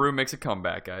 come on. Lumparoo makes a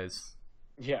comeback, guys.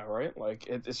 Yeah, right. Like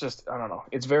it's just I don't know.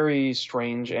 It's very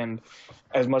strange, and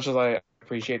as much as I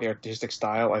appreciate the artistic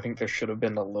style, I think there should have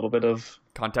been a little bit of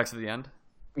Context at the end.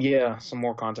 some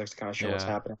more context to kind of show what's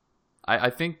Yeah. happening. I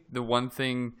think the one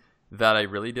thing that I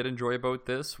really did enjoy about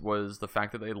this was the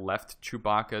fact that they left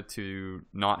Chewbacca to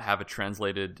not have a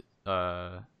translated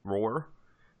roar.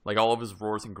 Like all of his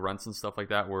roars and grunts and stuff like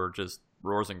that were just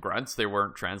roars and grunts. They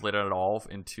weren't translated at all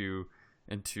into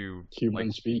Human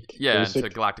like, speak. yeah, basic. into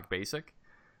Galactic Basic,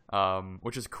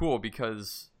 which is cool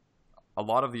because a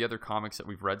lot of the other comics that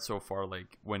we've read so far,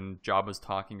 like when Jabba's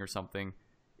talking or something,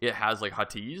 it has like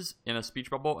Huttese in a speech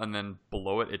bubble, and then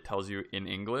below it, it tells you in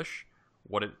English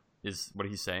what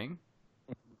he's saying.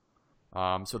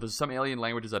 So there's some alien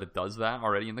languages that it does that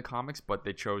already in the comics, but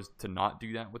they chose to not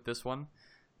do that with this one,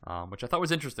 which I thought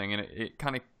was interesting, and it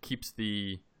kind of keeps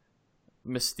the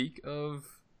mystique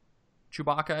of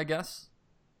Chewbacca, I guess.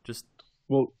 Just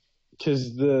Well,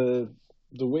 because the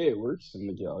way it works in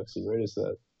the galaxy, right, is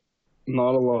that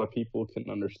not a lot of people can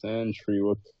understand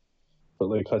Shriwook, but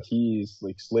like Huttese,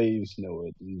 like slaves know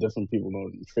it, and different people know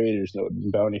it, and traders know it,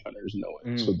 and bounty hunters know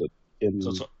it, so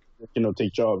that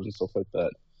take jobs and stuff like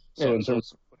that. So Yeah, in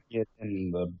terms of putting it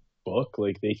in the book,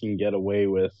 like they can get away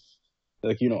with,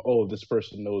 like oh, this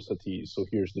person knows Huttese, so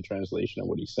here's the translation of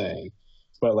what he's saying.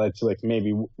 But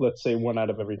maybe let's say 1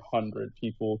 out of every 100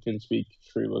 people can speak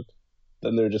Shriwook,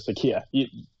 then they're just like,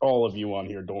 all of you on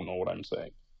here don't know what I'm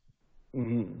saying,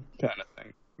 Mm-hmm. kind of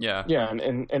thing. yeah, Yeah,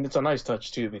 and it's a nice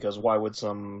touch too, because why would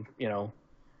some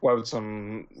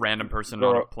random person girl-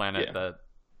 on a planet yeah. that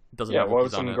doesn't yeah know why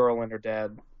would Wookiees on some it. girl and her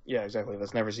dad exactly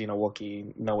that's never seen a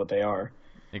Wookiee know what they are?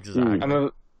 Exactly.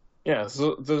 And then,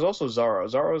 so there's also Zara.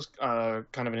 Zara's kind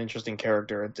of an interesting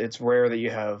character. It's rare that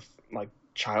you have like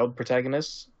child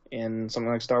protagonists in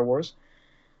something like Star Wars.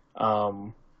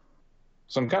 So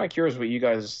I'm kind of curious what you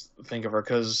guys think of her,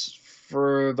 because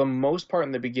for the most part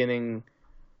in the beginning,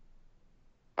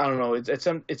 I don't know.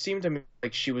 It seemed to me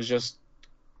like she was just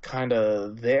kind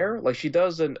of there. Like she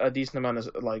does a decent amount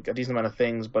of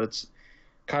things, but it's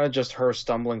kind of just her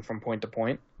stumbling from point to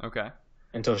point Okay.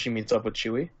 until she meets up with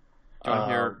Chewie. Do you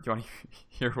want to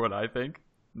hear what I think?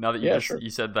 Now that Yeah, sure. you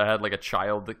said that I had like a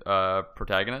child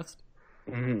protagonist,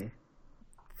 Mm-hmm.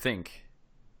 think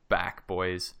back,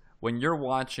 boys. When you're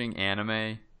watching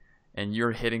anime and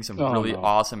you're hitting some Oh, really no.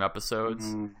 awesome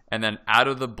episodes, Mhm. and then out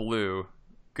of the blue,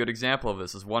 good example of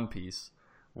this is One Piece,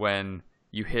 when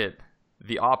you hit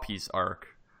the Apis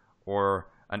arc, or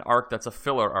an arc that's a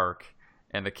filler arc,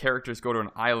 and the characters go to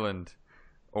an island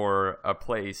or a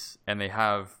place, and they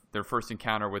have their first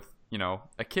encounter with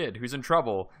a kid who's in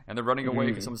trouble, and they're running away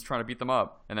because someone's trying to beat them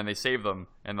up, and then they save them,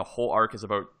 and the whole arc is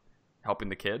about helping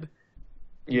the kid.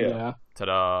 Yeah.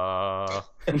 Ta-da!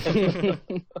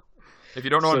 If you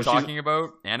don't know what I'm So she's- talking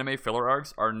about, anime filler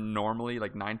arcs are normally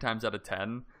like 9 times out of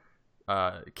 10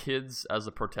 kids as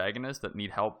the protagonist that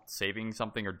need help saving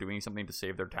something or doing something to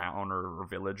save their town or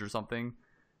village or something.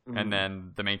 and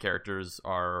then the main characters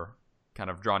are kind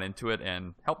of drawn into it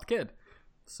and help the kid.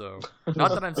 So,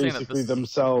 not that I'm saying that basically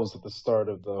themselves at the start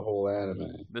of the whole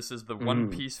anime. this is the One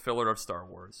Piece filler of Star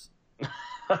Wars.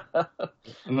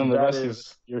 And then the rest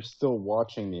is you're still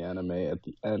watching the anime at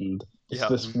the end. Yeah.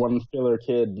 This one filler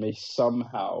kid may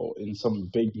somehow, in some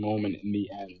big moment in the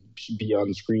end, be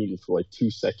on screen for like 2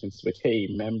 seconds. Like, hey,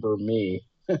 remember me?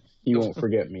 He won't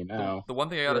forget me now. The one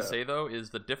thing I gotta say though is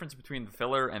the difference between the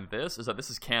filler and this is that this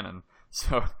is canon,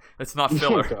 so it's not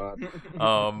filler.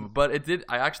 Oh, God. But it did.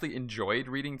 I actually enjoyed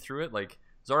reading through it. Like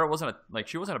Zara wasn't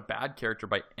she wasn't a bad character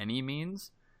by any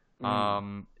means.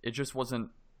 It just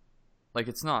wasn't like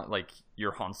it's not like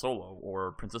your Han Solo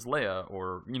or Princess Leia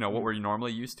or what we're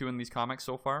normally used to in these comics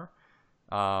so far.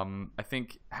 I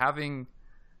think having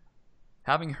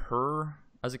her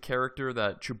as a character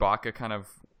that Chewbacca kind of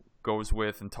goes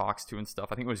with and talks to and stuff,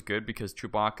 I think it was good because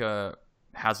Chewbacca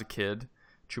has a kid.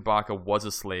 Chewbacca was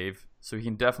a slave, so he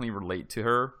can definitely relate to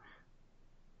her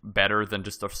better than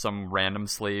just some random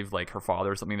slave like her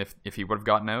father or something if he would have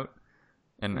gotten out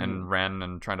and ran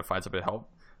and trying to find somebody to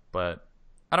help. But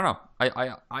I don't know.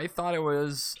 I thought it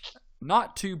was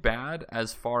not too bad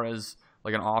as far as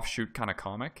like an offshoot kind of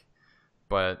comic,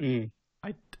 but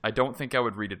I don't think I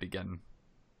would read it again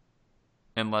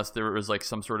unless there was like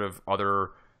some sort of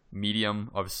other medium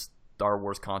of Star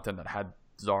Wars content that had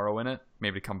Zorro in it,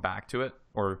 maybe to come back to it,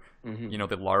 or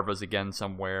the larvas again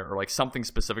somewhere, or like something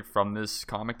specific from this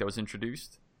comic that was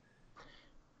introduced.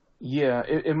 Yeah,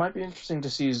 it might be interesting to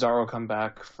see Zorro come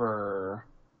back for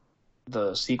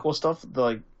the sequel stuff.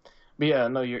 But yeah,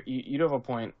 no, you do have a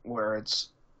point where it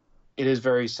is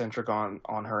very centric on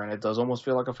her, and it does almost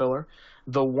feel like a filler.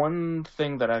 The one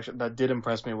thing that did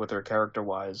impress me with her character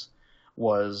wise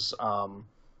was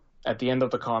at the end of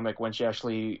the comic when she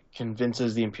actually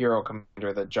convinces the Imperial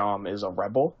commander that Jom is a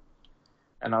rebel,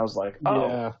 and I was like, oh,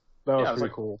 yeah, that was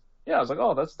pretty cool. Yeah, I was like,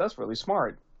 oh, that's really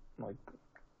smart. Like,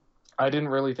 I didn't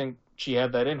really think she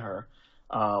had that in her.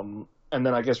 And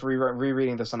then I guess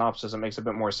rereading the synopsis, it makes a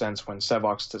bit more sense when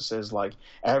Sevox says like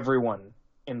everyone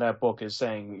in that book is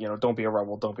saying, don't be a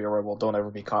rebel, don't be a rebel, don't ever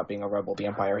be caught being a rebel. The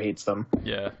Empire hates them.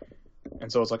 Yeah.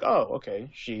 And so it's like, oh, okay,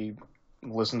 she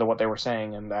listened to what they were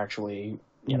saying and actually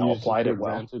applied it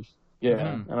well.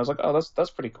 Yeah, and I was like, oh, that's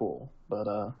pretty cool.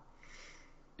 But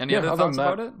any other thoughts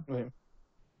about it?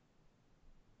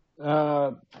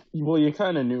 Well, you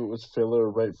kind of knew it was filler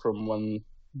right from when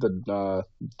the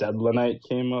Deadlanite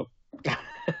came up.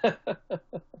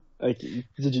 Like,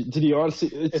 did you honestly?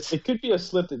 It could be a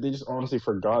slip that they just honestly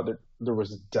forgot that there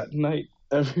was Detonite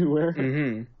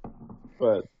everywhere.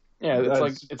 But yeah,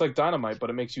 it's like dynamite,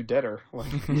 but it makes you deader.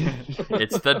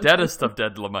 It's the deadest of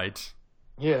Deadlamite.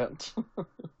 Yeah.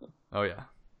 Oh yeah.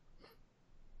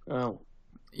 Oh.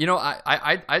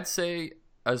 I'd say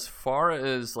as far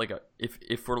as like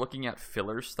if we're looking at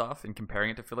filler stuff and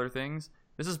comparing it to filler things,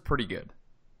 this is pretty good.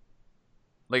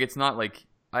 Like it's not like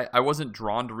I wasn't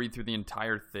drawn to read through the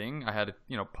entire thing. I had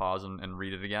to pause and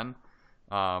read it again.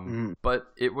 But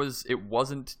it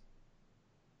wasn't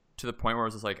to the point where I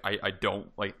was just like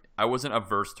I wasn't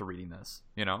averse to reading this,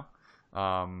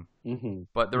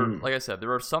 But like I said,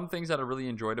 there are some things that I really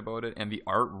enjoyed about it, and the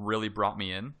art really brought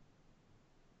me in.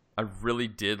 I really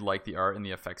did like the art and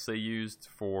the effects they used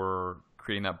for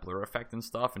creating that blur effect and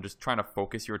stuff, and just trying to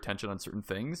focus your attention on certain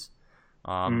things.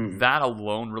 That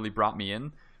alone really brought me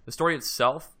in. The story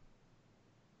itself,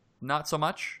 not so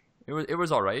much. It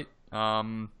was all right.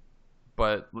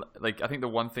 But like I think the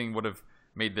one thing would have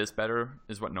made this better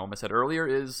is what Noma said earlier,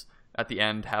 is at the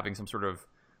end having some sort of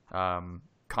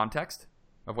context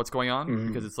of what's going on,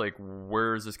 because it's like,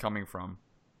 where is this coming from?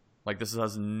 Like, this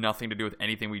has nothing to do with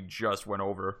anything we just went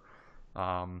over.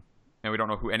 And we don't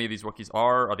know who any of these Wookiees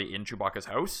are. Are they in Chewbacca's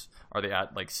house? Are they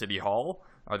at like City Hall?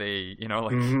 Are they,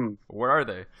 where are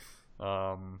they?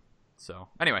 So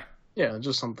anyway, yeah,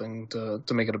 just something to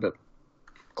make it a bit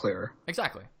clearer.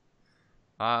 Exactly.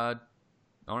 All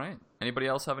right. Anybody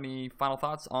else have any final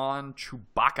thoughts on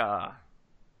Chewbacca?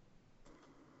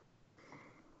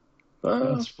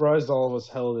 I'm surprised all of us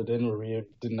held it in where we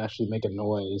didn't actually make a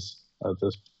noise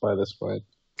by this point.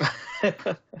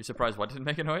 You surprised what didn't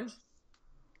make a noise?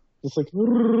 It's like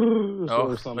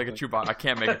or something. Like a Chewbacca. I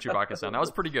can't make a Chewbacca sound. That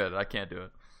was pretty good. I can't do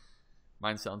it.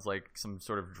 Mine sounds like some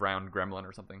sort of drowned gremlin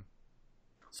or something.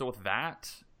 So with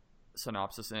that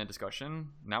synopsis and discussion,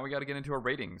 now we got to get into our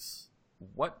ratings.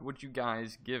 What would you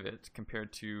guys give it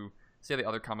compared to, say, the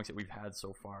other comics that we've had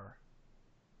so far?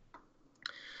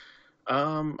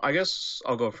 I guess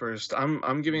I'll go first.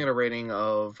 I'm giving it a rating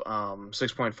of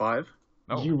 6.5.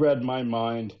 Oh. You read my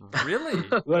mind. Really?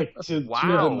 Like to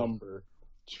the number.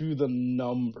 to the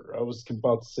number. I was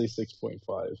about to say 6.5.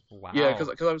 Wow. Yeah, because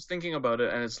I was thinking about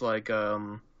it, and it's like,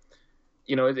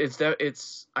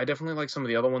 it's I definitely like some of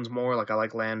the other ones more. Like I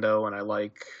like Lando, and I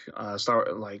like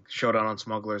Showdown on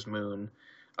Smuggler's Moon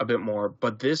a bit more.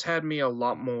 But this had me a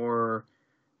lot more.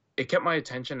 It kept my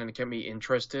attention and it kept me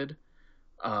interested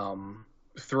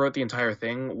throughout the entire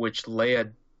thing, which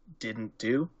Leia didn't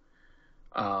do.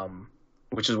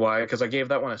 Which is why, because I gave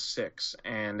that one a 6,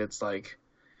 and it's like,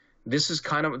 this is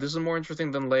more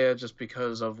interesting than Leia just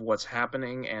because of what's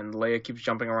happening, and Leia keeps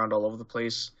jumping around all over the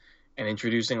place and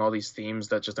introducing all these themes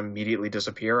that just immediately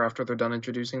disappear after they're done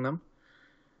introducing them.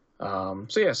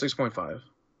 So yeah, 6.5.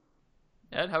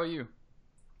 Ed, how about you?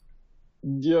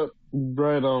 Yep,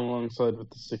 right on alongside with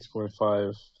the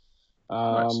 6.5.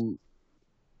 Nice.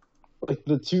 Like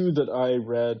the two that I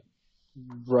read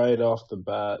right off the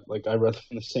bat, like I read them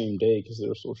the same day because they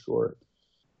were so short.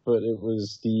 But it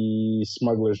was the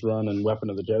Smuggler's Run and Weapon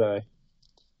of the Jedi.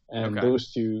 And Okay.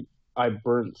 those two, I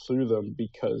burnt through them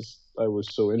because I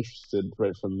was so interested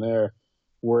right from there.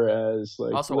 Whereas,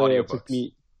 like, Also Leia audiobooks. took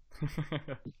me...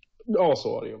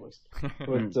 Also audiobooks.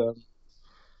 But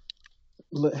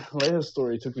Leia's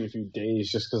story took me a few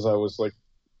days just because I was, like,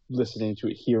 listening to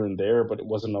it here and there, but it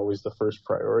wasn't always the first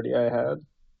priority I had.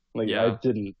 Like, Yeah. I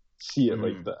didn't see it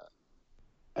like that.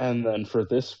 And then for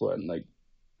this one, like,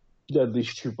 at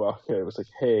least Chewbacca, I was like,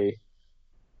 hey,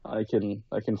 I can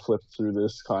flip through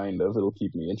this kind of. It'll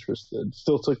keep me interested.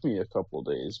 Still took me a couple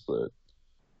days, but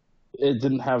it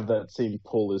didn't have that same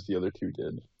pull as the other two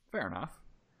did. Fair enough.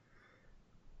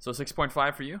 So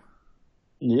 6.5 for you?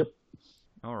 Yep.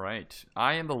 All right.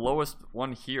 I am the lowest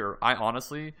one here. I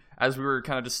honestly, as we were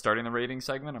kind of just starting the rating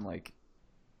segment, I'm like,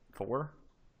 4?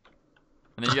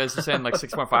 And then you guys are saying like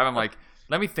 6.5. I'm like,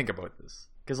 let me think about this.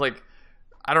 Because, like,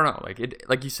 I don't know.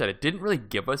 Like you said, it didn't really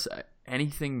give us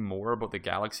anything more about the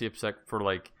galaxy except for,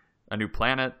 like, a new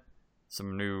planet,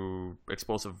 some new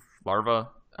explosive larvae,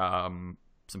 some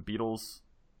beetles,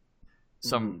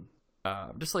 some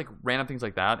just, like, random things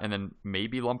like that. And then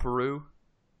maybe Lumparoo.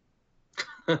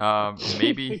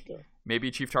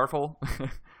 Maybe Chief Tarful.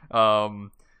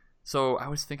 So I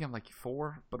was thinking, like,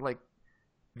 4, but, like,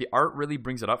 the art really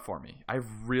brings it up for me. I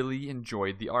really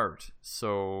enjoyed the art,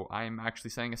 so I'm actually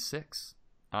saying a 6.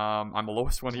 I'm the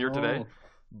lowest one here today,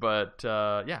 but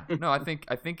yeah, no, I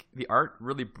think the art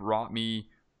really brought me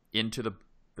into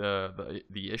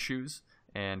the issues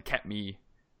and kept me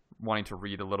wanting to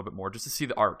read a little bit more just to see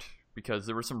the art, because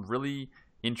there were some really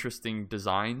interesting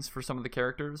designs for some of the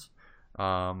characters.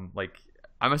 Like,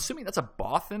 I'm assuming that's a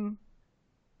Bothan.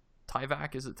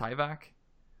 Tyvak, is it Tyvak?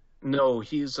 No,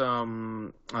 he's they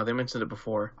mentioned it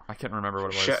before. I can't remember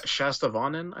what it was.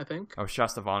 Shastavanan, I think. Oh,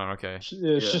 Shastavanan, okay.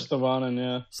 Yeah, it's just Shastavanan,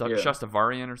 yeah.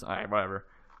 Shastavarian or something, whatever.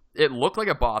 It looked like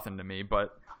a Bothan to me,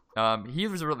 but he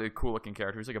was a really cool looking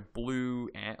character. He was like a blue,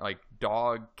 like,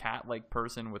 dog, cat-like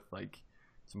person with, like,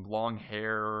 some long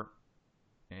hair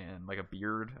and, like, a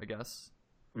beard, I guess.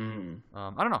 I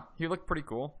don't know. He looked pretty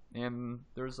cool, and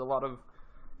there's a lot of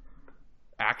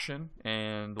action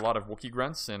and a lot of Wookiee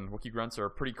grunts, and Wookiee grunts are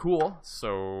pretty cool.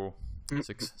 So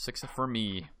 6 for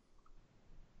me.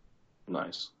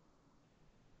 Nice.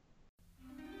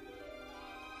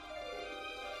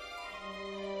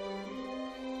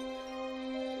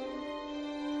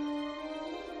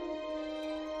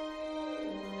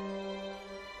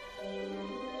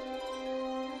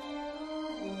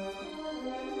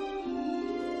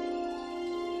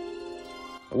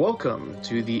 Welcome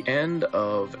to the end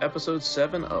of episode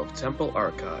 7 of Temple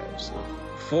Archives.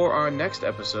 For our next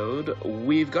episode,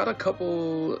 we've got a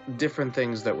couple different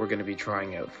things that we're going to be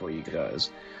trying out for you guys.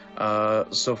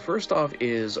 So first off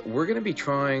is we're going to be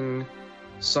trying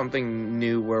something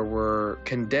new where we're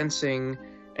condensing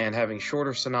and having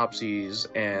shorter synopses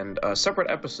and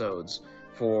separate episodes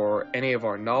for any of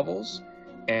our novels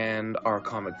and our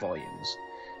comic volumes.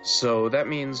 So that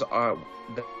means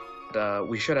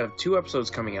we should have 2 episodes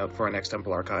coming out for our next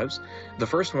Temple Archives. The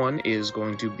first one is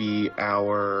going to be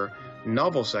our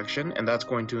novel section, and that's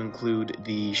going to include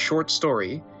the short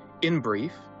story, In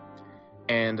Brief,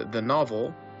 and the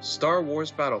novel, Star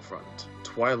Wars Battlefront,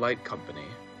 Twilight Company.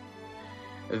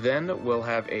 Then we'll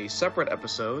have a separate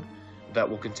episode that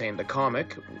will contain the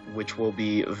comic, which will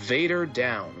be Vader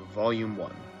Down, Volume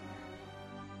 1.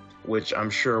 Which I'm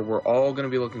sure we're all going to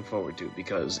be looking forward to,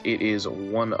 because it is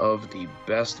one of the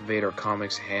best Vader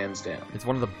comics, hands down. It's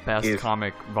one of the best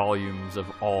comic volumes of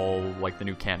all, like, the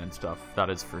new canon stuff. That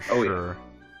is for sure.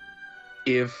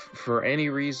 Yeah. If for any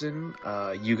reason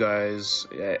you guys,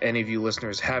 any of you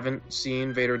listeners, haven't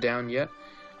seen Vader Down yet,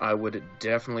 I would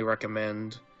definitely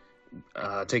recommend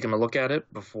taking a look at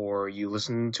it before you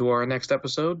listen to our next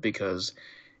episode, because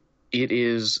it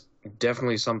is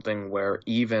definitely something where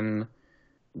even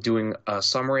doing a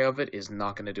summary of it is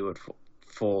not going to do it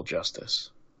full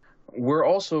justice. We're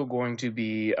also going to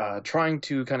be trying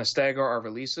to kind of stagger our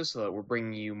releases so that we're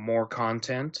bringing you more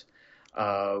content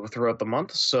throughout the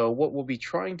month. So what we'll be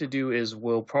trying to do is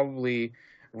we'll probably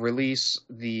release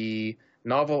the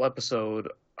novel episode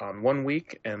on 1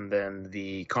 week and then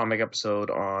the comic episode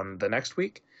on the next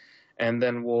week. And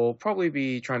then we'll probably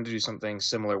be trying to do something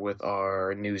similar with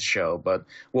our news show, but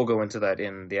we'll go into that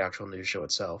in the actual news show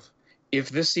itself. If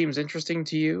this seems interesting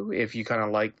to you, if you kind of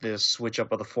like this switch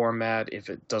up of the format, if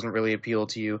it doesn't really appeal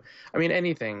to you, I mean,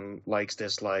 anything, likes,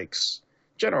 dislikes,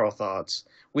 general thoughts,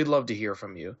 we'd love to hear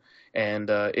from you. And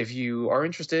if you are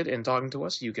interested in talking to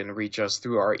us, you can reach us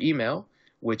through our email,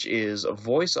 which is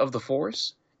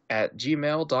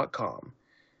voiceoftheforce@gmail.com.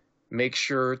 Make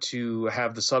sure to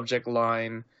have the subject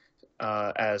line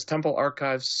as Temple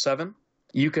Archives 7.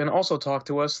 You can also talk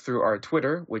to us through our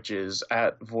Twitter, which is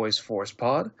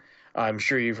 @VoiceForcePod. I'm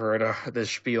sure you've heard this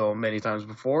spiel many times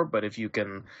before, but if you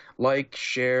can like,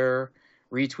 share,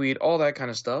 retweet, all that kind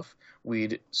of stuff,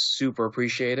 we'd super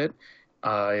appreciate it.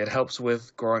 It helps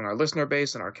with growing our listener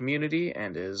base and our community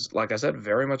and is, like I said,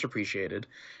 very much appreciated.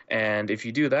 And if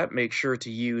you do that, make sure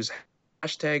to use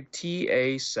hashtag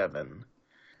 #TA7.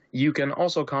 You can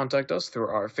also contact us through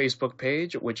our Facebook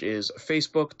page, which is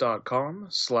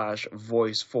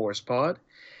facebook.com/voiceforcepod.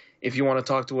 If you want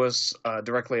to talk to us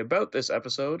directly about this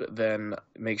episode, then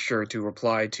make sure to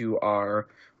reply to our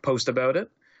post about it.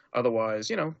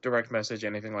 Otherwise, direct message,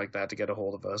 anything like that to get a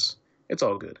hold of us. It's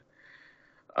all good.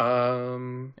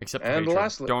 Except for hatred.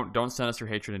 Lastly, don't send us your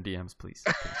hatred in DMs, please.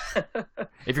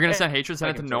 If you're gonna send hatred,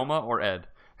 send it to Noma or Ed.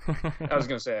 I was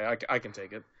gonna say I can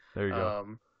take it. There you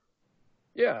go.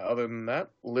 Yeah, other than that,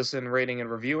 listen, rating,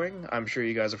 and reviewing. I'm sure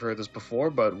you guys have heard this before,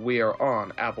 but we are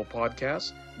on Apple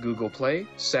Podcasts, Google Play,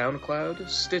 SoundCloud,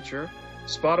 Stitcher,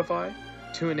 Spotify,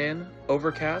 TuneIn,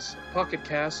 Overcast, Pocket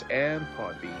Cast, and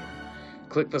Podbean.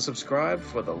 Click the subscribe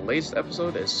for the latest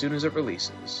episode as soon as it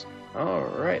releases.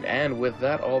 Alright, and with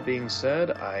that all being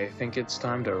said, I think it's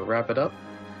time to wrap it up.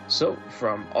 So,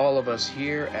 from all of us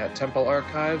here at Temple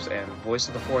Archives and Voice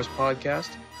of the Force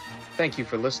podcast, thank you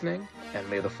for listening, and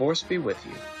may the Force be with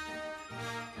you.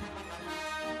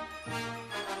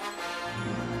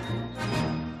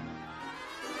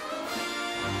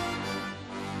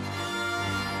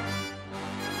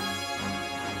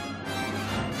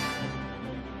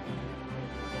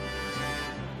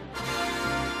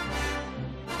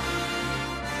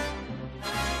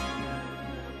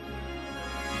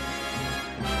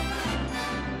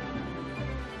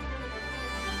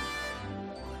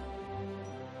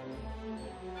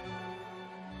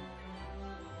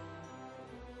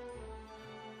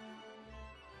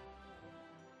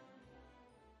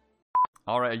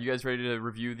 All right, are you guys ready to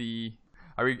review the?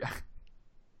 Are you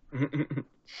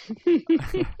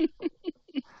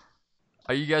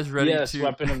guys ready? Yes, to...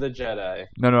 Weapon of the Jedi.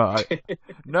 No.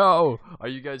 No. Are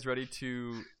you guys ready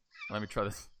to? Let me try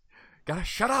this. Gotta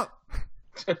shut up.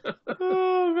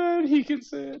 Oh man, he can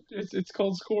say it. It's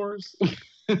called Scores.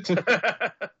 I'm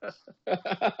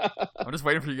just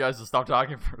waiting for you guys to stop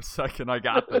talking for a second. I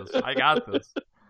got this.